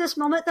love this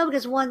moment, though,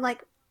 because one,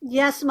 like,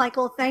 yes,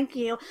 Michael, thank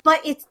you.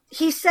 But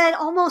he said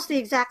almost the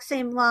exact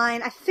same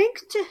line, I think,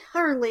 to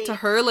Hurley. To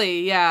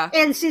Hurley, yeah.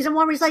 In season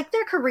 1, where he's like,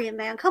 they're Korean,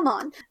 man, come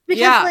on.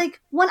 Because,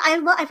 like, one, I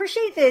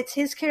appreciate that it's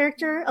his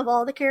character, of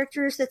all the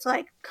characters, that's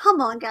like,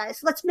 come on, guys,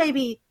 let's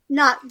maybe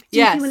not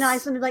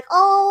dehumanize them and be like,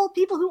 all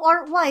people who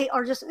aren't white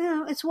are just,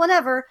 it's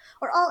whatever,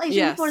 or all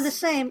Asian people are the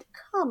same.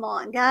 Come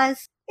on,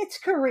 guys. It's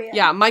Korea.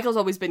 Yeah, Michael's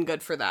always been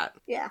good for that.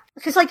 Yeah.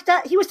 Because, like,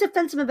 that, he was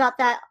defensive about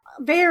that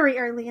very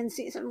early in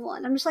season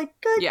 1. I'm just like,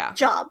 good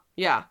job.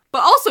 Yeah.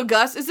 But also,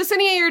 Gus, is this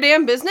any of your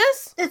damn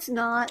business? It's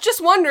not.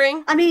 Just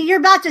wondering. I mean, you're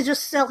about to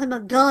just sell him a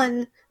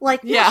gun.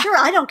 Like, yeah, sure,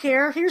 I don't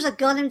care. Here's a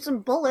gun and some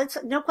bullets.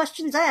 No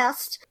questions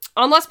asked.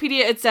 On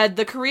Lostpedia, it said,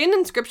 the Korean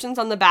inscriptions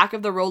on the back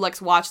of the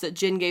Rolex watch that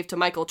Jin gave to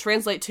Michael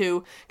translate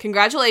to,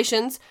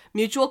 congratulations,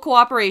 mutual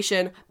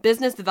cooperation,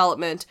 business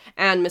development,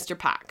 and Mr.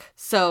 Pak.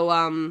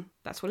 So,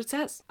 that's what it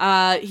says.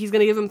 He's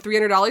gonna give him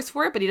 $300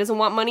 for it, but he doesn't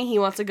want money, he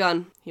wants a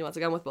gun. He wants a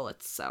gun with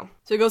bullets, so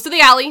he goes to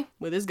the alley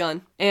with his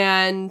gun,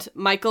 and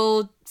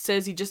Michael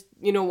says he just,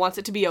 wants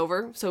it to be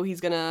over, so he's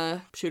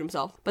gonna shoot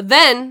himself. But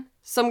then,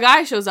 some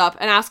guy shows up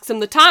and asks him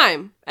the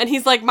time, and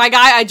he's like, my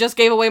guy, I just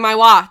gave away my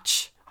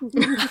watch.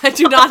 I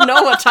do not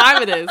know what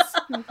time it is.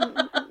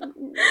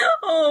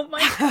 Oh my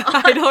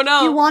god. I don't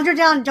know. You wander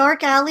down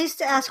dark alleys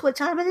to ask what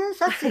time it is?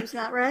 That seems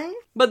not right.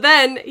 But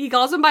then he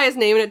calls him by his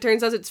name and it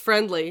turns out it's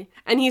Friendly.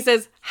 And he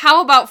says,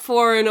 how about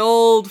for an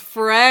old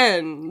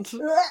friend?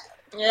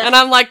 Yeah. And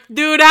I'm like,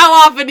 dude, how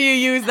often do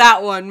you use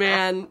that one,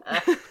 man?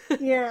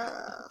 Yeah.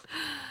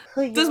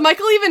 Does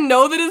Michael even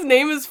know that his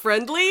name is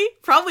Friendly?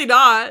 Probably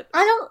not.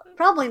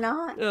 Probably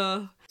not.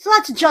 Uh, So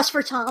that's just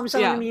for Tom's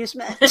own Yeah.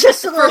 amusement.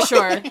 Just a For little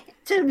sure.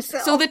 to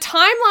himself. So the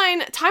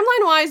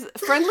timeline-wise,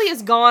 Friendly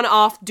has gone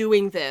off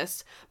doing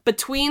this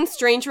between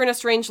Stranger in a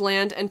Strange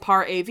Land and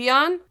Par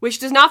Avion, which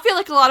does not feel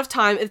like a lot of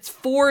time. It's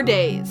 4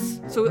 days.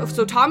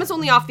 So Tom is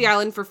only off the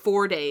island for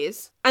 4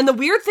 days. And the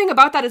weird thing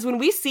about that is when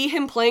we see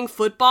him playing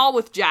football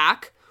with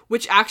Jack,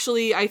 which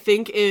actually I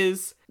think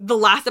is the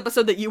last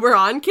episode that you were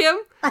on, Kim,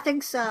 I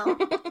think so.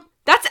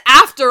 that's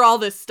after all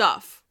this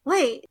stuff.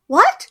 Wait,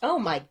 what? Oh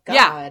my god.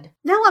 Yeah.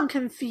 Now I'm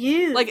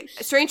confused. Like,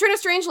 Stranger in a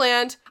Strange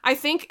Land, I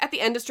think at the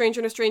end of Stranger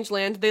in a Strange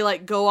Land, they,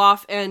 like, go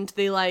off and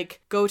they,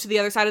 like, go to the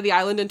other side of the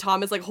island and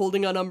Tom is, like,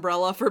 holding an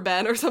umbrella for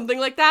Ben or something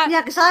like that.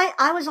 Yeah, because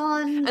I was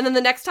on And then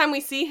the next time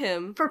we see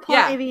him... for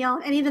Par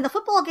Avion, and either the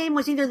football game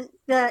was either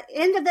the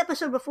end of the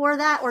episode before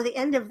that or the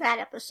end of that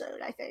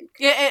episode, I think.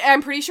 Yeah,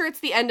 I'm pretty sure it's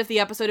the end of the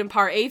episode in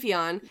Par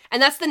Avion,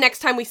 and that's the next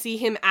time we see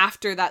him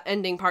after that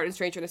ending part in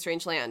Stranger in a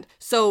Strange Land.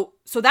 So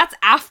that's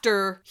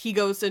after he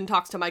goes and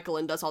talks to Michael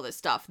and does all this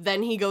stuff.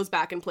 Then he goes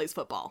back and plays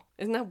football.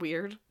 Isn't that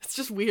weird? It's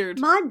just weird.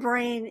 My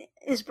brain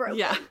is broken.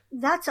 Yeah.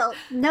 That's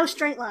no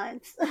straight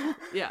lines.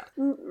 Yeah.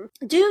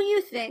 Do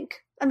you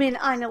think, I mean,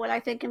 I know what I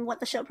think and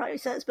what the show probably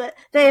says, but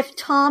that if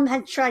Tom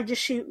had tried to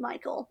shoot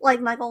Michael,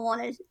 like Michael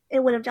wanted,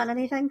 it would have done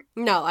anything?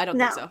 No, I don't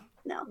think so.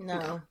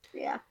 No.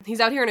 Yeah.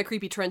 He's out here in a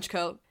creepy trench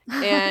coat.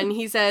 And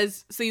he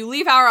says, so you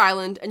leave our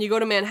island and you go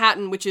to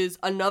Manhattan, which is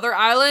another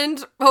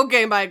island?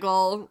 Okay,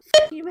 Michael.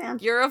 You, man.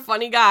 You're a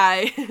funny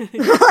guy. Like,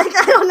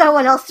 I don't know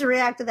what else to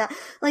react to that.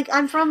 Like,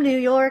 I'm from New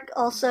York,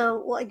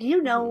 also, like,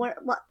 you know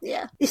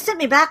yeah. You sent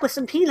me back with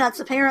some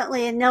peanuts,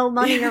 apparently, and no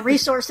money or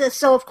resources,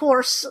 so of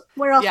course,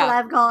 where else would I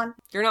have gone?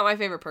 You're not my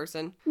favorite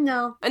person.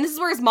 No. And this is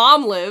where his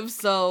mom lives,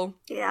 so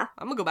Yeah.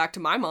 I'm gonna go back to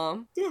my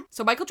mom. Yeah.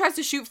 So Michael tries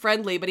to shoot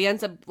Friendly, but he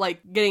ends up,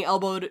 like, getting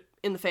elbowed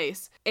in the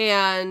face.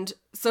 And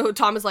so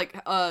Tom is like,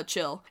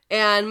 chill.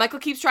 And Michael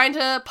keeps trying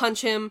to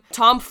punch him.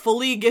 Tom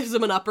fully gives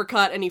him an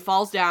uppercut and he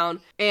falls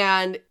down.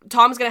 And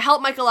Tom's gonna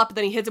help Michael up, but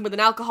then he hits him with an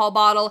alcohol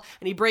bottle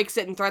and he breaks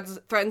it and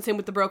threatens him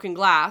with the broken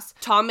glass.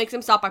 Tom makes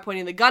him stop by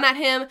pointing the gun at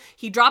him.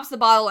 He drops the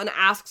bottle and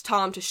asks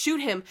Tom to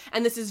shoot him.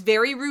 And this is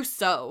very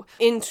Rousseau.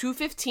 In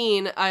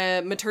 215,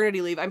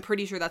 maternity leave, I'm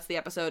pretty sure that's the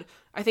episode,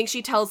 I think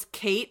she tells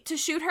Kate to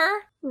shoot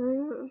her.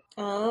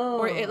 Oh.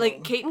 Or,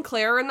 like, Kate and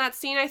Claire are in that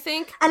scene, I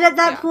think. And at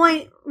that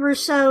point,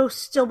 Rousseau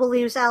still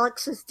believes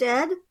Alex is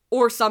dead.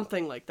 Or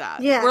something like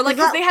that. Yeah, Where, like,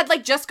 'cause cause they had,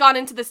 like, just gone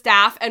into the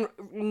staff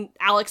and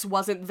Alex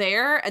wasn't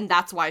there, and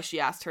that's why she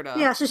asked her to...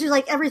 Yeah, so she's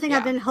like, everything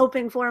I've Yeah. been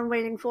hoping for and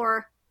waiting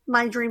for,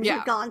 my dreams Yeah.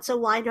 have gone, so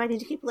why do I need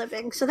to keep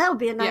living? So that would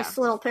be a nice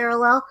Yeah. little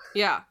parallel.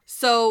 Yeah.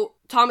 So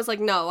Tom is like,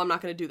 no, I'm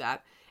not going to do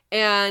that.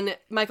 And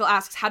Michael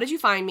asks, how did you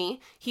find me?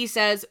 He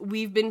says,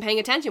 we've been paying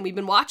attention. We've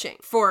been watching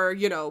for,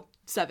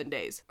 7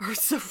 days. Or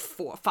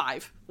 4,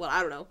 5. Well,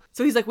 I don't know.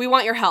 So he's like, we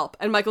want your help.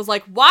 And Michael's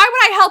like, why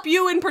would I help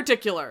you in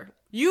particular?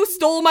 You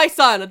stole my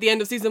son at the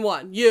end of season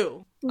 1.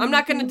 You. I'm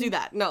not going to do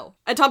that. No.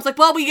 And Tom's like,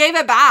 well, we gave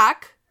it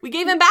back. We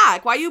gave him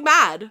back. Why are you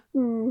mad?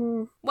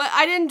 What?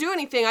 I didn't do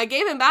anything. I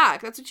gave him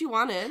back. That's what you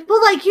wanted.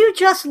 But, like, you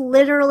just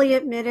literally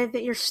admitted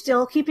that you're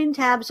still keeping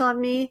tabs on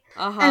me.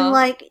 Uh-huh. And,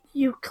 like,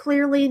 you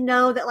clearly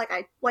know that,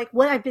 like,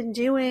 what I've been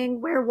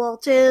doing, where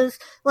Walt is.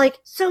 Like,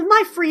 so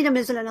my freedom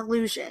isn't an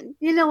illusion.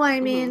 You know what I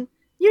mean?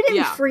 You didn't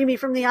Yeah. free me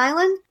from the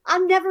island.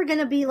 I'm never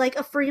gonna be, like,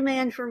 a free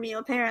man from you,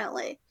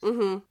 apparently.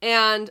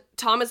 And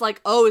Tom is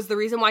like, oh, is the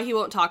reason why he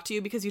won't talk to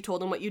you because you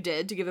told him what you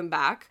did to give him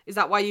back? Is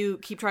that why you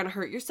keep trying to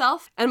hurt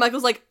yourself? And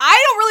Michael's like,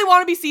 I don't really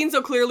want to be seen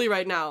so clearly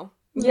right now.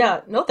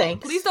 Yeah, no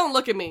thanks. Please don't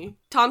look at me.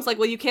 Tom's like,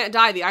 well, you can't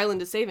die. The island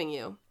is saving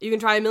you. You can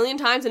try a million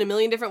times in a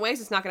million different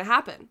ways. It's not going to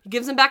happen. He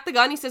gives him back the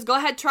gun. He says, go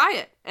ahead, try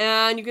it.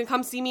 And you can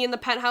come see me in the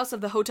penthouse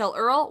of the Hotel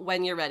Earl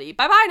when you're ready.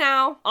 Bye-bye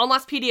now. On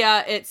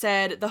Lostpedia, it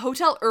said, the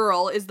Hotel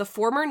Earl is the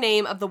former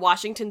name of the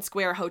Washington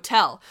Square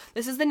Hotel.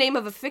 This is the name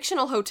of a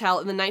fictional hotel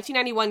in the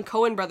 1991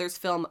 Coen Brothers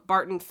film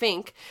Barton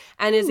Fink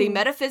and is a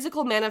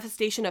metaphysical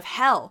manifestation of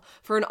hell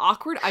for an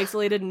awkward,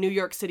 isolated New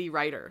York City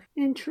writer.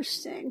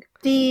 Interesting.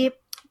 The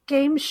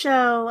game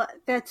show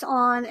that's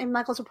on in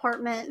Michael's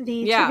apartment,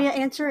 the trivia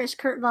answer is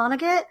Kurt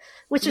Vonnegut,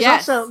 which is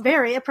also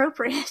very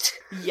appropriate.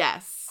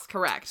 Yes,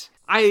 correct.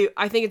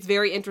 I think it's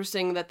very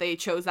interesting that they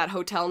chose that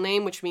hotel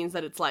name, which means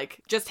that it's,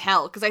 like, just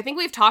hell. Because I think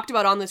we've talked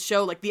about on this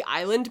show, like, the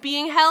island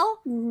being hell.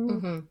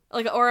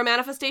 Like, or a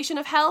manifestation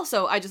of hell.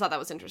 So I just thought that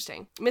was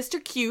interesting.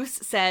 Mr. Cuse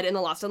said in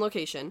the Lost on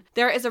Location,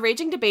 there is a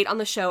raging debate on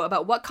the show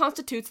about what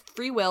constitutes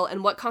free will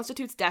and what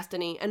constitutes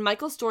destiny, and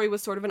Michael's story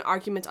was sort of an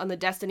argument on the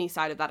destiny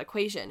side of that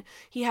equation.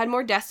 He had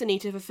more destiny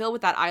to fulfill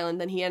with that island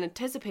than he had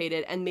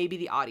anticipated, and maybe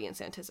the audience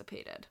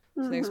anticipated.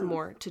 So there's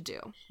more to do.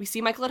 We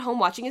see Michael at home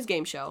watching his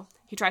game show.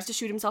 He tries to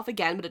shoot himself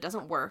again, but it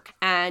doesn't work.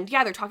 And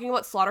yeah, they're talking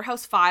about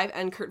Slaughterhouse-5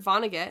 and Kurt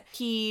Vonnegut.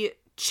 He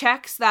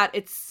checks that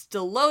it's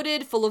still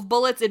loaded, full of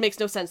bullets. It makes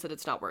no sense that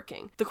it's not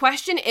working. The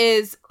question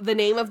is the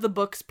name of the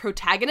book's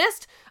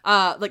protagonist,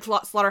 like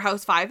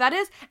Slaughterhouse-5 that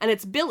is, and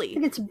it's Billy. I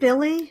think it's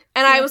Billy.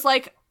 And I was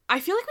like, I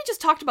feel like we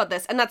just talked about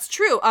this, and that's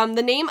true.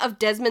 The name of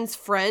Desmond's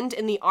friend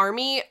in the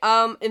army,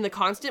 in The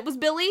Constant, was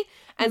Billy,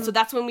 and so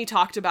that's when we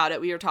talked about it.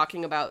 We were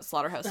talking about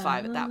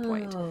Slaughterhouse-5 at that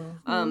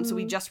point. So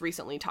we just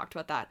recently talked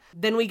about that.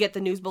 Then we get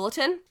the news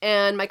bulletin,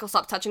 and Michael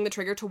stops touching the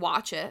trigger to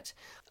watch it.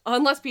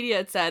 On Lostpedia,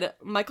 it said,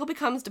 Michael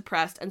becomes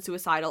depressed and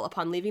suicidal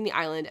upon leaving the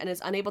island and is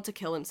unable to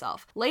kill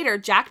himself. Later,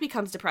 Jack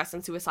becomes depressed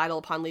and suicidal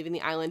upon leaving the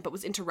island, but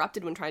was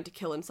interrupted when trying to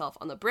kill himself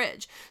on the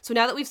bridge. So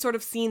now that we've sort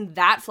of seen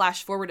that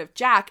flash forward of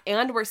Jack,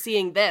 and we're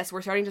seeing this,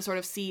 we're starting to sort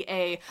of see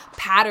a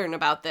pattern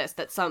about this,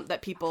 that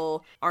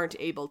people aren't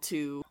able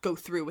to go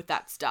through with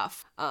that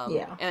stuff.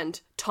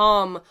 And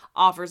Tom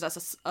offers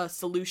us a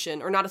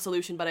solution, or not a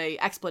solution, but a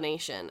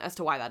explanation as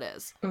to why that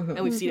is.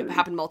 And we've seen it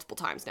happen multiple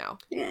times now.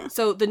 Yeah.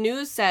 So the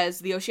news says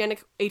the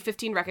Oceanic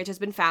 815 wreckage has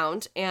been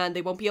found, and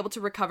they won't be able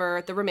to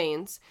recover the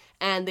remains,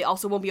 and they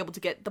also won't be able to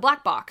get the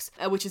black box,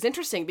 which is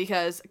interesting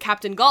because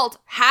Captain Galt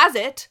has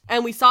it,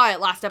 and we saw it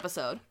last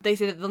episode. They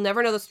say that they'll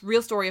never know the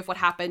real story of what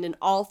happened, and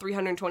all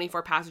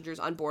 324 passengers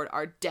on board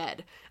are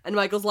dead. And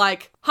Michael's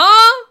like, huh?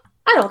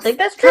 I don't think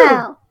that's true.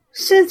 How?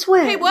 Since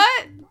when? Hey,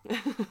 what?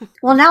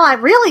 Well, now I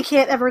really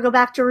can't ever go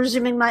back to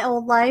resuming my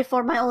old life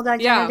or my old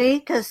identity,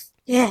 because,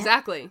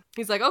 Exactly.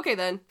 He's like, okay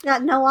then.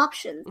 got no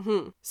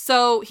option.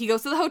 So he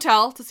goes to the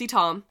hotel to see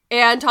Tom,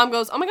 and Tom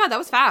goes, oh my god, that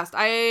was fast.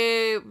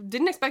 I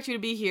didn't expect you to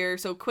be here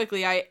so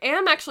quickly. I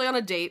am actually on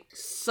a date,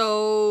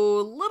 so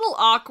little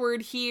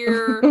awkward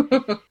here.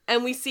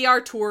 And we see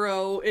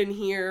Arturo in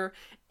here,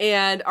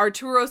 and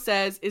Arturo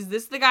says, is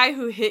this the guy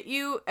who hit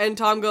you? And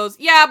Tom goes,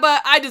 yeah,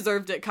 but I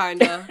deserved it,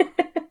 kinda.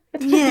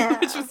 Yeah.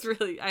 Which was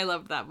really, I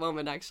loved that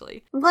moment,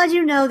 actually. I'm glad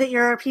you know that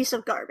you're a piece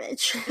of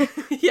garbage.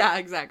 Yeah,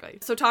 exactly.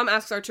 So Tom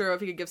asks Arturo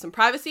if he could give some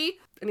privacy,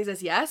 and he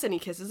says yes, and he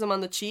kisses him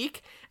on the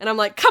cheek. And I'm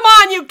like, come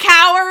on, you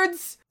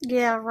cowards!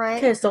 Yeah, right.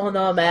 Kiss on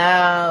the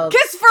mouth.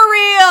 Kiss for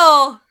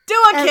real!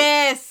 Do a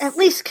kiss! At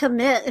least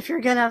commit if you're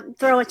gonna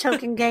throw a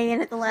token gay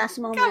in at the last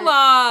moment. Come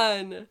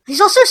on!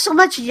 He's also so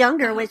much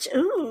younger, which,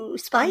 ooh,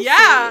 spicy.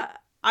 Yeah!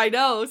 I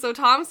know. So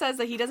Tom says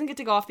that he doesn't get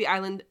to go off the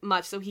island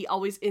much, so he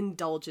always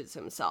indulges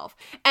himself.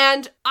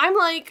 And I'm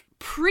like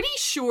pretty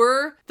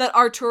sure that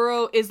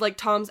Arturo is like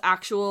Tom's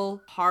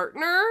actual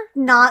partner.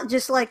 Not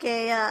just like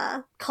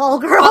a call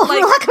girl, for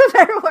lack of a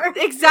better word.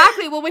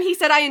 Exactly. Well, when he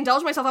said I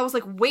indulge myself, I was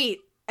like, wait,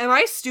 am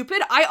I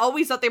stupid? I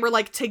always thought they were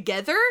like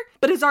together,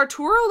 but is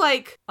Arturo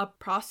like a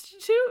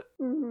prostitute?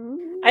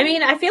 Mm-hmm. I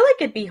mean, I feel like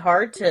it'd be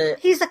hard to...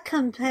 He's a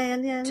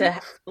companion. To,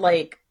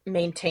 like,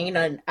 maintain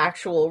an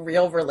actual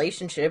real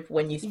relationship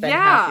when you spend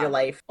half your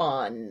life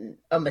on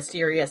a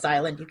mysterious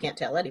island you can't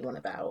tell anyone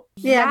about.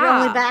 Yeah, we're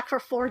only back for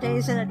 4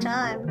 days at a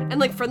time. And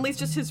like Friendly's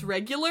just his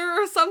regular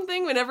or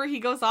something whenever he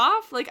goes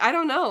off? Like, I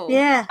don't know.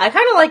 Yeah. I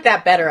kind of like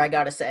that better, I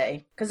gotta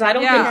say. Because I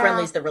don't think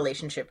Friendly's the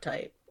relationship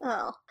type.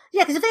 Oh.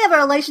 Yeah, because if they have a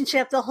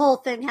relationship, the whole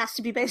thing has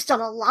to be based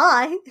on a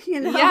lie, you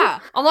know? Yeah.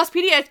 On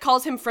Lostpedia, it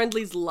calls him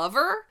Friendly's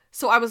lover.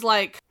 So I was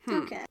like,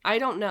 okay. I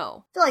don't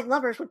know. I feel like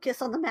lovers would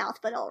kiss on the mouth,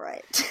 but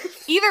alright.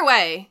 Either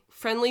way,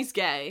 Friendly's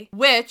gay,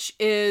 which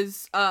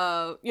is,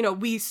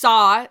 we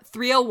saw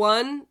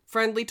 301,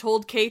 Friendly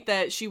told Kate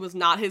that she was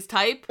not his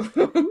type.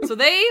 So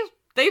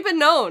they've been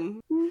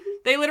known. Mm-hmm.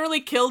 They literally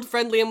killed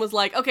Friendly and was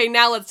like, okay,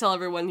 now let's tell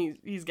everyone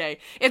he's gay.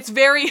 It's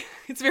very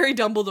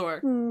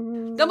Dumbledore.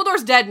 Mm-hmm.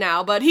 Dumbledore's dead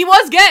now, but he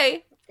was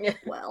gay.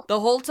 Well. The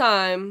whole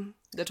time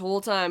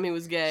he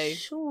was gay.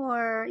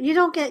 Sure. You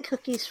don't get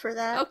cookies for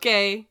that.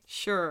 Okay,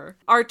 sure.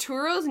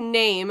 Arturo's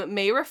name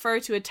may refer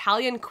to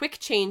Italian quick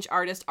change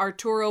artist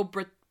Arturo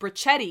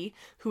Brachetti,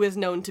 who is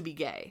known to be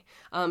gay.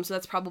 So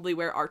that's probably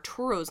where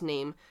Arturo's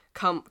name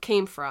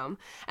came from.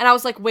 And I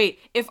was like, wait,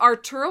 if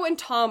Arturo and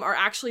Tom are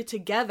actually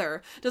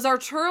together, does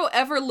Arturo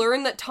ever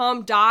learn that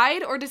Tom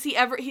died, or does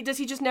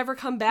he just never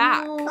come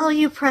back? Oh,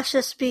 you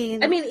precious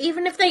bean. I mean,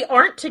 even if they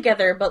aren't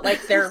together, but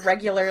like they're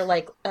regular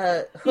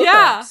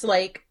hookups,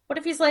 like what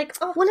if he's like,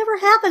 oh, whatever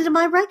happened to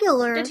my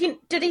regular?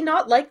 Did he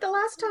not like the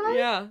last time?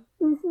 Yeah.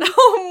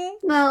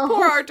 Mm-hmm. No.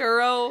 Poor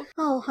Arturo.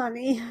 Oh,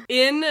 honey.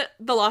 In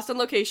the Lost on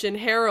Location,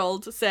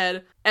 Harold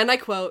said, and I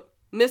quote,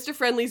 Mr.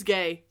 Friendly's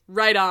gay.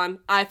 Right on.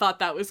 I thought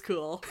that was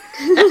cool.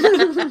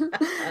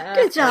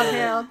 Good job,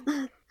 Harold.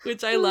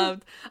 Which I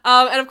loved.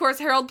 And of course,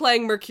 Harold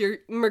playing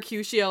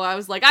Mercutio, I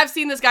was like, I've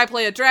seen this guy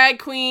play a drag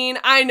queen.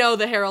 I know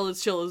the Harold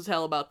is chill as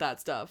hell about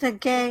that stuff. The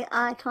gay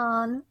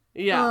icon.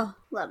 Yeah. Oh,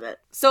 love it.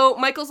 So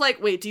Michael's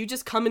like, wait, do you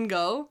just come and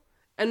go?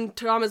 And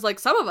Tom is like,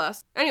 some of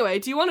us. Anyway,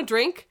 do you want a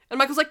drink? And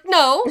Michael's like,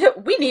 no.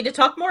 We need to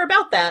talk more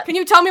about that. Can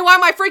you tell me why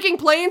my freaking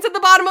plane's at the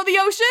bottom of the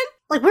ocean?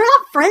 Like, we're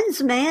not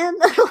friends, man.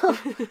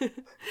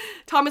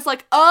 Tom is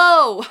like,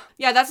 oh,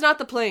 yeah, that's not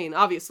the plane,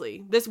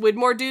 obviously. This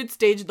Widmore dude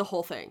staged the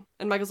whole thing.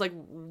 And Michael's like,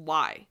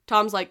 why?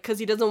 Tom's like, because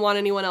he doesn't want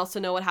anyone else to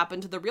know what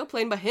happened to the real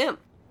plane but him.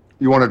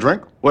 You want a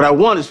drink? What I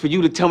want is for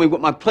you to tell me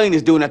what my plane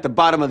is doing at the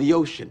bottom of the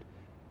ocean.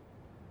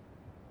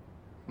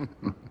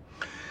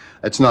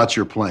 That's not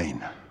your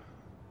plane.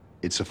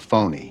 It's a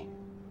phony.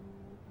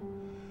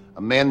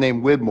 A man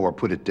named Widmore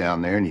put it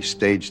down there and he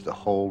staged the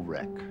whole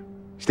wreck.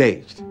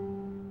 Staged?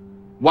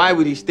 Why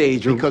would he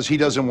stage it? Because he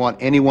doesn't want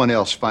anyone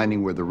else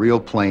finding where the real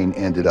plane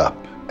ended up,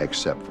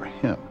 except for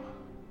him.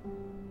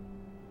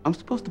 I'm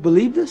supposed to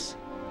believe this?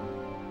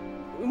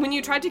 When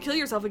you tried to kill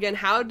yourself again,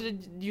 how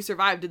did you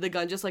survive? Did the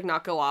gun just, like,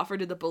 not go off, or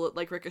did the bullet,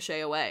 like,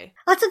 ricochet away?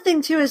 That's the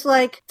thing, too, is,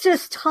 like,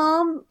 just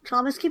Tom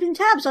is keeping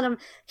tabs on him.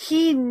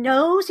 He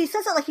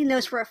says it like he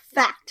knows for a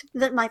fact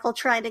that Michael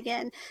tried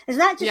again. Is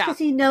that just because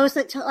he knows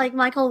that, like,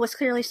 Michael was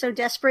clearly so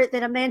desperate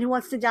that a man who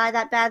wants to die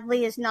that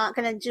badly is not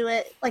going to do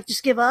it, like,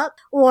 just give up?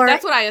 Or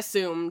that's what I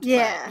assumed.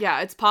 Yeah. Yeah,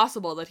 it's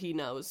possible that he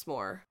knows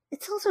more.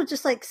 It's also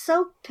just, like,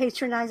 so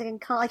patronizing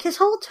and like, his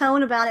whole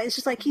tone about it is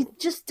just, like, he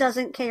just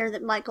doesn't care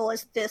that Michael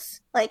is this,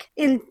 like,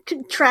 in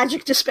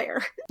tragic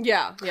despair.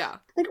 Yeah.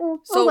 Like, oh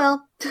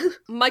well.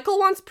 Michael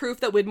wants proof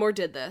that Widmore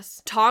did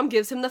this. Tom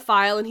gives him the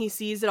file and he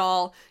sees it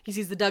all. He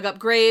sees the dug up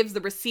graves, the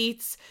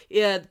receipts,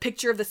 the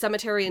picture of the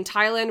cemetery in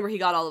Thailand where he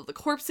got all of the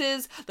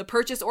corpses, the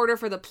purchase order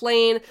for the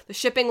plane, the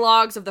shipping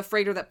logs of the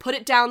freighter that put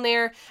it down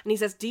there. And he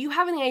says, do you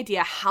have any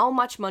idea how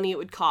much money it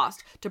would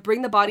cost to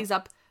bring the bodies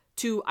up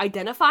to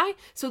identify?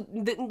 So,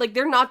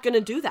 they're not gonna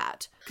do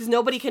that because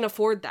nobody can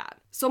afford that.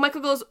 So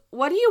Michael goes,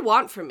 what do you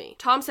want from me?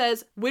 Tom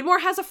says,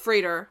 Widmore has a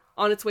freighter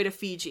on its way to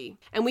Fiji,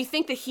 and we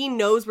think that he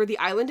knows where the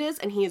island is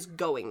and he is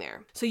going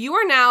there. So you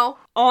are now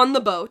on the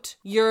boat.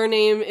 Your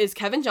name is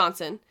Kevin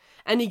Johnson,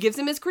 and he gives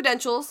him his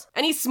credentials,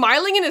 and he's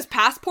smiling in his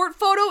passport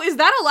photo. Is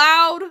that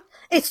allowed?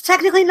 It's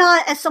technically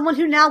not. As someone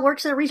who now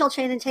works at a retail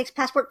chain and takes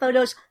passport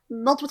photos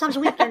multiple times a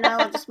week, you're not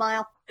allowed to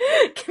smile.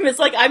 Kim is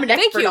like, I'm an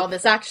expert on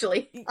this,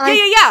 actually.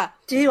 Yeah.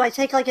 I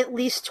take, like, at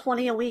least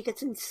 20 a week.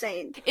 It's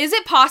insane. Is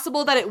it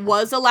possible that it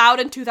was allowed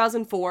in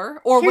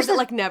 2004? Or was it,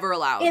 like, never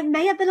allowed? It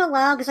may have been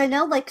allowed, because I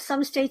know, like,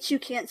 some states you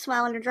can't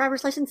smile on your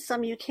driver's license,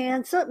 some you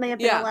can, so it may have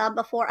been allowed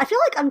before. I feel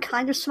like I'm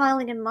kind of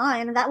smiling in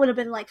mine, and that would have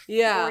been, like,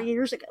 4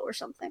 years ago or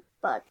something.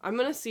 But I'm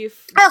gonna see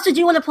if... I also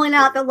do want to point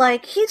out that,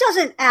 like, he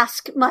doesn't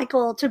ask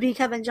Michael to be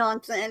Kevin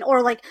Johnson,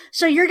 or, like,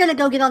 so you're gonna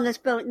go get on this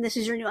boat and this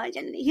is your new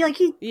identity.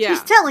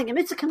 He's telling him,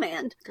 it's a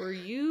command. Were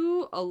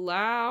you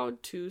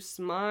allowed to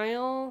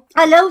smile?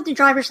 I know the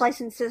driver's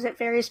licenses, it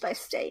varies by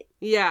state.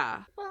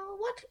 Yeah. Well,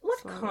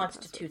 what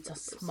constitutes a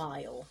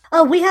smile?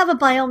 Oh, we have a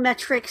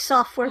biometric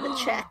software that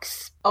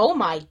checks. Oh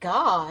my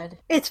god.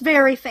 It's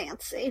very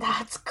fancy.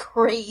 That's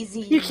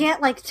crazy. You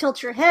can't, like,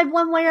 tilt your head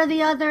one way or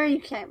the other.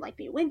 You can't, like,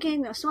 be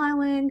winking, no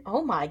smiling.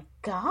 Oh my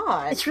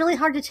god. It's really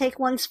hard to take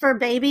ones for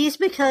babies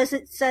because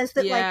it says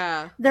that,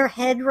 like, their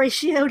head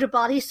ratio to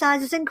body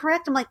size is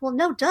incorrect. I'm like, well,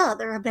 no, duh,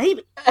 they're a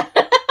baby.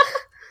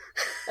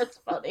 That's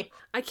funny.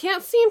 I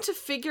can't seem to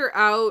figure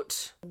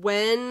out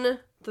when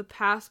the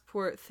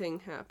passport thing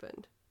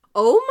happened.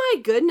 Oh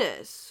my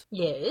goodness.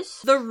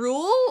 Yes? The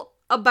rule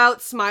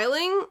about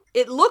smiling,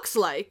 it looks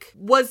like,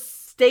 was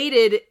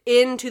stated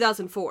in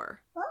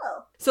 2004.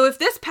 Oh. So if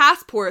this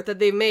passport that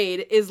they've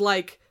made is,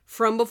 like,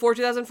 from before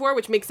 2004,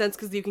 which makes sense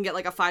because you can get,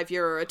 like, a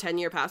 5-year or a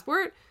 10-year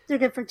passport. They're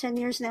good for 10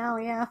 years now,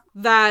 yeah.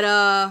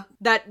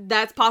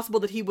 That's possible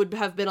that he would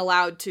have been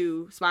allowed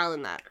to smile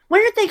in that.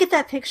 Where did they get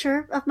that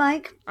picture of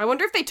Mike? I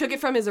wonder if they took it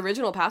from his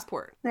original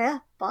passport. Yeah,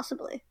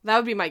 possibly. That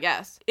would be my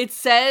guess. It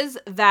says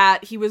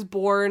that he was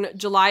born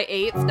July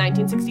 8th,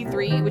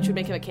 1963, which would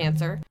make him a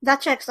Cancer.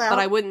 That checks out. But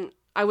I wouldn't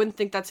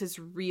think that's his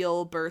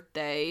real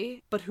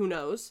birthday, but who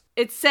knows?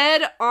 It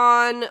said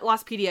on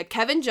Lostpedia,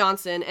 Kevin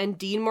Johnson and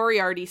Dean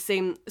Moriarty,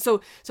 same... So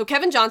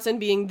Kevin Johnson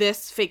being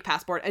this fake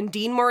passport, and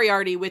Dean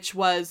Moriarty, which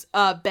was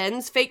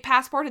Ben's fake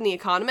passport in The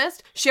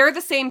Economist, share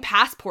the same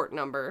passport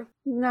number.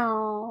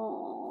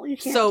 No, you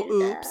can't so,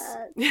 do oops.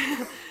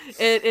 that.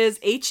 It is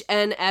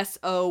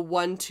HNSO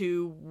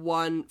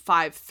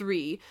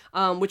 12153,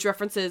 which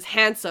references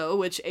Hanso,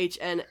 which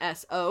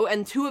HNSO,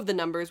 and 2 of the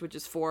numbers, which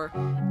is 4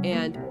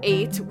 and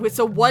 8.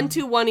 So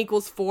 121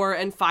 equals 4,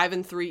 and 5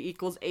 and 3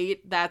 equals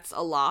 8. That's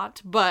a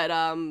lot, but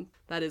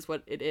that is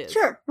what it is.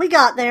 Sure, we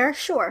got there,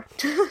 sure.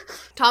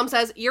 Tom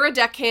says, you're a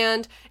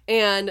deckhand,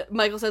 and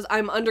Michael says,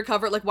 I'm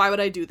undercover, like, why would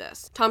I do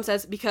this? Tom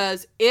says,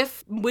 because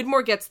if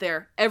Widmore gets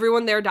there,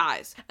 everyone there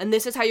dies, and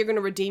this is how you're going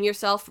to redeem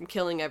yourself from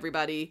killing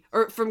everybody,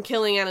 or from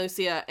killing Ana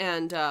Lucia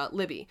and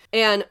Libby.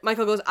 And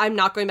Michael goes, I'm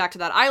not going back to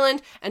that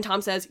island, and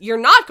Tom says, you're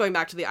not going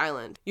back to the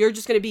island. You're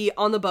just going to be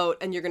on the boat,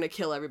 and you're going to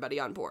kill everybody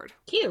on board.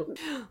 Cute.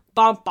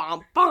 Bum,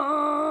 bum,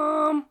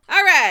 bum.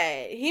 All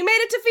right, he made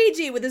it to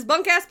Fiji with his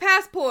bunk-ass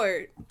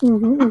passport.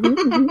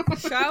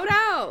 Shout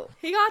out.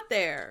 He got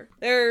there.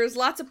 There's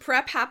lots of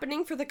prep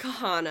happening for the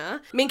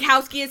Kahana.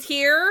 Minkowski is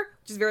here,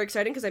 which is very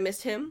exciting because I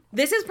missed him.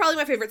 This is probably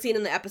my favorite scene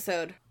in the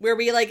episode, where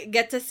we like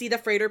get to see the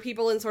freighter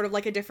people in sort of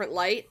like a different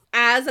light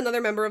as another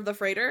member of the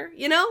freighter,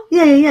 you know?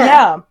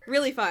 Yeah.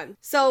 Really fun.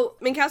 So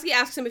Minkowski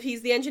asks him if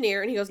he's the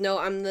engineer, and he goes, "No,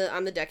 I'm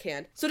the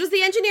deckhand." So does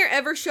the engineer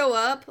ever show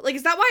up? Like,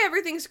 is that why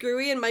everything's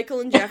screwy and Michael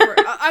and Jeff are?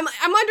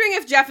 I'm wondering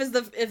if Jeff is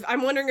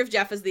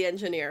the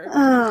engineer.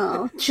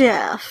 Oh,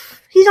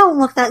 Jeff. He don't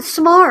look that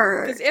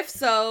smart. Because if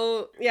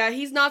so, yeah,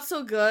 he's not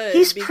so good.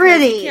 He's because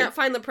pretty. He can't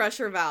find the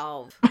pressure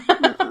valve.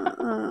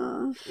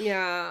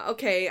 Yeah,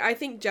 okay. I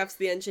think Jeff's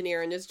the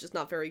engineer and is just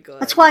not very good.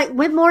 That's why,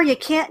 Whitmore, you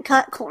can't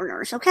cut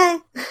corners, okay?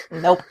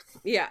 Nope.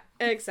 Yeah,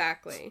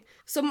 exactly.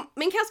 So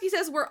Minkowski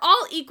says, we're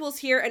all equals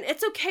here, and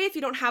it's okay if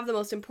you don't have the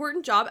most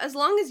important job as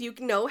long as you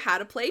know how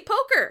to play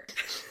poker.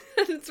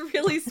 It's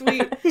really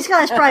sweet. He's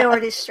got his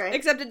priorities straight.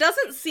 Except it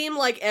doesn't seem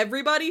like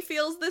everybody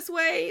feels this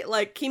way.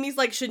 Like, Kimi's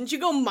like, shouldn't you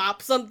go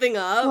mop something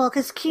up? Well,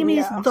 because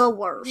Kimi's the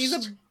worst. He's a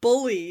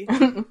bully.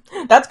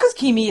 That's because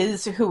Kimi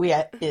is who he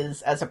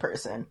is as a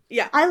person.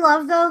 Yeah. I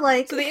love, though,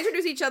 like... So they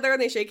introduce each other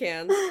and they shake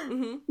hands.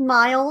 Mm-hmm.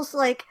 Miles,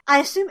 like, I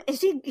assume,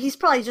 he's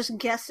probably just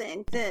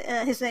guessing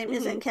that his name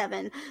isn't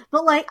Kevin.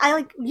 But, like,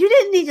 you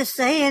didn't need to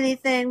say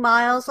anything,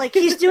 Miles. Like,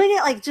 he's doing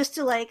it, like, just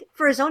to, like,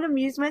 for his own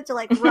amusement, to,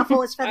 like,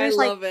 ruffle his feathers.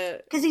 I love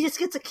it. Because he just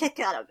gets a kick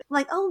out of it.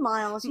 Like, oh,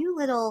 Miles, you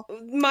little...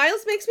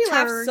 Miles makes me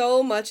laugh turd.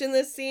 so much in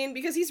this scene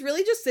because he's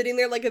really just sitting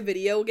there like a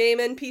video game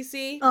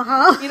NPC.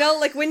 Uh-huh. You know,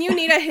 like when you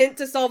need a hint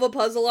to solve a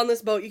puzzle on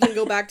this boat, you can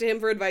go back to him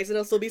for advice and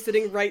he'll still be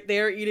sitting right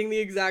there eating the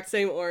exact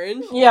same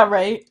orange. Yeah,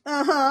 right.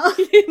 Uh-huh.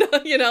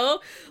 you know?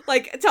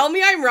 Like, tell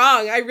me I'm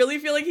wrong. I really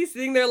feel like he's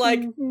sitting there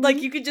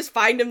like you could just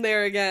find him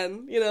there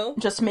again, you know?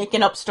 Just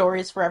making up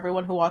stories for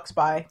everyone who walks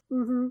by.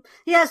 Mm-hmm.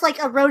 He has,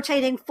 like, a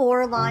rotating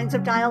 4 lines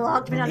of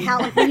dialogue depending on how,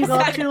 like, when you go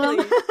up to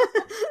him.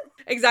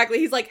 Exactly.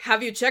 He's like,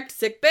 have you checked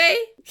sickbay?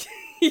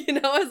 You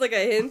know, as like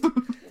a hint.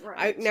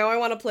 Right. Now I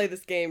want to play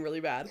this game really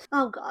bad.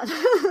 Oh, God.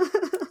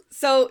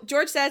 So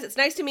George says, it's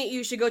nice to meet you.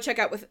 You should go check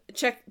out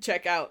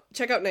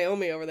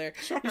Naomi over there.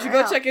 You should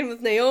go check in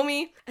with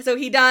Naomi. So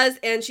he does,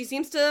 and she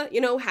seems to,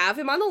 have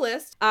him on the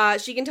list.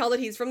 She can tell that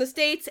he's from the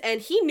States,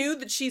 and he knew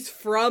that she's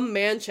from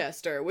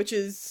Manchester, which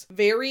is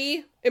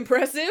very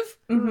impressive.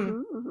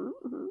 Mm-hmm.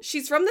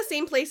 She's from the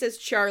same place as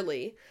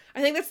Charlie.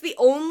 I think that's the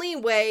only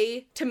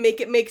way to make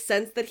it make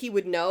sense that he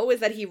would know is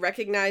that he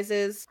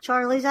recognizes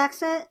Charlie's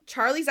accent,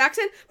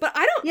 but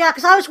I don't... Yeah,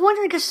 because I was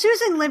wondering, because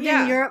Susan lived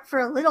in Europe for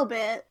a little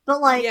bit, but,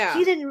 like,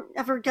 he didn't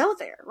ever go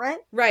there, right?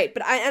 Right,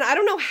 but I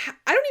don't know,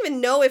 I don't even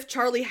know if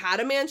Charlie had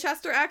a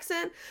Manchester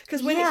accent,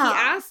 because when he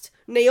asked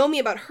Naomi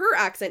about her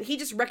accent, he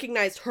just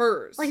recognized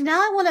hers. Like,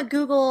 now I want to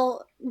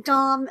Google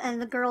Dom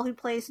and the girl who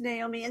plays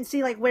Naomi and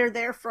see, like, where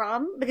they're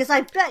from, because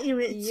I bet you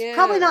it's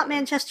probably not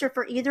Manchester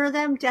for either of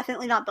them,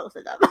 definitely not both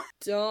of them.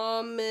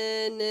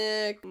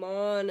 Dominic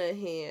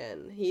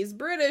Monaghan. He's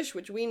British,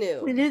 which we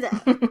knew. We knew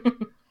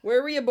that.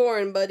 Where were you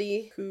born,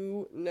 buddy?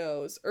 Who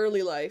knows?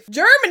 Early life.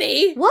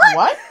 Germany?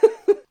 What?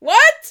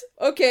 What?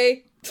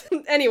 Okay.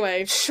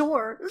 Anyway.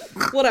 Sure.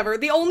 Whatever.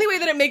 The only way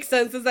that it makes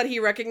sense is that he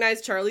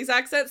recognized Charlie's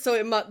accent, so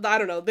it must, I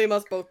don't know, they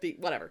must both be,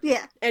 whatever.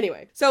 Yeah.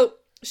 Anyway, so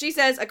she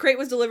says, a crate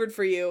was delivered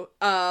for you,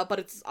 but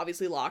it's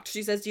obviously locked.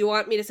 She says, do you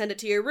want me to send it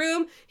to your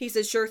room? He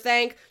says, sure,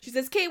 thank. She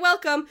says, Kate,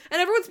 welcome.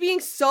 And everyone's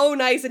being so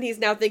nice, and he's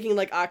now thinking,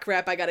 like, ah,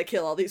 crap, I gotta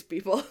kill all these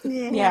people.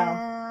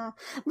 Yeah.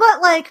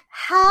 But, like,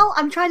 how,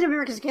 I'm trying to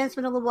remember, because again, it's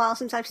been a little while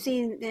since I've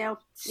seen,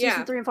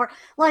 season 3 and 4.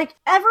 Like,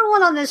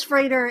 everyone on this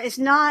freighter is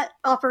not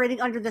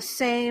operating under the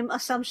same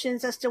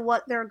assumptions as to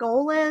what their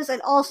goal is,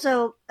 and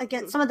also,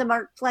 again, some of them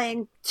are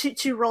playing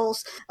two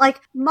roles.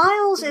 Like,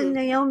 Miles and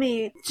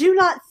Naomi do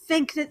not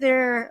think that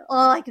they're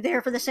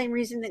there for the same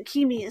reason that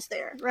Kimi is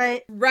there,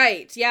 right?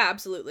 Right, yeah,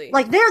 absolutely.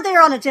 Like, they're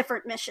there on a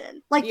different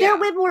mission. Like, they're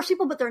Whitmore's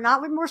people, but they're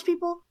not Whitmore's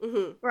people.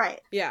 Mm-hmm. Right.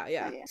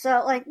 Yeah.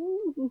 So, like,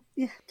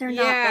 they're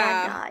not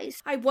bad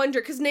guys. I wonder,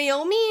 because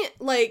Naomi,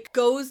 like,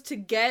 goes to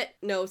get...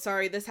 No,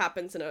 sorry, this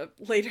happens in a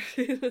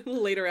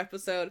later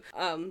episode.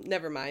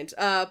 Never mind.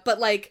 But,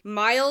 like,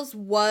 Miles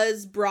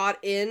was brought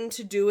in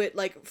to do it,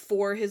 like,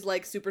 for his,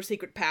 like, super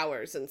secret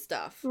powers and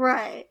stuff.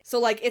 Right. So,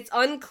 like, it's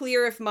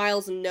unclear if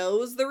Miles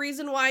knows the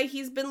reason why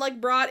he's been, like,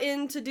 brought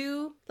in to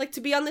do, like,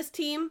 to be on this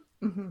team.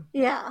 Mm-hmm.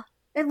 Yeah.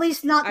 At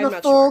least not I'm the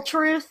not full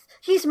sure. truth.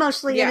 He's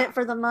mostly in it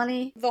for the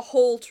money. The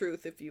whole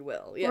truth, if you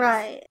will. Yes.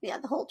 Right. Yeah,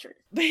 the whole truth.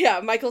 But yeah,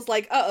 Michael's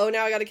like, uh-oh,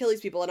 now I gotta kill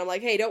these people. And I'm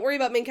like, hey, don't worry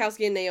about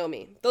Minkowski and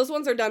Naomi. Those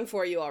ones are done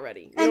for you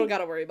already. You don't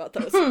gotta worry about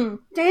those.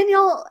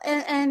 Daniel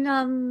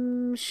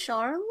and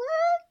Charlotte?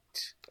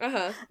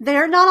 Uh-huh.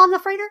 They're not on the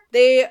freighter?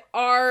 They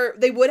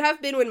would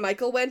have been when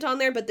Michael went on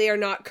there, but they are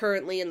not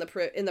currently in the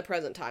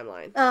present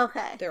timeline.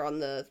 Okay. They're on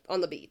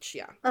the beach,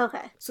 yeah.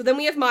 Okay. So then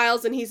we have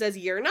Miles, and he says,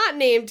 you're not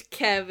named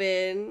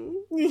Kevin.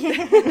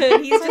 Yeah.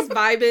 He's just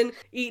vibing,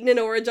 eating an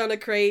orange on a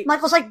crate.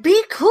 Michael's like,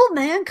 be cool,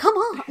 man, come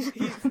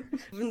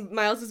on.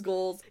 Miles'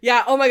 goals.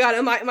 Yeah, oh my god,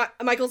 and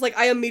Michael's like,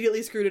 I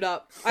immediately screwed it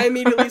up.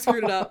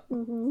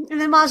 Mm-hmm.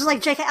 And then Miles is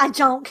like, JK, I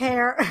don't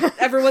care.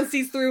 Everyone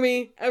sees through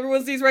me.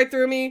 Everyone sees right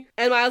through me.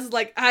 And Miles is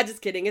like,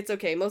 just kidding. It's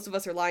okay. Most of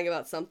us are lying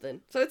about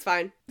something. So it's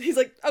fine. He's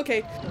like,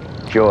 okay.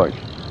 George,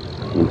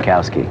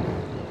 Lukowski.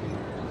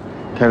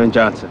 Kevin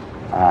Johnson.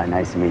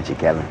 Nice to meet you,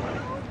 Kevin. All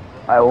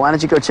right, well, why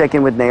don't you go check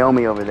in with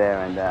Naomi over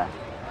there, and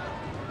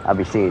I'll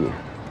be seeing you.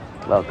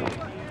 Welcome.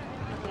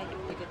 Okay,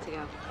 you're good to go.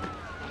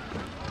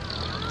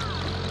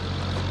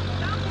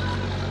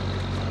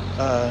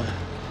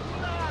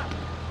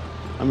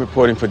 I'm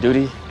reporting for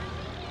duty.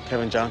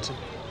 Kevin Johnson.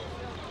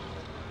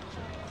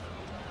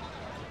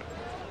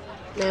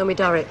 Naomi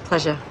Dorick,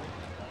 pleasure.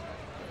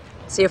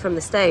 So you're from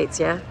the States,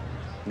 yeah?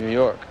 New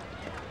York.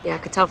 Yeah, I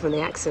could tell from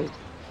the accent.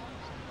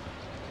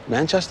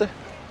 Manchester?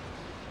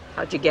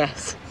 How'd you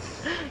guess?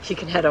 You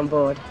can head on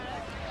board.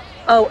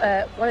 Oh,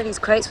 one of these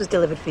crates was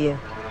delivered for you.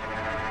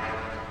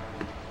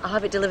 I'll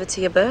have it delivered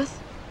to your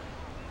berth.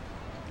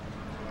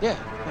 Yeah.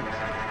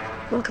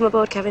 Welcome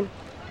aboard, Kevin.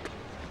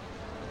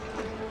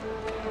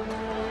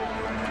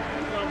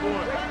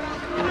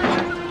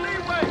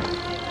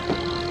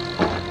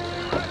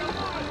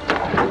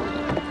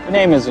 My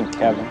name isn't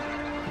Kevin.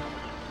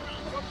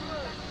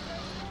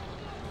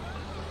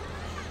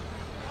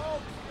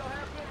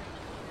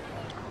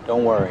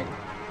 Don't worry.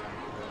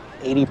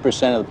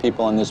 80% of the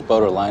people on this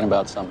boat are lying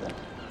about something.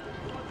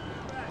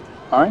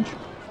 Orange?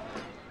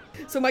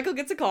 So Michael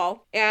gets a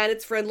call, and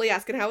it's Friendly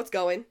asking how it's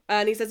going,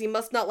 and he says he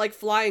must not like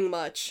flying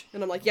much.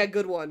 And I'm like, yeah,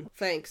 good one.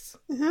 Thanks.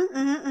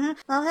 Love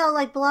how,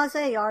 like,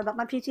 blasé you are about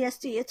my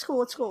PTSD. It's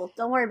cool.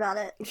 Don't worry about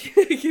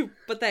it.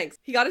 But thanks.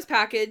 He got his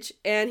package,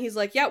 and he's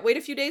like, yeah, wait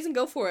a few days and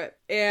go for it.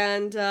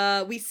 And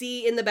we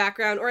see in the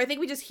background, or I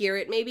think we just hear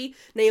it maybe,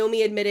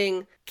 Naomi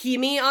admitting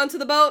Kimi onto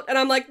the boat, and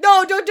I'm like,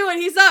 no, don't do it,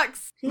 he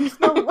sucks! He's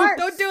the worst!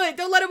 Don't do it,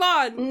 don't let him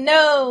on!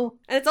 No!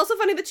 And it's also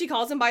funny that she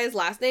calls him by his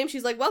last name.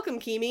 She's like, welcome,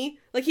 Kimi.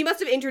 Like, he must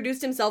have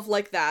introduced himself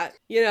like that,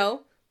 you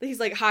know? He's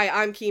like, hi,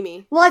 I'm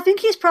Kimi. Well, I think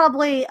he's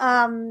probably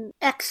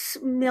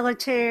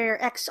ex-military,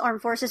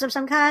 ex-armed forces of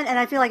some kind, and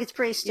I feel like it's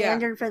pretty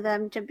standard for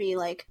them to be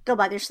like, go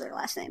by their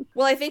last name.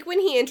 Well, I think when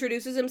he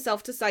introduces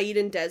himself to Saeed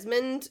and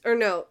Desmond,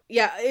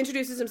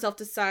 introduces himself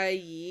to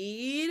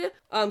Saeed,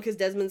 because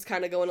Desmond's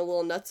kind of going a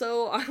little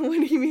nutso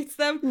when he meets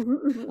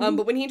them.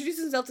 But when he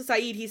introduces himself to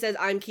Saeed, he says,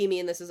 I'm Kimi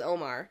and this is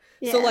Omar.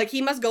 Yeah. So, like,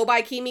 he must go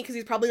by Kimi because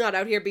he's probably not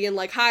out here being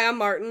like, hi, I'm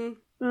Martin.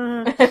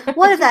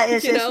 What if that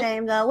is his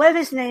name, though? What if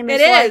his name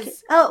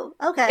is oh,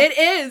 okay. It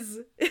is.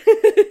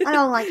 I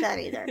don't like that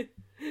either.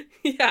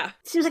 Yeah.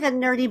 Seems like a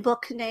nerdy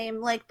book name,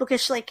 like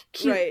bookish, like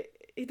cute. Right.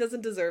 He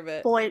doesn't deserve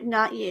it. Boy,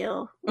 not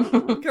you.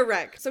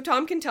 Correct. So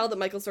Tom can tell that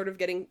Michael's sort of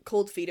getting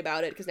cold feet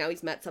about it because now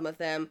he's met some of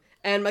them.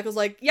 And Michael's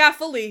like, yeah,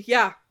 fully,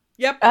 yeah.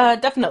 Yep.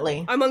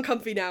 Definitely. I'm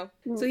uncomfy now.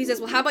 So he says,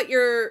 well, how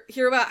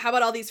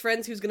about all these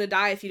friends who's gonna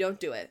die if you don't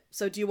do it?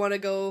 So do you want to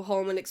go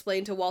home and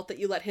explain to Walt that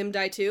you let him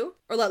die too?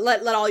 Or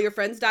let all your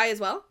friends die as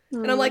well?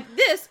 And I'm like,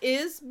 this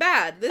is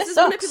bad. This is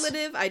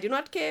manipulative. I do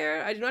not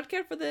care. I do not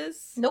care for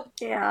this. Nope.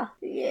 Yeah.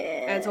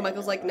 And so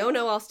Michael's like, no,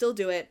 I'll still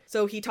do it.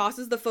 So he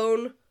tosses the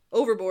phone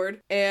overboard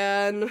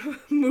and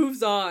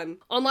moves on.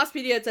 On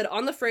Lostpedia it said,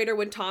 on the freighter,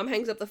 when Tom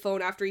hangs up the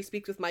phone after he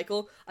speaks with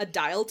Michael, a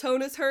dial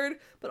tone is heard,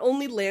 but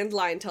only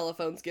landline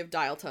telephones give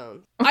dial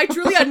tone. I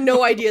truly had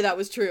no idea that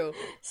was true.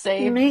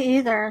 Same. Me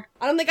either.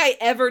 I don't think I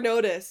ever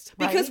noticed.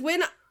 Because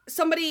when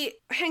somebody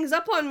hangs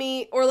up on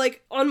me, or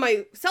like on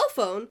my cell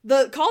phone,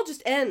 the call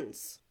just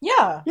ends.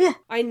 Yeah.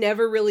 I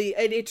never really,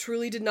 it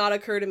truly did not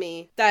occur to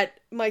me that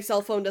my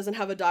cell phone doesn't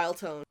have a dial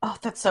tone. Oh,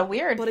 that's so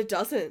weird. But it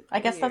doesn't. I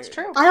guess that's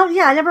true.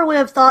 I never would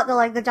have thought that,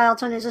 like, the dial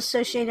tone is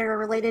associated or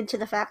related to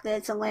the fact that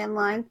it's a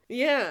landline.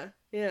 Yeah.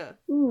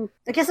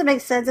 I guess it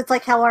makes sense. It's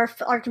like how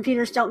our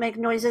computers don't make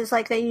noises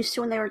like they used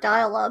to when they were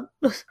dial-up.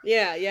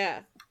 Yeah.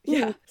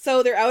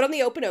 So they're out on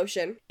the open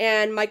ocean,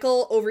 and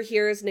Michael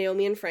overhears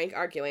Naomi and Frank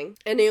arguing.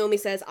 And Naomi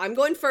says, I'm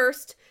going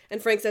first.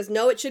 And Frank says,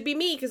 no, it should be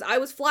me, because I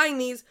was flying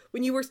these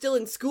when you were still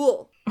in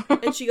school.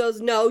 And she goes,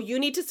 no, you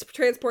need to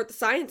transport the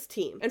science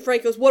team. And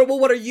Frank goes,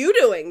 what are you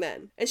doing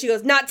then? And she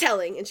goes, not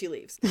telling, and she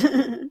leaves.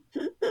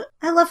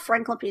 I love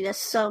Frank Lapidus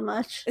so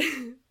much.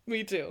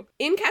 Me too.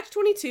 In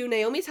Catch-22,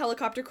 Naomi's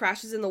helicopter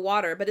crashes in the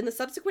water, but in the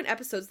subsequent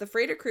episodes, the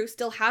freighter crew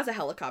still has a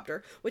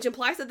helicopter, which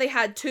implies that they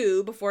had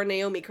two before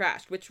Naomi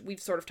crashed, which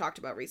we've sort of talked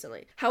about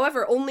recently.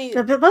 However,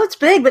 The boat's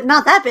big, but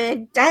not that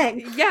big.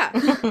 Dang. Yeah.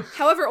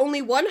 However,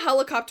 only one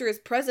helicopter is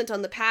present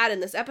on the pad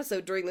in this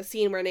episode during the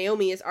scene where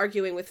Naomi is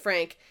arguing with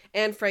Frank,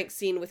 and Frank's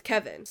scene with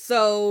Kevin.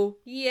 So,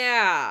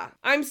 yeah.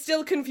 I'm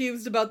still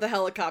confused about the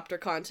helicopter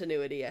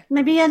continuity.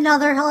 Maybe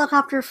another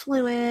helicopter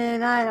flew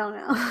in. I don't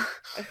know.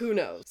 Who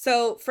knows?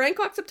 So, Frank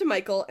walks up to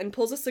Michael and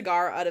pulls a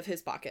cigar out of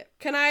his pocket.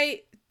 Can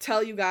I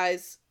tell you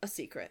guys a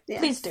secret? Yes.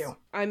 Please do.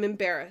 I'm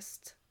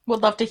embarrassed.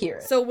 Would love to hear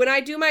it. So when I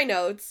do my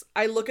notes,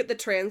 I look at the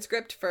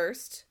transcript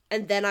first,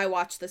 and then I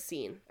watch the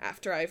scene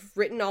after I've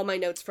written all my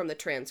notes from the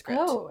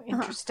transcript. Oh,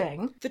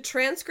 interesting. The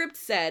transcript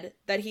said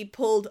that he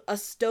pulled a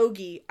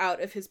stogie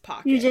out of his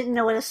pocket. You didn't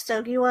know what a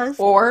stogie was?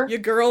 Or? Your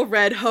girl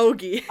read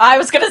hoagie. I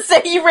was gonna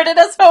say you read it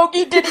as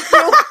hoagie, didn't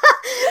you?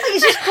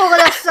 You just pulled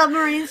a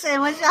submarine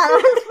sandwich out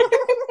of it.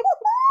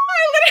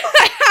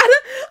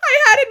 I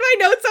had in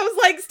my notes, I was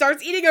like,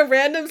 starts eating a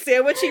random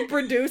sandwich he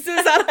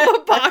produces out of a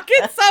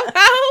pocket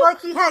somehow.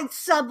 Like he had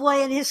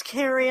Subway in his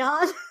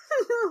carry-on.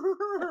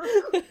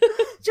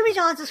 Jimmy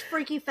John's is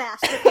freaky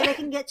fast, but they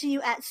can get to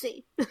you at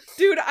sea.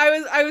 Dude,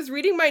 I was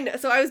reading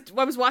I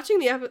was watching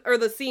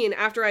the scene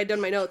after I had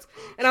done my notes,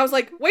 and I was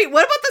like, wait,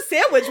 what about the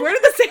sandwich? Where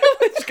did the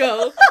sandwich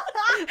go?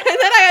 And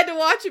then I had to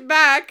watch it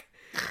back,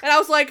 and I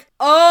was like,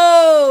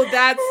 oh,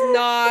 that's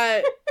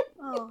not.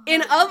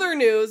 In other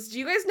news, do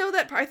you guys know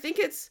that? I think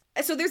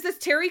so there's this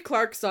Terry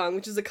Clark song,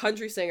 which is a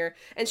country singer,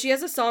 and she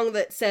has a song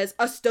that says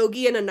a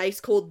stogie and a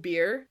nice cold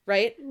beer,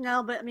 right?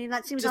 No, but I mean,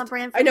 that seems on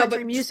brand for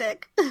country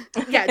music.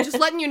 Yeah, just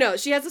letting you know.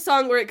 She has a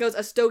song where it goes,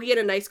 a stogie and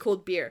a nice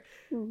cold beer.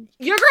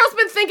 Your girl's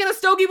been thinking a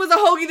stogie was a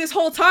hoagie this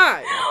whole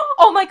time.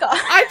 Oh my god.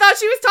 I thought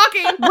she was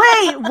talking.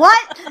 Wait,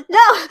 what? No,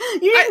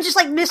 you didn't just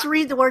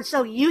misread the word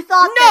stogie. You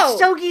thought that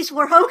stogies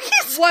were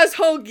hoagies? Was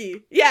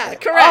hoagie. Yeah,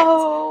 correct.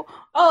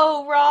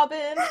 Oh,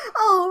 Robin.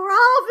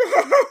 Oh,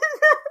 Robin.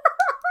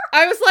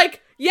 I was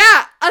like,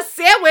 yeah, a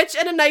sandwich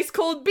and a nice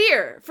cold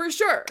beer, for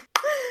sure.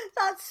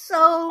 That's so...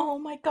 Oh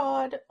my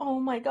god.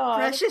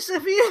 Precious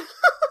of you.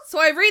 So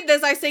I read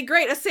this, I say,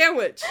 great, a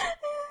sandwich.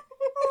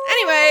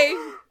 Anyway.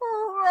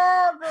 Oh,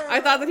 Robin. I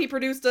thought that he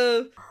produced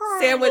a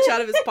sandwich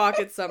out of his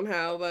pocket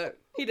somehow, but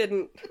he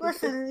didn't.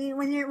 Listen,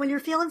 when you're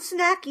feeling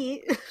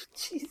snacky,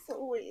 jeez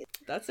Louise.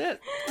 That's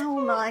it. Oh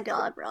my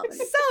god, Robin.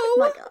 So... Oh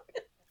my god.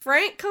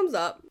 Frank comes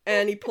up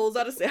and he pulls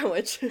out a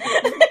sandwich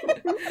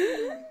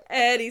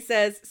and he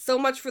says, so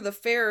much for the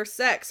fairer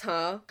sex,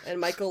 huh?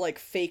 And Michael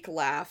fake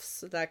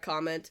laughs at that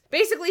comment.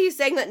 Basically, he's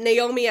saying that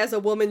Naomi as a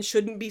woman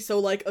shouldn't be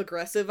so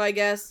aggressive, I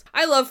guess.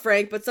 I love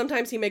Frank, but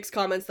sometimes he makes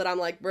comments that I'm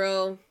like,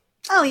 bro.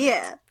 Oh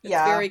yeah. It's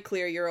very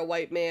clear you're a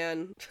white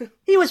man.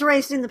 He was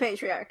raised in the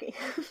patriarchy.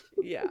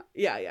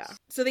 Yeah.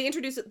 So they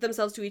introduce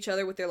themselves to each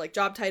other with their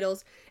job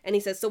titles and he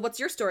says, so what's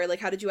your story?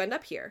 How did you end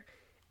up here?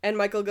 And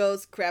Michael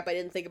goes, crap, I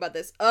didn't think about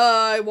this.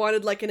 I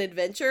wanted an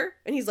adventure.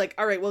 And he's like,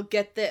 all right, well,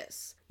 get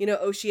this.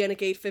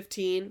 Oceanic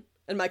 815.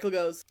 And Michael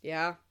goes,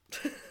 yeah.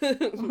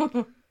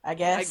 I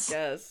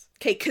guess.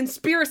 Okay,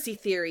 conspiracy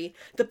theory.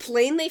 The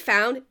plane they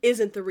found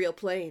isn't the real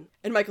plane.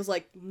 And Michael's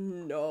like,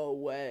 no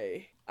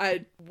way.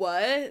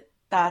 What?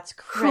 That's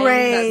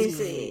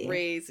crazy. That's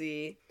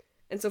crazy.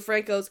 And so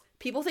Frank goes,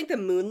 people think the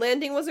moon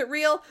landing wasn't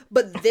real,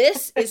 but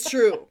this is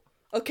true.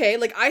 Okay,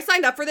 I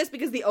signed up for this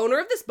because the owner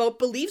of this boat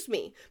believes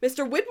me,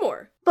 Mr.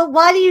 Widmore. But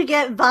why do you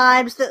get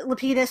vibes that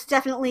Lapidus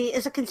definitely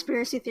is a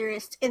conspiracy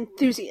theorist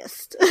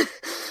enthusiast?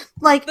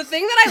 The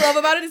thing that I love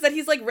about it is that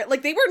he's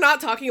they were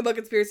not talking about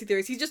conspiracy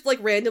theories. He's just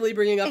randomly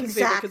bringing up his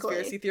favorite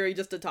conspiracy theory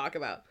just to talk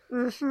about.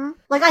 Mm-hmm.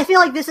 I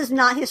feel like this is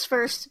not his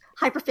first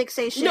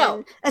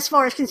hyperfixation as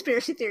far as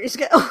conspiracy theories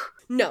go.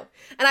 No.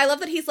 And I love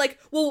that he's like,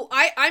 well,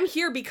 I'm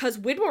here because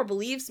Widmore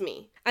believes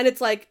me. And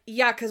it's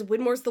yeah, because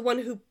Widmore's the one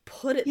who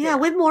put it there. Yeah,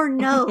 Widmore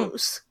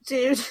knows,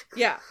 dude.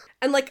 Yeah.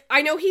 And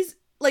I know he's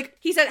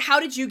he said, how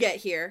did you get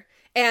here?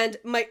 And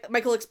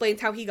Michael explains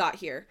how he got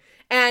here.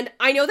 And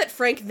I know that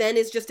Frank then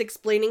is just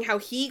explaining how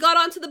he got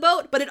onto the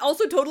boat, but it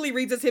also totally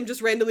reads as him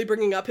just randomly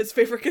bringing up his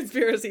favorite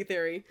conspiracy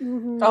theory.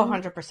 Mm-hmm. Oh,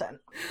 100%.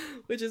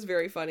 Which is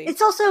very funny.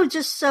 It's also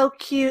just so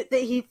cute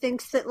that he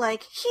thinks that,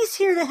 he's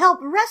here to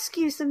help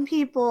rescue some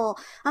people.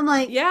 I'm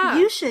like, yeah,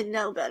 you should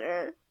know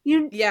better.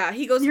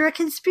 He goes, you're a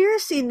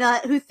conspiracy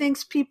nut who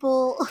thinks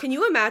people... Can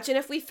you imagine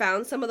if we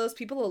found some of those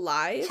people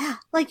alive? Yeah,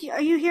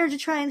 are you here to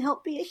try and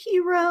help be a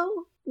hero?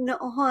 No,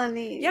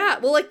 honey. Yeah,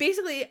 well,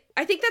 basically,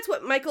 I think that's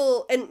what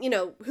Michael, and,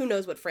 who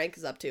knows what Frank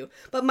is up to,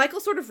 but Michael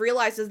sort of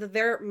realizes that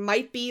there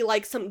might be,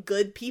 some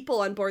good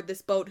people on board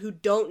this boat who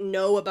don't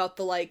know about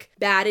the,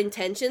 bad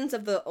intentions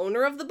of the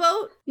owner of the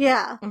boat.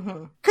 Yeah.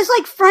 Mm-hmm. Because,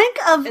 Frank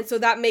of... And so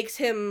that makes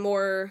him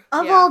more...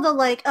 Of all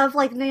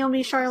the,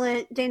 Naomi,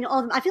 Charlotte, Daniel, all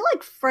of them, I feel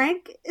like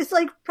Frank is,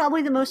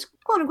 probably the most,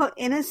 quote-unquote,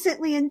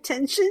 innocently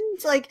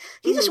intentioned.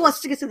 He just wants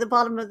to get to the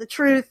bottom of the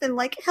truth and,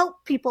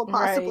 help people,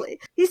 possibly.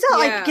 Right. He's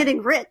not,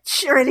 getting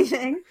rich or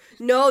anything.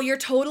 No, you're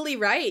totally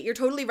right. You're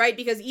totally right,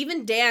 because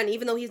even Dan,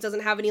 even though he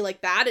doesn't have any,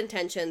 bad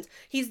intentions,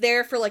 he's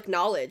there for,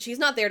 knowledge. He's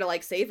not there to,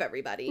 save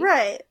everybody.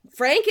 Right.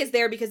 Frank is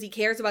there because he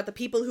cares about the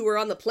people who are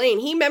on the plane.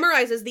 He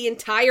memorizes the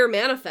entire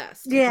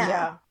manifest.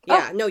 Yeah.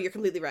 Yeah, no, you're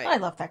completely right. I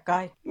love that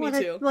guy. Me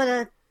too. What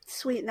a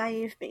sweet,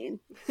 naive being.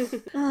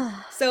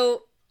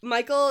 So...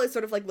 Michael is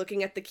sort of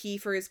looking at the key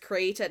for his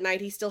crate at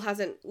night. He still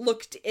hasn't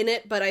looked in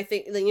it, but I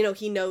think,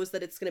 he knows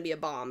that it's going to be a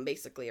bomb,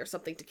 basically, or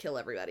something to kill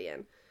everybody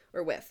in.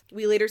 Or with.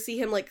 We later see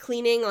him,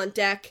 cleaning on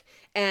deck,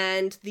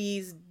 and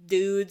these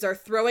dudes are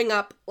throwing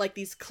up,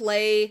 these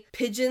clay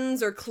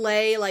pigeons or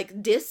clay,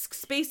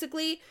 discs,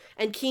 basically,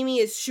 and Kimi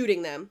is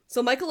shooting them.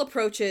 So Michael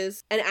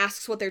approaches and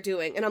asks what they're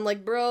doing, and I'm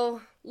like,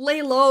 bro...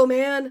 Lay low,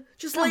 man.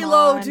 Just lay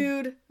low,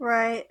 dude.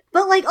 Right.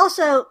 But,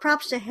 also,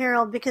 props to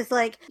Harold, because,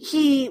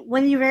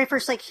 when you very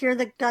first, hear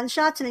the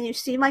gunshots and then you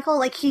see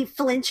Michael, he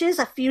flinches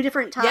a few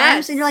different times,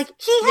 yes. and you're like,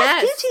 he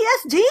has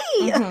PTSD!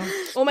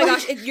 Mm-hmm. Oh my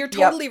gosh, you're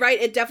totally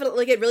right. It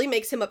definitely, it really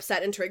makes him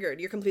upset and triggered.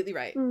 You're completely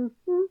right.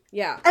 Mm-hmm.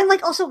 Yeah.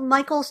 And, also,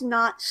 Michael's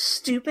not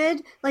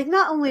stupid.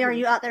 Not only are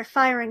you out there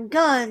firing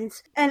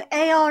guns, an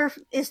AR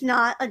is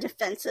not a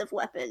defensive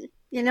weapon.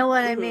 You know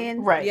what I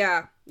mean? Right.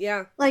 Yeah.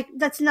 Yeah. Like,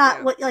 that's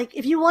not what, like,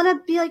 if you want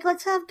to be like,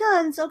 let's have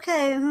guns,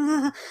 okay.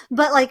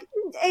 But, like,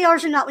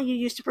 ARs are not what you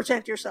use to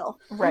protect yourself.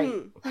 Right.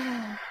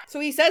 So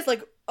he says,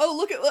 like, oh,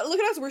 look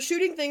at us, we're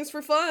shooting things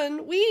for fun,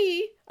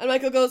 And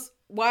Michael goes,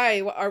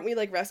 why? Aren't we,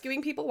 like,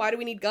 rescuing people? Why do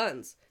we need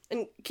guns?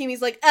 And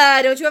Kimi's like,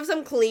 don't you have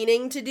some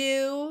cleaning to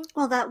do?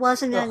 Well, that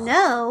wasn't a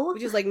no.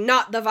 Which is, like,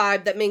 not the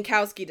vibe that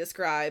Minkowski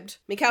described.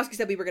 Minkowski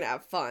said we were gonna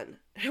have fun.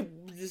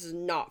 This is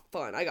not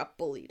fun. I got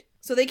bullied.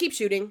 So they keep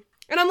shooting.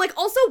 And I'm like,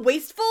 also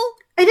wasteful?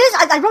 It is.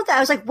 I wrote that. I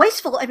was like,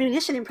 wasteful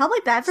ammunition and probably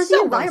bad for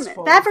the environment.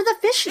 Wasteful. Bad for the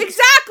fishes.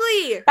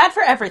 Exactly! Bad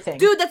for everything.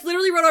 Dude, that's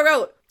literally what I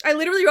wrote. I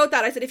literally wrote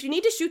that. I said, if you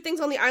need to shoot things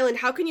on the island,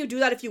 how can you do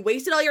that if you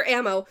wasted all your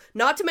ammo?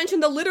 Not to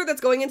mention the litter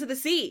that's going into the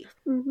sea.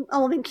 Mm-hmm.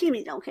 Oh, I mean,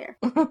 Kimi don't care.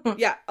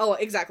 Yeah. Oh,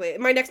 exactly.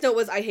 My next note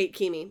was, I hate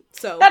Kimi.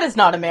 So that is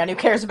not a man who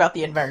cares about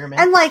the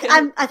environment. And like,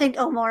 I think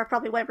Omar,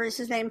 probably whatever is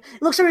his name,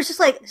 looks over, it's just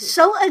like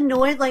so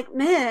annoyed. Like,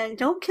 man,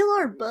 don't kill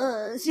our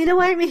buzz. You know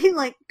what I mean?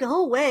 Like,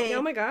 go away.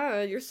 Oh my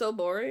god, you're so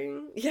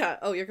boring. Yeah.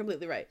 Oh, you're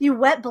completely right. You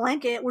wet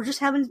blanket. We're just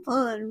having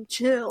fun.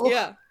 Chill.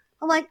 Yeah.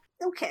 I'm like,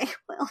 okay,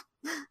 well,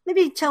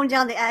 maybe tone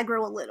down the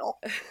aggro a little.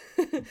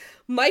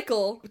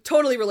 Michael,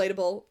 totally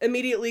relatable,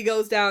 immediately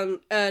goes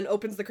down and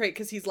opens the crate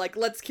because he's like,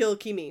 let's kill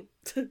Kimi.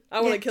 I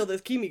want to kill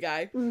this Kimi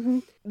guy. Mm-hmm.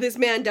 This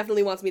man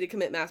definitely wants me to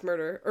commit mass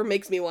murder, or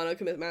makes me want to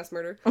commit mass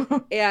murder.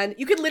 And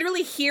you could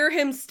literally hear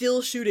him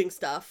still shooting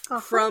stuff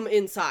from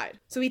inside.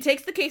 So he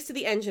takes the case to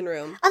the engine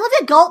room. I love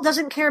that Galt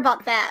doesn't care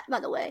about that,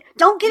 by the way.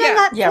 Don't get in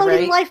that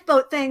floating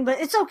lifeboat thing, but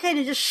it's okay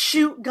to just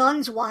shoot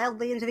guns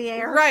wildly into the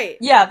air. Right.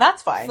 Yeah,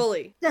 that's fine.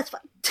 Fully. That's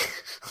fine.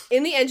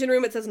 In the engine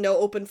room, it says no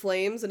open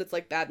flames, and it's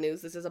like, bad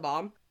news, this is a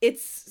bomb.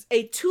 It's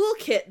a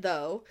toolkit,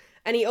 though,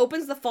 and he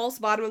opens the false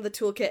bottom of the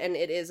toolkit, and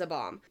it is a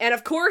bomb. And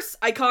of course,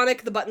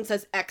 iconic, the button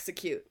says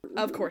execute.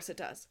 Of course it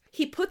does.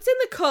 He puts in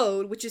the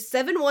code, which is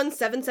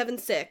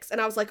 71776,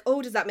 and I was like,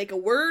 oh, does that make a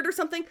word or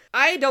something?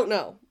 I don't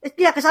know.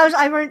 Yeah, because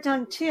I wrote it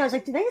down too. I was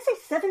like, did they say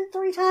 7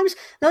 3 times?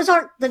 Those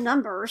aren't the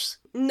numbers.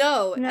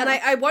 No. And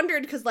I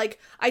wondered, because, like,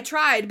 I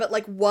tried, but,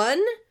 like,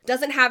 1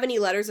 doesn't have any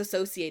letters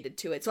associated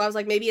to it. So I was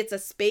like, maybe it's a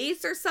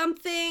space or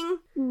something.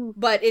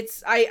 But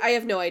it's, I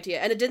have no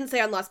idea. And it didn't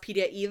say on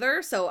Lostpedia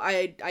either, so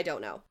I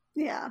don't know.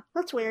 Yeah,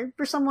 that's weird.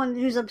 For someone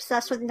who's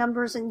obsessed with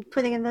numbers and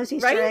putting in those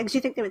Easter eggs, you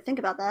think they would think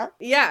about that.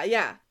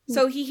 Yeah.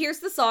 So he hears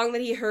the song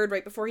that he heard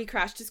right before he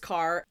crashed his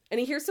car, and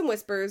he hears some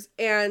whispers,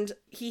 and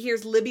he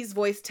hears Libby's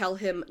voice tell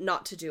him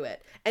not to do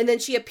it. And then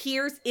she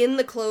appears in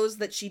the clothes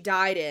that she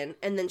died in,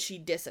 and then she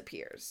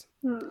disappears.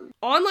 On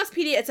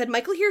Lostpedia, it said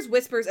Michael hears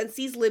whispers and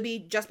sees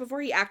Libby just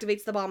before he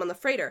activates the bomb on the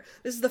freighter.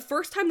 This is the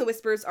first time the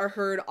whispers are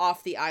heard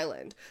off the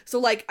island. So,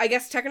 like, I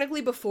guess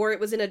technically before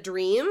it was in a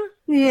dream.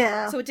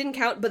 Yeah. So it didn't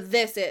count, but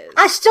this is.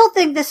 I still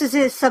think this is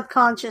his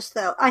subconscious,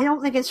 though. I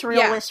don't think it's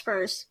real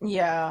whispers.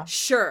 Yeah.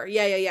 Sure.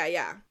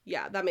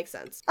 Yeah, that makes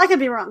sense. I could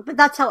be wrong, but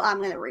that's how I'm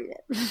going to read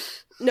it.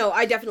 No,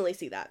 I definitely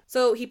see that.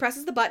 So he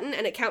presses the button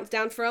and it counts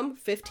down from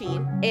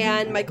 15.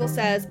 And Michael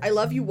says, I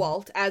love you,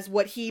 Walt, as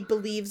what he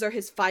believes are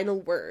his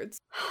final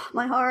words.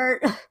 My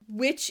heart.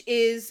 Which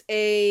is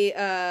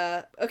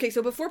a, okay,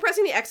 so before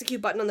pressing the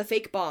execute button on the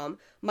fake bomb,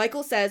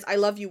 Michael says, I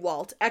love you,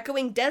 Walt,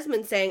 echoing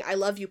Desmond saying, I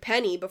love you,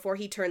 Penny, before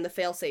he turned the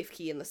failsafe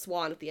key in the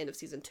Swan at the end of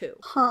season 2.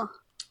 Huh.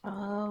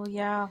 Oh,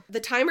 yeah. The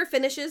timer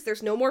finishes,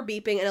 there's no more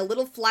beeping, and a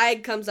little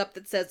flag comes up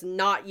that says,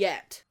 not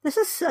yet. This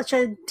is such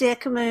a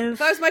dick move.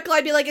 If I was Michael,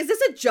 I'd be like, is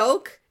this a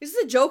joke? Is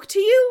this a joke to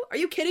you? Are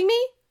you kidding me?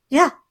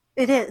 Yeah,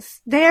 it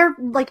is. They're,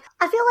 like,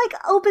 I feel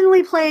like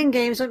openly playing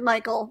games with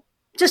Michael,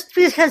 just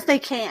because they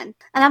can.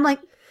 And I'm like,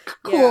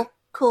 cool.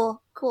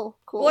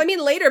 Well, I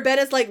mean, later, Ben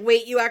is like,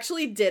 wait, you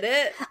actually did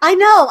it? I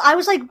know. I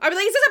was like... I'd be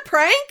like, is this a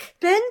prank?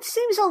 Ben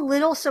seems a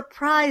little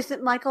surprised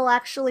that Michael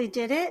actually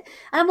did it.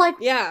 And I'm like,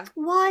 yeah.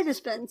 Why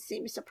does Ben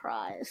seem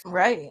surprised?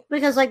 Right.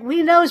 Because, like,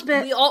 we knows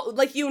Ben... We all,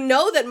 like, you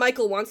know that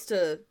Michael wants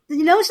to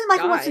He knows that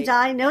Michael wants to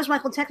die. Knows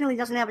Michael technically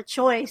doesn't have a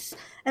choice.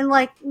 And,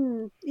 like,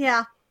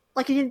 yeah.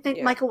 Like, he didn't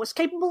think Michael was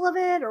capable of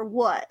it, or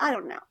what? I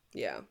don't know.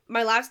 Yeah.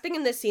 My last thing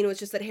in this scene was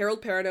just that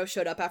Harold Perrineau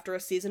showed up after a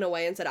season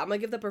away and said, I'm gonna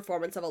give the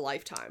performance of a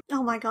lifetime.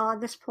 Oh my god,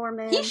 this poor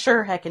man. He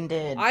sure heckin'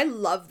 did. I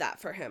love that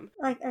for him.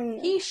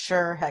 He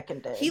sure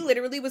heckin' did. He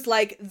literally was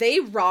like, they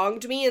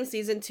wronged me in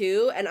season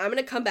 2, and I'm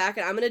gonna come back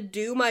and I'm gonna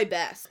do my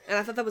best. And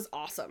I thought that was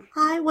awesome.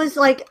 I was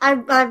like,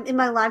 I in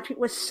my live tweet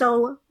was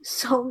so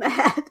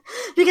mad.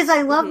 Because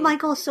I love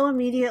Michael so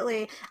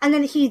immediately, and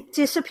then he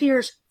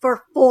disappears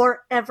for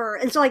forever.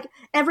 And so, like,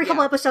 every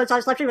couple episodes, I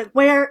was like,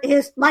 where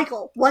is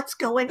Michael? What's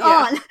going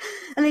on?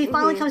 And then he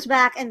finally comes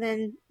back, and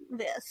then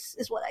this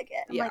is what I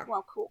get. I'm like,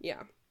 well, cool.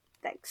 Yeah.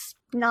 Thanks.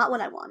 Not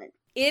what I wanted.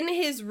 In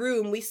his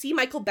room, we see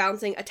Michael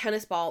bouncing a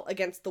tennis ball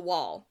against the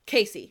wall.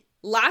 Casey,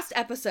 last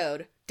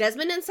episode,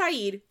 Desmond and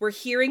Saeed were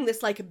hearing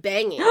this, like,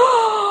 banging.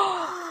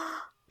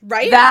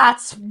 Right?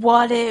 That's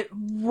what it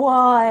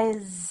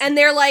was. And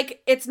they're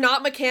like, it's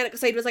not mechanical.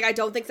 Said was like, I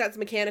don't think that's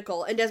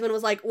mechanical. And Desmond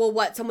was like, well,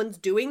 what? Someone's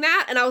doing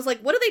that? And I was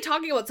like, what are they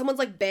talking about? Someone's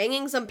like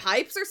banging some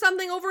pipes or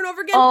something over and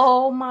over again?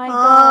 Oh my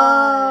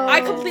god. I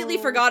completely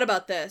forgot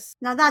about this.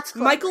 Now that's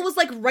clever. Michael was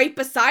like right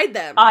beside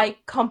them. I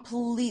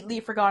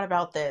completely forgot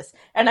about this.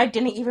 And I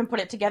didn't even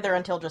put it together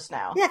until just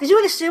now. Yeah, because you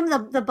would assume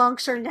the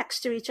bunks are next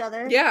to each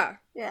other. Yeah.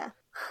 Yeah.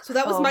 So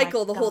that was Oh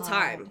Michael my the whole God.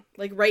 time.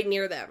 Like right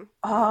near them.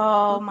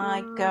 Oh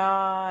my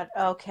god.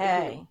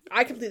 Okay.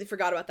 I completely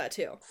forgot about that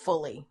too.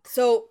 Fully.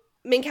 So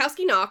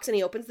Minkowski knocks and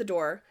he opens the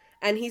door.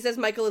 And he says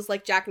Michael is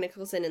like Jack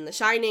Nicholson in The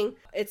Shining.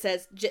 It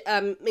says,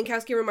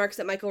 Minkowski remarks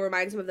that Michael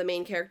reminds him of the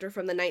main character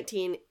from the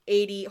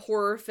 1980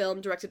 horror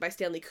film directed by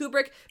Stanley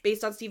Kubrick,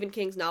 based on Stephen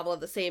King's novel of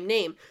the same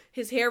name.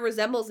 His hair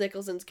resembles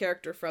Nicholson's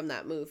character from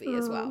that movie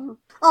as well.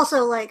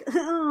 Also, like,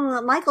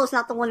 Michael's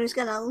not the one who's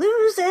gonna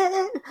lose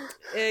it.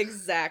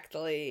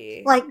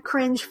 Exactly. Like,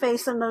 cringe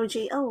face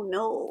emoji. Oh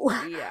no.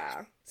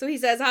 Yeah. So he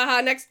says,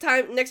 haha, next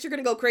you're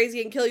gonna go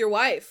crazy and kill your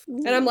wife.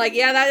 And I'm like,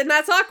 yeah,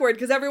 that's awkward,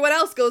 because everyone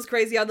else goes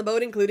crazy on the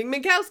boat, including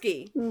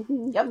Minkowski.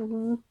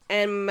 Yep.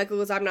 And Michael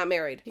goes, I'm not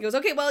married. He goes,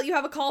 okay, well, you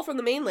have a call from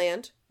the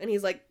mainland. And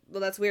he's like,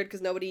 well, that's weird,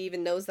 because nobody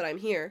even knows that I'm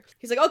here.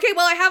 He's like, okay,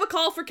 well, I have a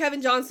call for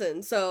Kevin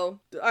Johnson. So,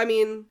 I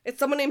mean, it's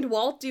someone named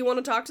Walt. Do you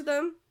want to talk to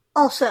them?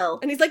 Also.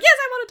 And he's like, yes,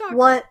 I want to talk.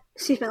 What?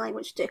 Excuse my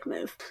language, dick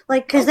move.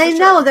 Like, because they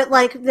know that,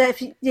 like,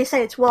 that if they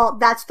say it's Walt,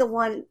 that's the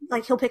one,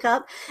 like, he'll pick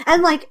up.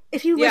 And, like,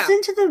 if you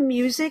listen to the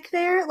music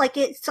there, like,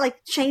 it's,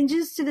 like,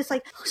 changes to this,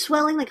 like,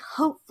 swelling, like,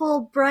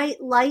 hopeful,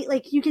 bright light.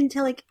 Like, you can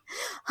tell, like,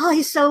 oh,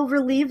 he's so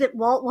relieved that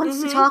Walt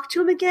wants to talk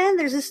to him again.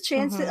 There's this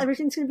chance that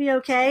everything's going to be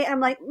okay. I'm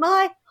like,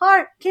 my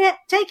heart can't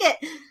take it.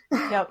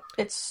 Yep.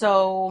 It's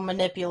so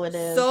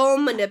manipulative. So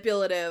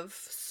manipulative.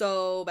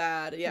 So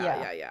bad.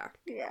 Yeah.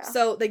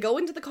 So they go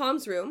into the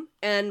comms room,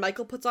 and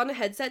Michael puts on a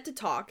headset to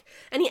talk,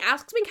 and he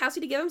asks Minkowski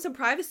to give him some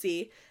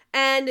privacy,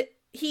 and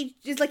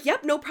he's like,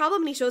 yep, no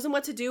problem, and he shows him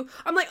what to do.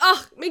 I'm like,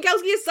 oh,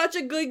 Minkowski is such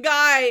a good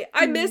guy.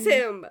 I miss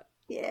him.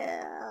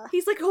 Yeah.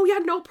 He's like, oh yeah,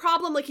 no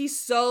problem. Like, he's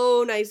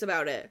so nice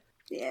about it.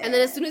 Yeah. And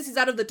then as soon as he's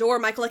out of the door,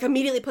 Michael, like,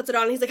 immediately puts it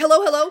on, and he's like,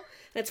 hello, and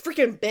it's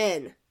freaking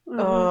Ben.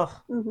 Ugh.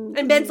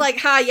 And Ben's like,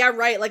 ha, yeah,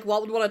 right, like,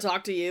 Walt would want to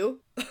talk to you.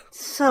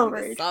 So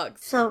rude.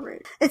 Sucks. So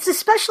rude. It's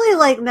especially,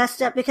 like,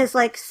 messed up because,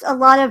 like, a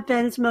lot of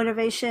Ben's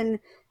motivation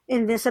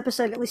in this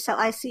episode, at least how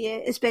I see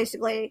it, is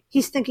basically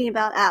he's thinking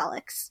about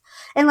Alex.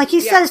 And, like,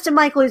 he says to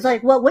Michael, he's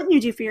like, what wouldn't you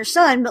do for your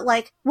son? But,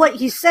 like, what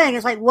he's saying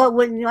is, like, what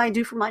wouldn't I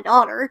do for my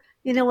daughter?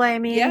 You know what I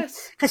mean?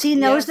 Yes. Because he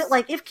knows that,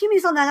 like, if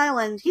Kimmy's on that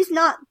island, he's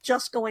not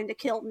just going to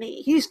kill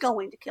me. He's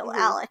going to kill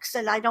Alex,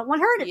 and I don't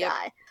want her to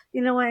die.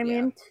 You know what I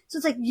mean? So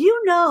it's like,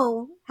 you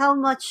know how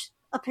much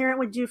a parent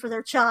would do for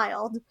their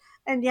child,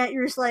 and yet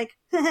you're just like,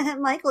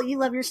 Michael, you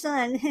love your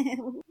son.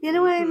 You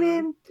know what I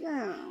mean?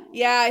 Oh.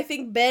 Yeah, I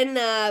think Ben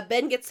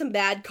gets some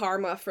bad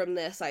karma from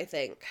this, I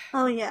think.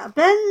 Oh yeah,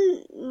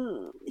 Ben,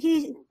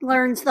 he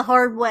learns the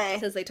hard way.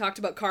 Since they talked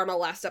about karma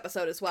last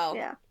episode as well.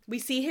 Yeah. We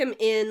see him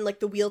in,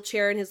 like, the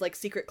wheelchair in his, like,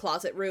 secret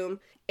closet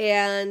room,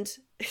 and...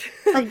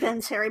 like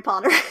Ben's Harry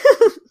Potter.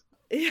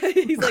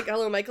 He's like,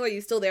 hello, Michael, are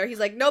you still there? He's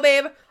like, no,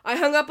 babe, I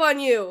hung up on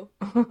you.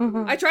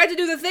 I tried to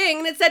do the thing,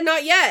 and it said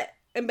not yet.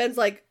 And Ben's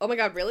like, oh my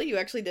god, really? You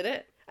actually did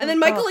it? And then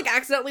Michael, like,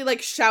 accidentally,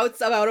 like,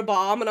 shouts about a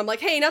bomb, and I'm like,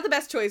 hey, not the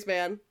best choice,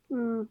 man.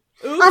 Oops.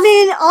 I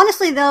mean,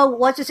 honestly, though,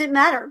 what does it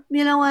matter?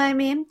 You know what I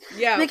mean?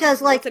 Yeah.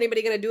 Because, like... what's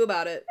anybody gonna do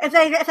about it?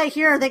 If they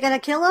hear, are they gonna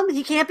kill him?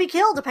 He can't be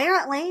killed,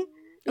 apparently.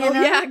 You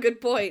know? Yeah,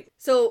 good point.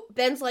 So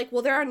Ben's like,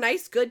 well, there are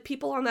nice, good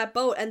people on that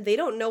boat, and they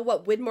don't know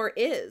what Widmore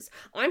is.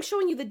 I'm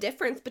showing you the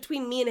difference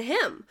between me and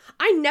him.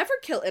 I never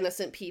kill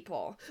innocent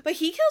people, but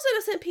he kills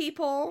innocent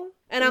people.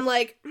 And I'm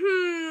like,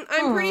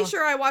 I'm pretty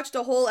sure I watched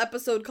a whole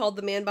episode called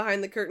The Man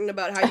Behind the Curtain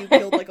about how you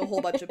killed, like, a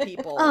whole bunch of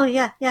people. Oh,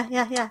 yeah.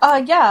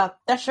 Yeah,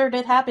 that sure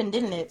did happen,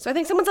 didn't it? So I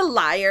think someone's a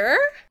liar.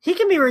 He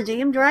can be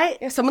redeemed, right?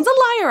 Yeah, someone's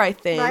a liar, I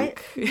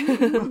think.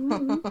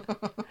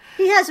 Right?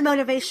 He has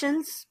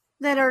motivations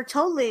that are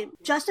totally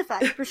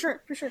justified, for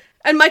sure.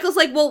 And Michael's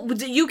like, well,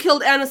 you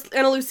killed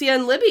Anna Lucia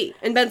and Libby.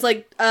 And Ben's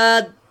like,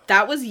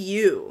 that was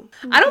you.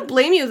 I don't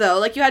blame you, though.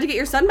 Like, you had to get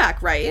your son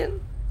back, right?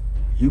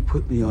 You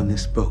put me on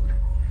this boat.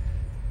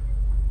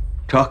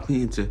 Talked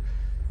me into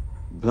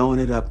blowing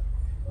it up.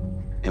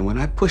 And when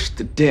I push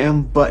the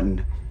damn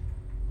button,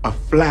 a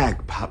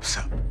flag pops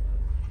up.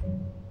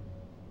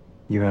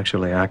 You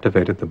actually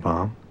activated the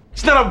bomb?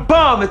 It's not a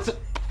bomb, it's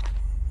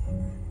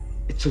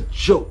a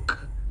joke.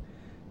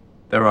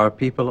 There are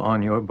people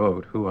on your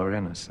boat who are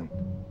innocent.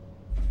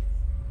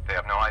 They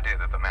have no idea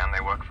that the man they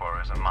work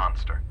for is a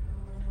monster.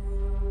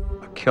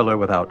 A killer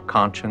without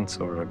conscience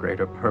or a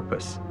greater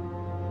purpose.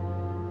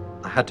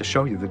 I had to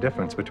show you the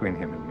difference between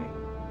him and me.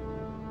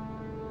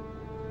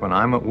 When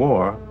I'm at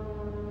war,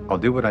 I'll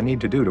do what I need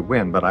to do to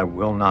win, but I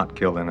will not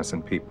kill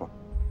innocent people.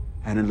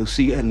 Anna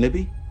Lucia and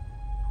Libby?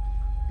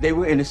 They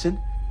were innocent?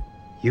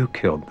 You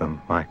killed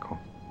them, Michael.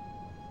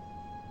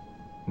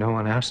 No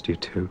one asked you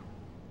to.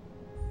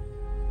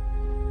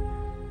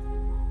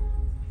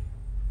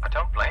 I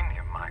don't blame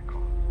you,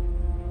 Michael.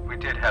 We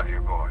did did have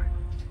your boy.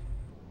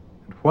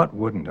 And what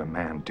wouldn't a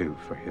man do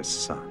for his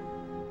son?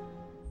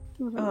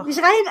 He's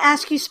like, I didn't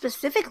ask you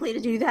specifically to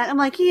do that. I'm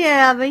like,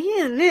 yeah, but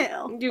you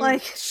knew.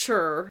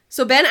 Sure.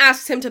 So Ben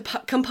asks him to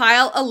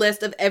compile a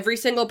list of every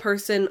single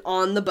person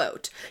on the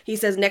boat. He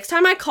says, next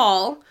time I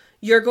call,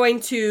 you're going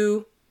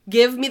to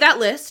give me that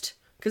list,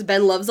 because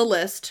Ben loves a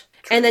list.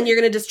 And then you're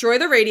going to destroy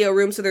the radio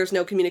room so there's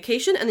no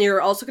communication. And you're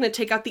also going to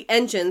take out the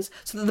engines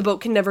so that the boat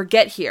can never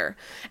get here.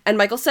 And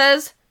Michael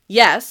says,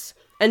 yes.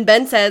 And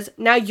Ben says,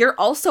 now you're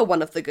also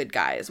one of the good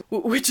guys,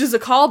 which is a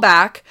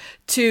callback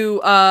to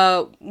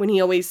when he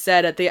always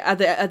said at the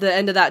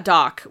end of that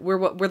doc,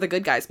 we're the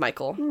good guys,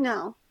 Michael.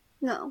 No.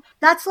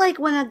 That's like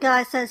when a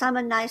guy says, I'm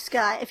a nice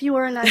guy. If you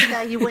were a nice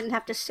guy, you wouldn't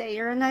have to say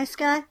you're a nice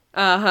guy.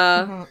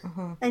 Uh-huh.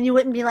 And you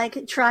wouldn't be,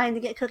 like, trying to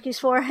get cookies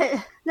for it.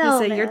 No,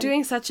 You say, you're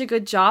doing such a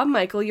good job,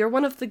 Michael. You're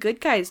one of the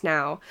good guys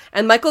now.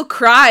 And Michael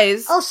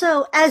cries.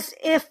 Also, as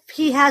if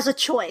he has a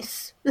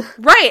choice.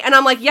 Right. And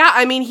I'm like, yeah,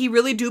 I mean, he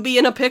really do be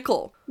in a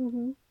pickle.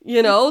 Mm-hmm.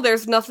 You know,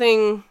 there's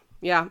nothing...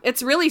 Yeah,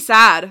 it's really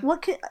sad.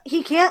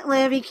 He can't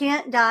live, he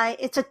can't die.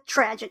 It's a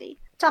tragedy.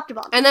 Top to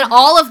bottom. And then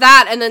all of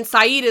that, and then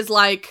Saeed is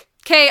like,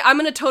 okay, I'm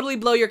going to totally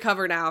blow your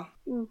cover now.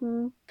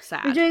 Mm-hmm.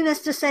 Sad. You're doing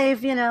this to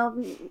save,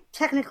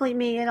 technically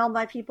me and all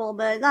my people,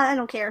 but I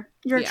don't care.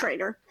 You're a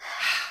traitor.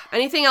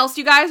 Anything else,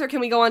 you guys, or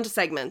can we go on to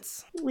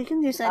segments? We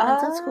can do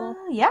segments, that's cool.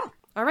 Yeah.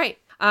 All right.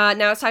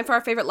 Now it's time for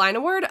our favorite line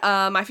award.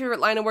 My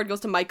favorite line award goes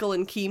to Michael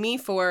and Kimi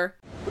for...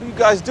 What are you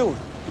guys doing?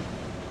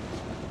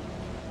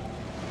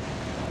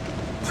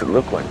 What's it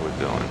look like we're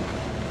doing?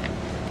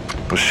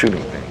 We're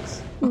shooting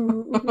things.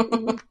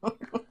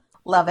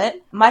 Love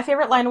it. My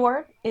favorite line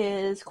award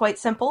is quite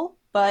simple,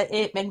 but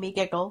it made me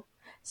giggle.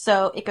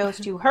 So it goes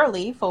to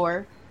Hurley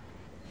for...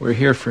 We're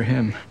here for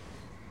him.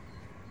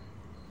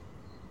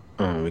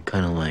 Oh, we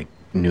kind of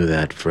knew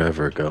that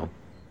forever ago.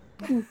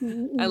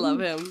 I love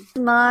him.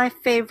 My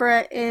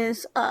favorite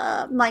is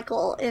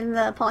Michael in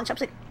the pawn shop.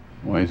 Like,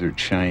 why is there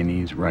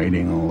Chinese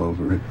writing all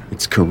over it?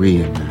 It's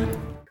Korean, man.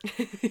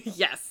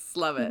 Yes,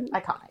 love it.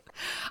 Iconic.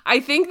 I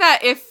think that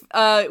if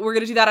we're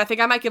going to do that, I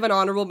think I might give an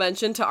honorable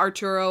mention to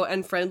Arturo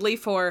and Friendly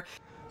for...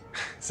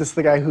 Is this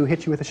the guy who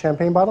hit you with a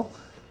champagne bottle?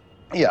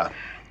 Yeah,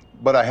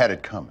 but I had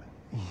it coming.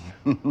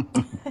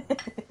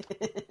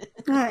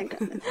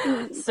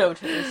 So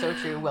true, so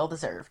true. Well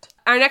deserved.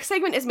 Our next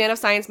segment is Man of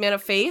Science, Man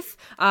of Faith.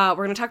 We're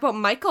going to talk about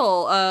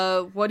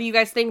Michael. What do you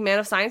guys think, Man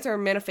of Science or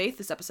Man of Faith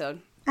this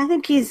episode? I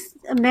think he's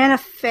a man of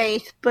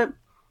faith, but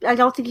I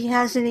don't think he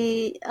has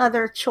any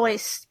other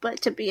choice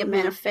but to be a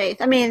man of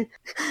faith. I mean,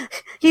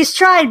 he's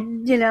tried,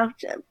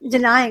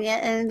 denying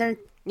it, and then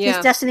his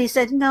destiny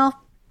said, no,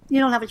 you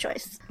don't have a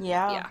choice.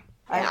 Yeah.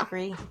 I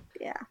agree.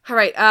 Yeah. All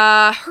right.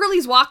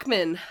 Hurley's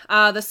Walkman.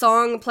 The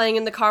song playing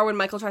in the car when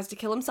Michael tries to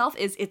kill himself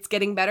is It's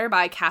Getting Better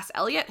by Cass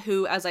Elliot,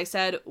 who, as I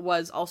said,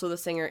 was also the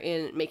singer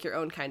in Make Your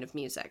Own Kind of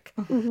Music.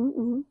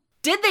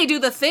 Did they do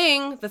the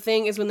thing? The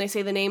thing is when they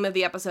say the name of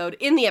the episode.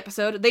 In the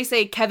episode, they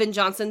say Kevin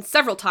Johnson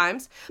several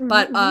times,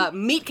 but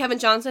Meet Kevin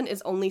Johnson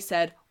is only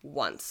said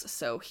once.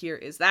 So here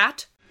is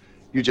that.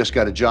 You just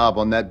got a job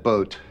on that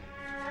boat.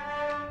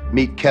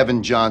 Meet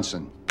Kevin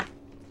Johnson.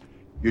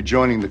 You're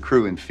joining the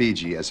crew in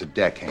Fiji as a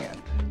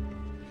deckhand.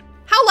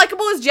 How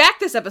likable is Jack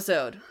this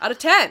episode? Out of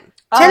 10.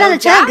 10 out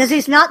of 10, because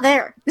he's not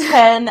there.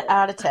 10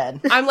 out of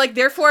 10. I'm like,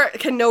 therefore,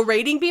 can no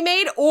rating be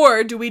made?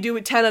 Or do we do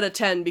 10 out of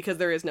 10 because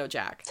there is no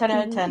Jack? 10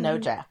 out of 10, no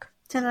Jack.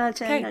 10 out of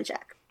 10, Okay. no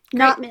Jack. Great.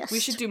 Not missed. We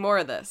should do more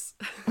of this.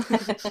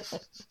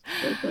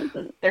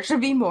 There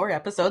should be more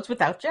episodes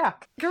without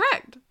Jack.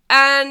 Correct.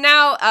 And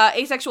now,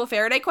 asexual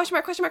Faraday, question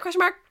mark, question mark, question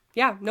mark.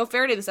 Yeah, no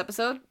Faraday this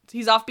episode.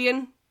 He's off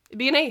being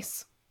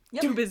ace.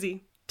 Yep. Too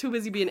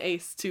busy being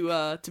ace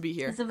to be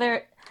here. He's a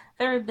very,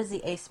 very busy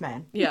ace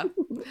man. Yeah.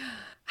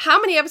 How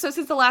many episodes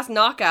since the last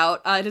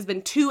knockout? It has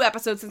been 2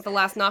 episodes since the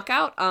last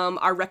knockout.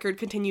 Our record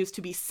continues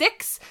to be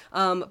 6.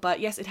 But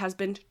yes, it has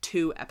been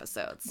 2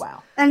 episodes.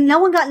 Wow. And no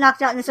one got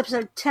knocked out in this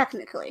episode,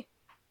 technically.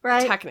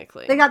 Right?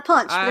 Technically. They got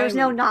punched. There was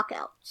no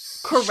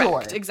knockouts. Correct.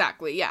 Sure.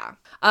 Exactly. Yeah.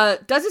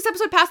 Does this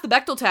episode pass the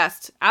Bechdel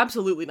test?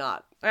 Absolutely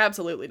not.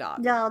 Absolutely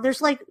not. No,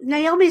 there's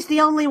Naomi's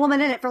the only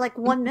woman in it for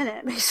 1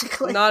 minute,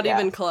 basically. Not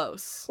even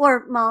close.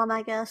 Or Mom,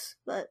 I guess.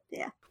 But,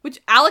 yeah.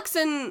 Which, Alex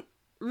and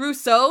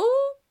Rousseau?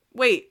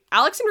 Wait,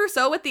 Alex and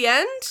Rousseau at the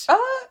end?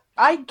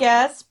 I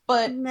guess,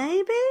 but...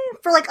 Maybe?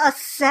 For a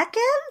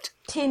second?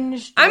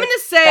 Tinged I'm with going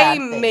to say bad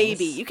things.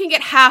 maybe. You can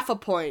get half a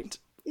point.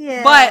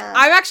 Yeah. But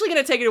I'm actually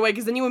going to take it away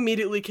because then you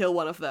immediately kill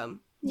one of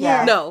them.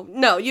 Yeah.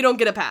 No, you don't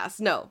get a pass.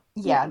 No.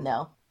 Yeah,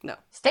 no. No.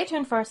 Stay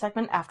tuned for a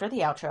segment after the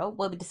outro.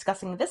 We'll be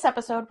discussing this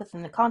episode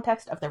within the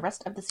context of the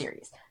rest of the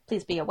series.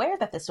 Please be aware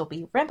that this will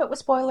be rampant with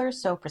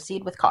spoilers, so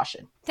proceed with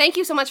caution. Thank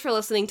you so much for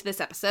listening to this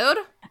episode.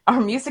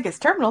 Our music is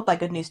Terminal by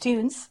Good News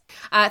Tunes.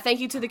 Thank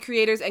you to the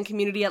creators and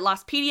community at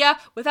Lostpedia.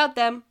 Without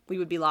them, we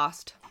would be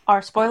lost.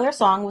 Our spoiler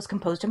song was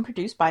composed and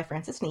produced by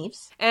Francis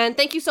Neves. And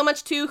thank you so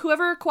much to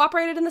whoever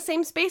cooperated in the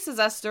same space as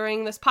us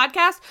during this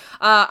podcast.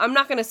 I'm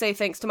not going to say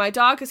thanks to my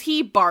dog because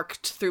he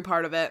barked through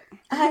part of it.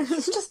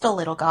 He's just a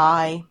little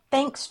guy.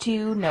 Thanks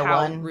to no How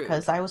one, rude.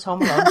 because I was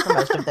home alone for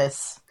most of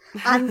this.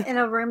 I'm in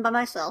a room by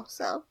myself,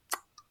 so.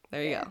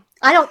 There you go.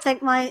 I don't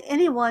think my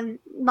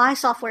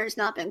software has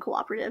not been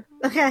cooperative.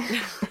 Okay.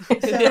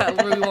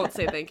 Yeah, we won't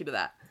say thank you to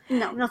that.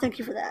 No, thank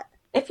you for that.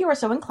 If you are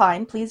so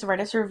inclined, please write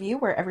us a review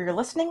wherever you're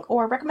listening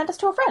or recommend us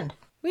to a friend.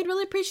 We'd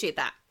really appreciate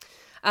that.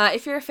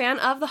 If you're a fan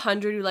of The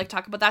 100, we'd like to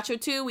talk about that show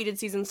too. We did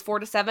seasons 4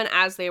 to 7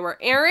 as they were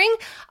airing,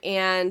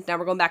 and now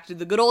we're going back to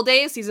the good old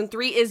days. Season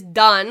 3 is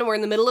done. We're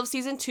in the middle of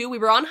season 2. We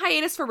were on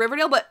hiatus for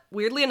Riverdale, but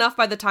weirdly enough,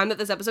 by the time that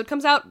this episode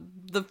comes out,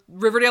 the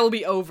Riverdale will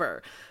be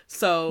over.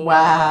 So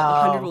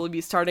wow. The 100 will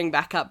be starting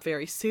back up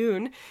very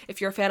soon.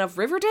 If you're a fan of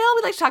Riverdale,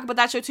 we'd like to talk about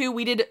that show too.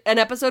 We did an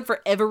episode for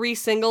every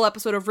single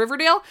episode of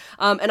Riverdale,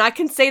 and I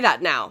can say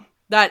that now,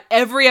 that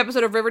every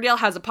episode of Riverdale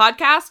has a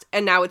podcast,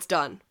 and now it's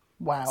done.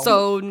 Wow.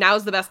 So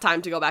now's the best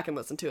time to go back and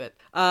listen to it.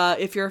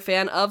 If you're a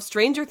fan of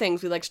Stranger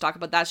Things, we'd like to talk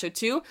about that show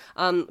too.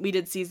 We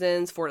did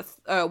seasons 1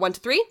 to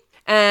 3.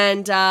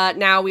 And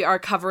now we are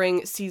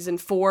covering season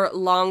 4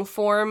 long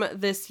form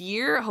this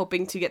year,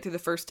 hoping to get through the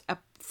first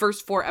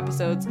 4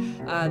 episodes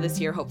this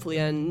year. Hopefully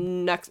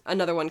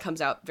another one comes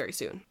out very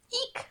soon.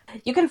 Eek!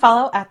 You can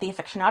follow at The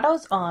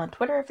Afictionados on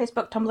Twitter,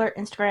 Facebook, Tumblr,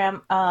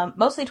 Instagram,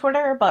 mostly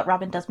Twitter, but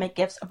Robin does make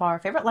GIFs of our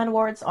favorite line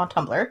awards on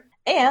Tumblr.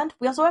 And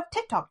we also have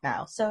TikTok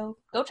now, so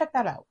go check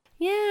that out.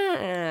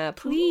 Yeah,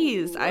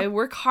 please. Ooh. I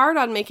work hard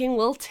on making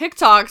little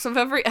TikToks of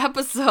every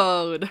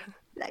episode.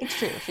 It's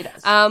true, she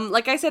does.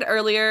 Like I said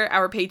earlier,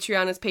 our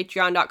Patreon is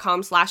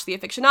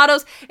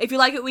patreon.com/theafictionados. If you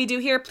like what we do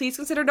here, please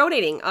consider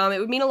donating. It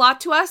would mean a lot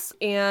to us,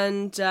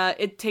 and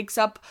it takes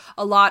up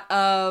a lot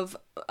of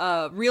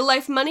real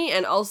life money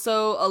and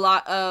also a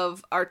lot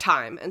of our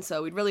time. And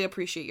so we'd really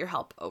appreciate your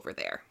help over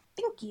there.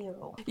 Thank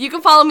you. You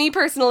can follow me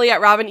personally at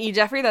Robin E.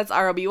 Jeffrey. That's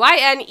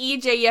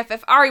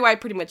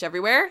ROBYNEJEFFREY pretty much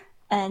everywhere.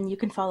 And you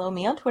can follow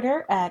me on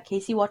Twitter at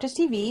Casey Watches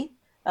TV.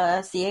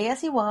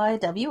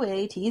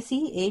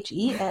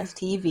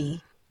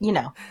 CASEYWATCHESTV. You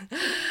know.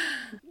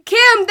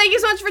 Kim, thank you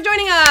so much for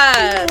joining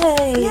us.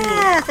 Yay.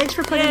 Yeah, thanks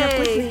for putting up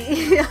with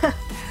me.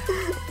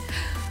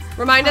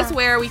 Remind us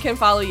where we can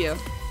follow you.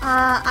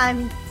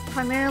 I'm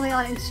primarily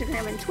on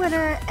Instagram and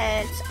Twitter.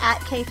 It's at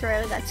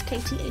Kthro. That's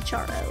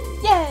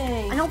KTHRO.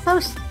 Yay! I don't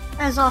post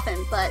as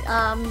often, but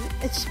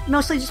it's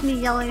mostly just me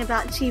yelling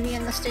about TV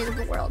and the state of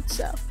the world.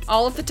 So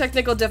all of the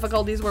technical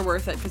difficulties were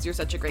worth it because you're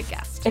such a great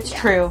guest. It's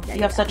true.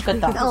 You have such good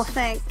thoughts. Oh,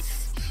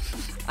 thanks.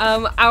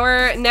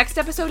 Our next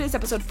episode is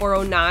episode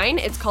 409.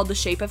 It's called The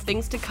Shape of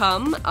Things to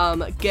Come.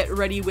 Get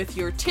ready with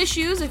your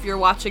tissues if you're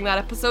watching that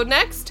episode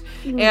next.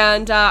 Mm-hmm.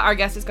 And our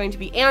guest is going to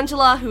be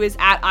Angela, who is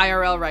at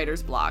IRL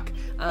Writer's Blog.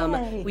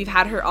 We've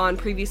had her on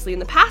previously in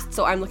the past,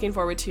 so I'm looking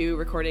forward to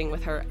recording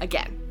with her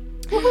again.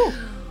 Woohoo!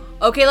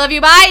 Okay, love you,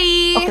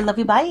 bye! Okay, love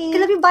you, bye! Okay,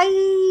 love you,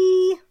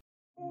 bye!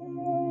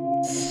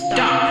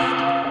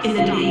 Stop in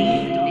the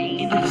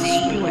name of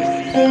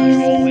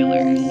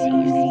spoilers.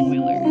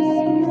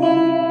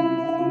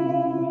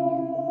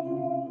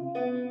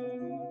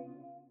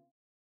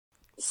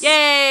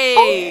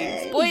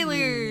 Yay!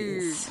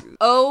 Spoilers!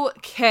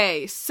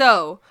 Okay,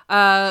 so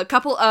a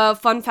couple of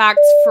fun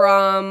facts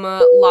from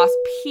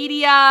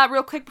Lostpedia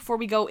real quick before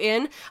we go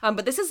in.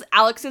 But this is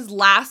Alex's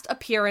last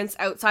appearance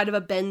outside of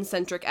a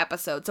Ben-centric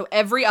episode. So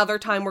every other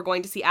time we're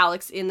going to see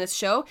Alex in this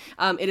show,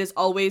 it is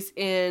always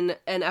in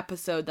an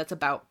episode that's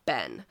about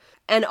Ben.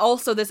 And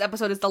also, this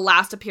episode is the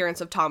last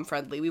appearance of Tom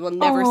Friendly. We will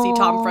never see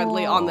Tom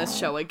Friendly on this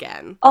show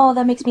again. Oh,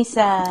 that makes me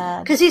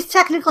sad. Because he's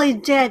technically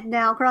dead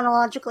now,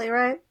 chronologically,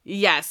 right?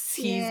 Yes,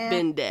 he's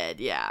been dead,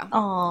 yeah.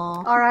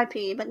 Aww.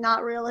 R.I.P., but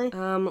not really.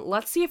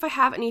 Let's see if I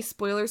have any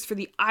spoilers for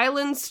the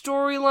Island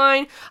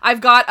storyline.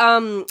 I've got,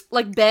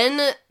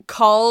 Ben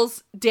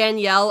calls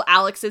Danielle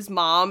Alex's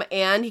mom,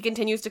 and he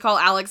continues to call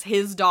Alex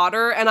his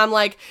daughter, and I'm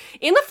like,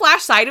 in the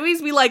Flash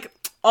Sideways, we,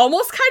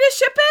 almost kind of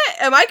ship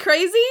it? Am I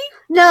crazy?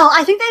 No,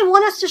 I think they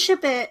want us to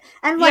ship it.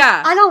 And,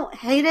 I don't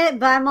hate it,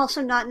 but I'm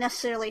also not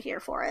necessarily here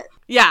for it.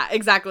 Yeah,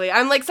 exactly.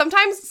 I'm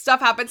sometimes stuff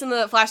happens in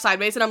the Flash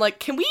Sideways, and I'm like,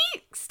 can we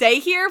stay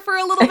here for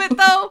a little bit,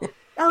 though?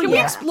 Can we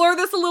explore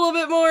this a little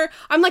bit more?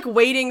 I'm,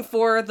 waiting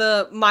for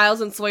the Miles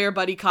and Sawyer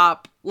buddy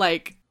cop,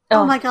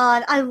 Oh my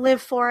god, I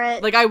live for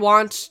it.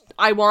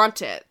 I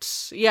want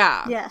it.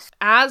 Yeah. Yes.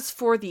 As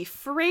for the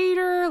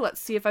freighter,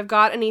 let's see if I've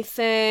got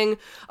anything.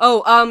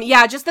 Oh,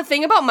 just the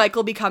thing about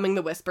Michael becoming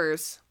the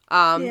Whispers.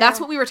 That's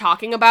what we were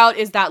talking about,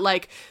 is that,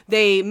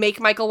 they make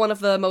Michael one of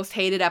the most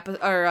hated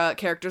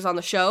characters on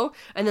the show,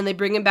 and then they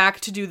bring him back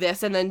to do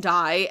this and then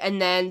die,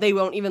 and then they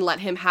won't even let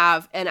him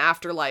have an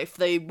afterlife.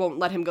 They won't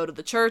let him go to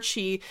the church.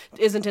 He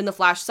isn't in the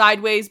Flash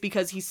Sideways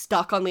because he's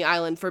stuck on the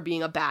island for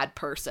being a bad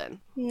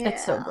person. Yeah.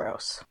 It's so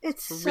gross.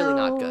 It's really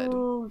not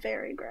good.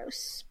 Very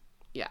gross.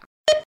 Yeah.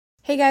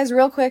 Hey guys,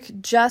 real quick,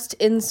 just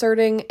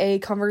inserting a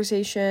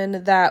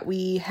conversation that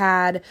we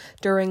had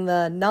during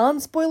the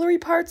non-spoilery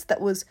parts that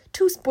was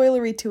too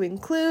spoilery to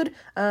include,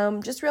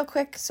 just real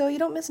quick so you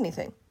don't miss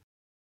anything.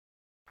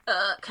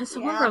 Can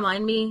someone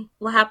remind me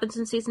what happens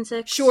in season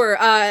 6? Sure.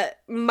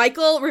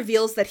 Michael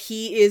reveals that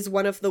he is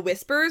one of the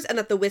Whispers, and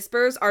that the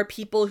Whispers are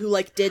people who,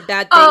 like, did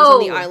bad things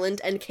on the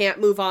island and can't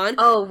move on.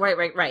 Oh, right.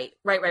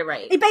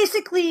 It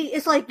basically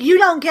is like, you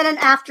don't get an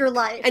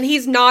afterlife. And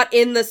he's not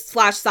in the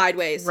Flash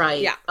Sideways.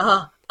 Right.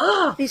 Yeah.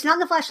 He's not in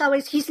the Flash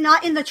Sideways. He's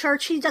not in the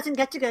church. He doesn't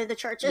get to go to the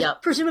church,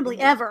 presumably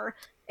ever.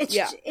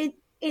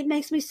 It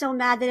makes me so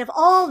mad that of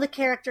all the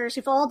characters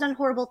who've all done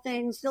horrible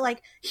things, that,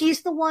 like,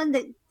 he's the one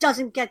that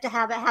doesn't get to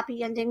have a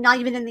happy ending, not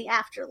even in the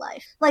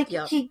afterlife. Like,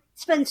 he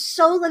spends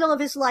so little of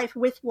his life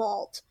with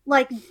Walt,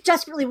 like,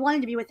 desperately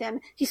wanting to be with him.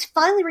 He's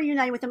finally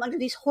reunited with him under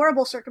these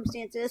horrible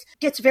circumstances,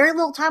 gets very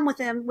little time with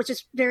him, which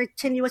is very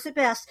tenuous at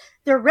best.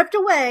 They're ripped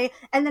away,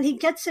 and then he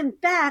gets him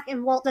back,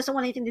 and Walt doesn't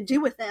want anything to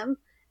do with him.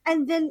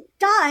 And then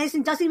dies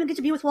and doesn't even get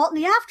to be with Walt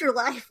in the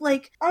afterlife.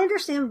 Like, I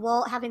understand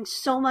Walt having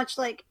so much,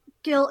 like,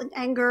 guilt and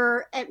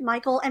anger at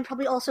Michael and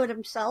probably also at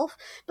himself,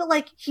 but,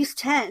 like, he's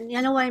 10,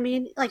 you know what I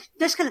mean? Like,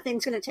 this kind of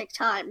thing's gonna take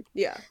time.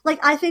 Yeah.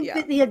 Like, I think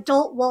that the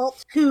adult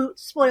Walt, who,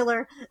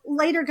 spoiler,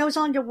 later goes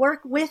on to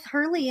work with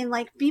Hurley and,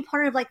 like, be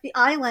part of, like, the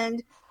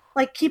island,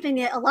 like, keeping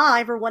it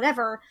alive or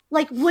whatever,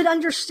 like, would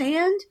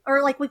understand,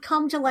 or, like, would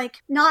come to,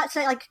 like, not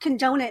say, like,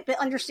 condone it, but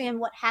understand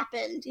what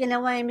happened, you know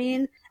what I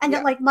mean? And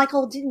that, like,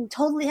 Michael didn't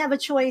totally have a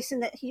choice,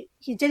 and that he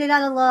did it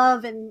out of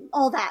love, and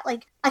all that.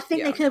 Like, I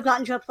think they could have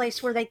gotten to a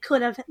place where they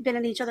could have been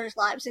in each other's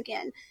lives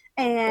again,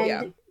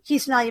 and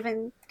he's not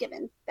even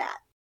given that.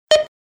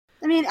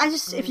 I mean,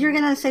 if you're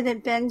gonna say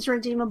that Ben's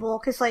redeemable,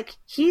 because, like,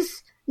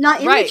 he's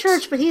not in the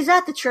church, but he's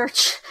at the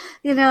church,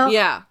 you know?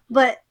 Yeah.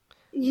 But,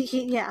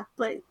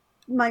 but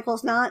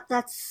Michael's not.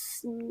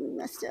 That's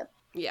messed up.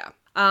 Yeah.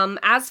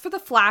 As for the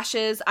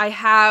Flashes, I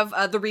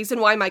have the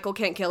reason why Michael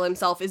can't kill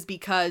himself is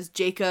because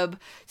Jacob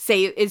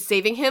is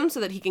saving him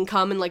so that he can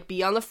come and, like,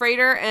 be on the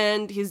freighter,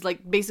 and he's,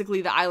 like,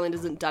 basically the island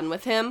isn't done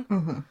with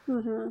him.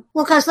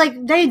 Well, because,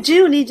 like, they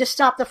do need to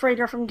stop the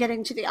freighter from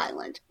getting to the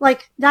island.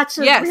 Like, that's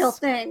a real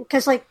thing.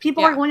 Because, like,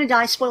 people are going to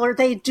die. Spoiler,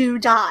 they do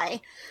die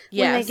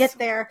when they get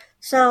there.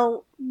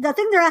 So the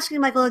thing they're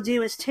asking Michael to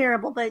do is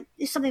terrible, but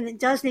it's something that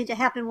does need to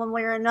happen one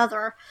way or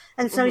another.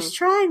 And so he's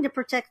trying to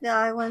protect the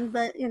island,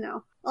 but, you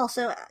know,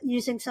 also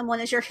using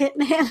someone as your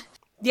hitman.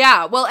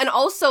 Yeah, well, and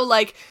also,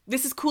 like,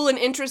 this is cool and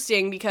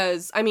interesting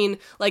because, I mean,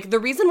 like, the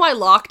reason why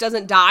Locke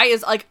doesn't die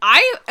is, like,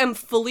 I am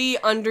fully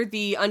under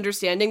the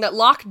understanding that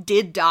Locke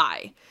did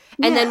die.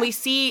 And then we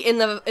see in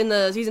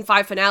the season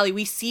 5 finale,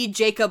 we see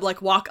Jacob,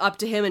 like, walk up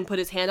to him and put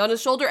his hand on his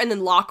shoulder, and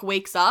then Locke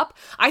wakes up.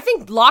 I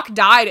think Locke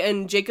died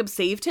and Jacob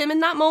saved him in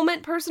that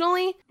moment,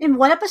 personally. In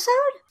what episode?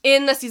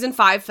 In the season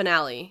 5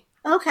 finale.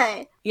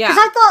 Okay. Yeah.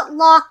 Because I thought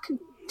Locke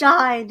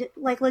died,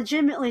 like,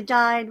 legitimately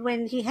died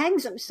when he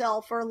hangs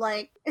himself, or,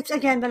 like, it's,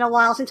 again, been a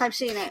while since I've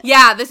seen it.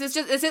 Yeah, this is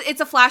just,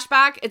 it's a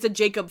flashback. It's a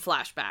Jacob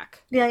flashback.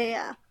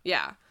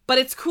 Yeah. But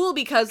it's cool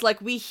because,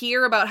 like, we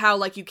hear about how,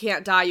 like, you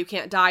can't die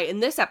in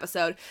this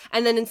episode.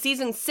 And then in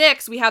season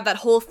 6, we have that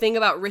whole thing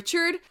about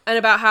Richard and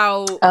about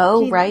how...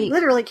 He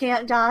literally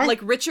can't die. Like,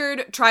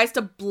 Richard tries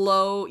to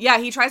blow... Yeah,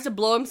 he tries to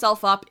blow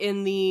himself up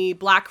in the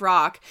Black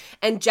Rock.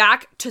 And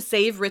Jack, to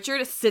save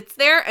Richard, sits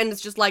there and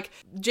it's just like,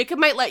 Jacob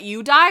might let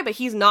you die, but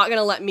he's not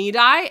gonna let me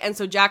die. And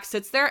so Jack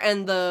sits there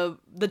and the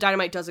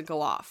dynamite doesn't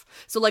go off.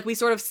 So, like, we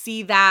sort of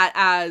see that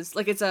as,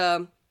 like, it's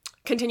a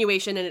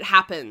continuation and it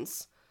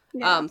happens...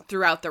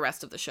 throughout the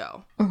rest of the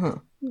show. I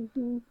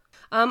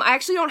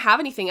actually don't have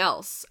anything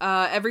else.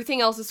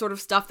 Everything else is sort of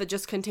stuff that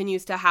just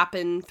continues to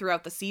happen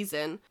throughout the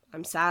season.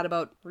 I'm sad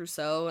about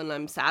Rousseau, and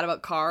I'm sad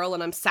about Carl,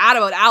 and I'm sad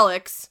about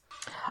Alex.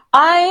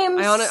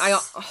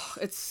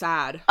 It's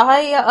sad.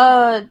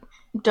 I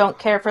don't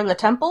care for the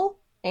temple,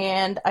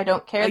 and I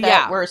don't care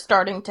that we're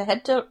starting to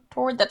head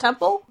toward the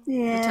temple.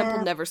 Yeah. The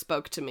temple never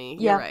spoke to me.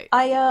 You're right.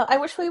 I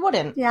wish we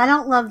wouldn't. Yeah, I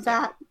don't love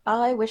that.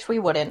 I wish we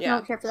wouldn't. I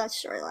don't care for that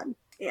storyline.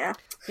 Yeah.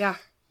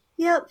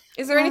 Yep.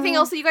 Is there anything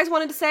else that you guys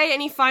wanted to say?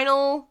 Any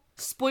final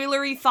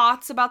spoilery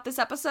thoughts about this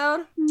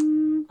episode?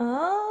 Can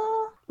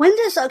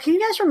you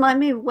guys remind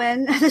me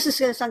when, this is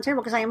going to sound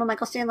terrible because I am a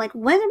Michael stan, like,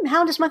 when and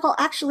how does Michael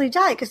actually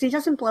die? Because he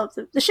doesn't blow up,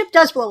 the ship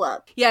does blow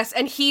up. Yes,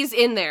 and he's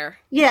in there.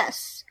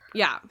 Yes.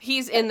 Yeah,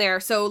 he's in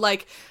there. So,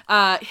 like,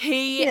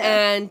 he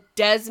and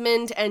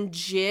Desmond and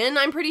Jin,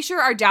 I'm pretty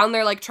sure, are down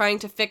there, like, trying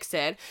to fix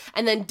it.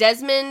 And then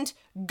Desmond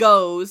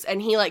goes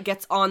and he, like,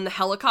 gets on the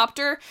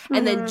helicopter.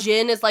 And then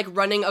Jin is, like,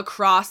 running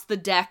across the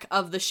deck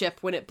of the ship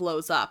when it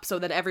blows up so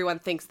that everyone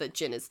thinks that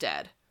Jin is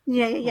dead.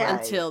 Yeah.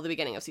 Until the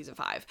beginning of season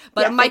 5.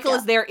 But Michael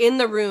is there in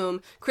the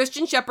room.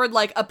 Christian Shepherd,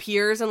 like,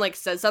 appears and, like,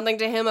 says something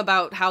to him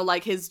about how,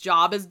 like, his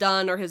job is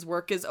done or his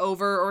work is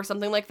over or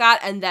something like that.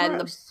 And then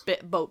the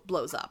boat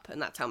blows up.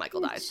 And that's how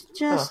Michael dies.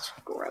 Just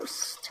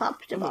gross.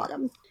 Top to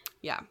bottom.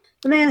 Yeah.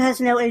 The man has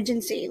no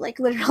agency, like,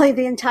 literally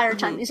the entire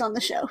time he's on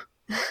the show.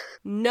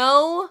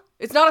 No,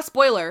 it's not a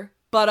spoiler.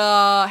 But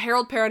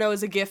Harold Perrineau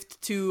is a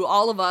gift to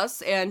all of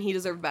us. And he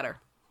deserved better.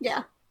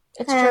 Yeah.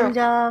 It's and,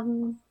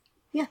 true.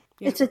 Yeah,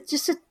 it's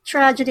just a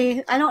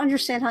tragedy. I don't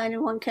understand how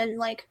anyone can,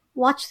 like,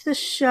 watch the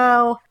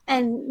show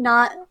and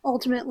not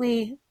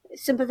ultimately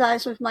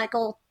sympathize with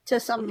Michael to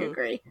some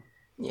degree.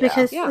 Yeah.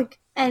 Because, Yeah. like,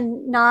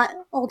 and not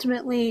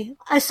ultimately,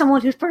 as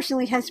someone who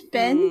personally has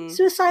been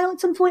suicidal at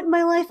some point in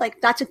my life,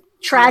 like, that's a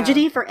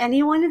tragedy for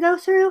anyone to go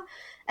through.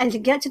 And to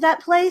get to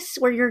that place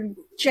where you're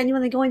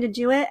genuinely going to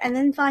do it and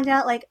then find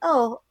out, like,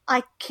 oh,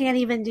 I can't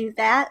even do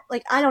that.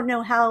 Like, I don't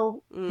know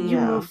how you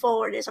move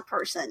forward as a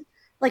person.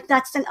 Like,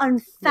 that's an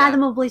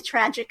unfathomably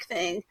tragic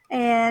thing.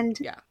 And,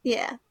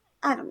 yeah,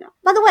 I don't know.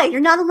 By the way,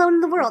 you're not alone in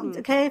the world,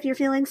 okay? If you're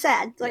feeling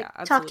sad, like,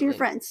 talk to your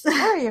friends.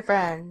 Where are your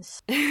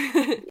friends?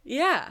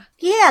 Yeah.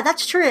 Yeah,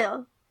 that's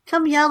true.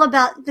 Come yell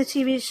about the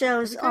TV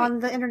shows on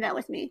the internet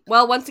with me.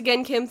 Well, once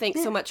again, Kim,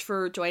 thanks so much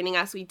for joining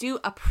us. We do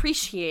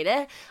appreciate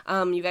it.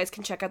 You guys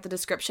can check out the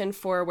description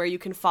for where you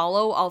can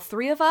follow all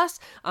three of us.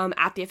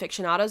 At The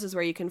Afictionados is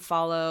where you can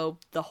follow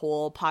the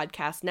whole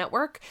podcast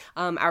network.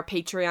 Our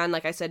Patreon,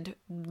 like I said,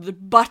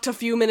 but a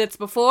few minutes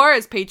before,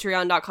 is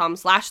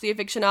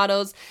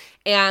patreon.com/theafictionados.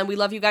 And we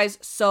love you guys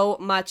so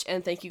much,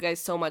 and thank you guys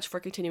so much for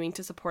continuing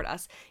to support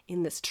us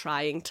in this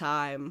trying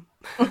time.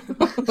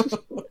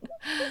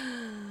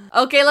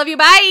 Okay, love you,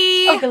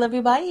 bye! Okay, love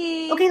you,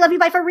 bye! Okay, love you,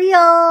 bye for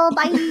real!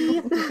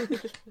 Bye!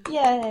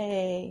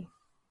 Yay!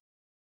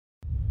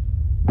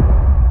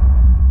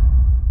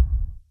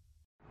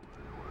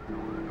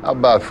 How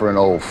about for an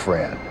old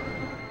friend?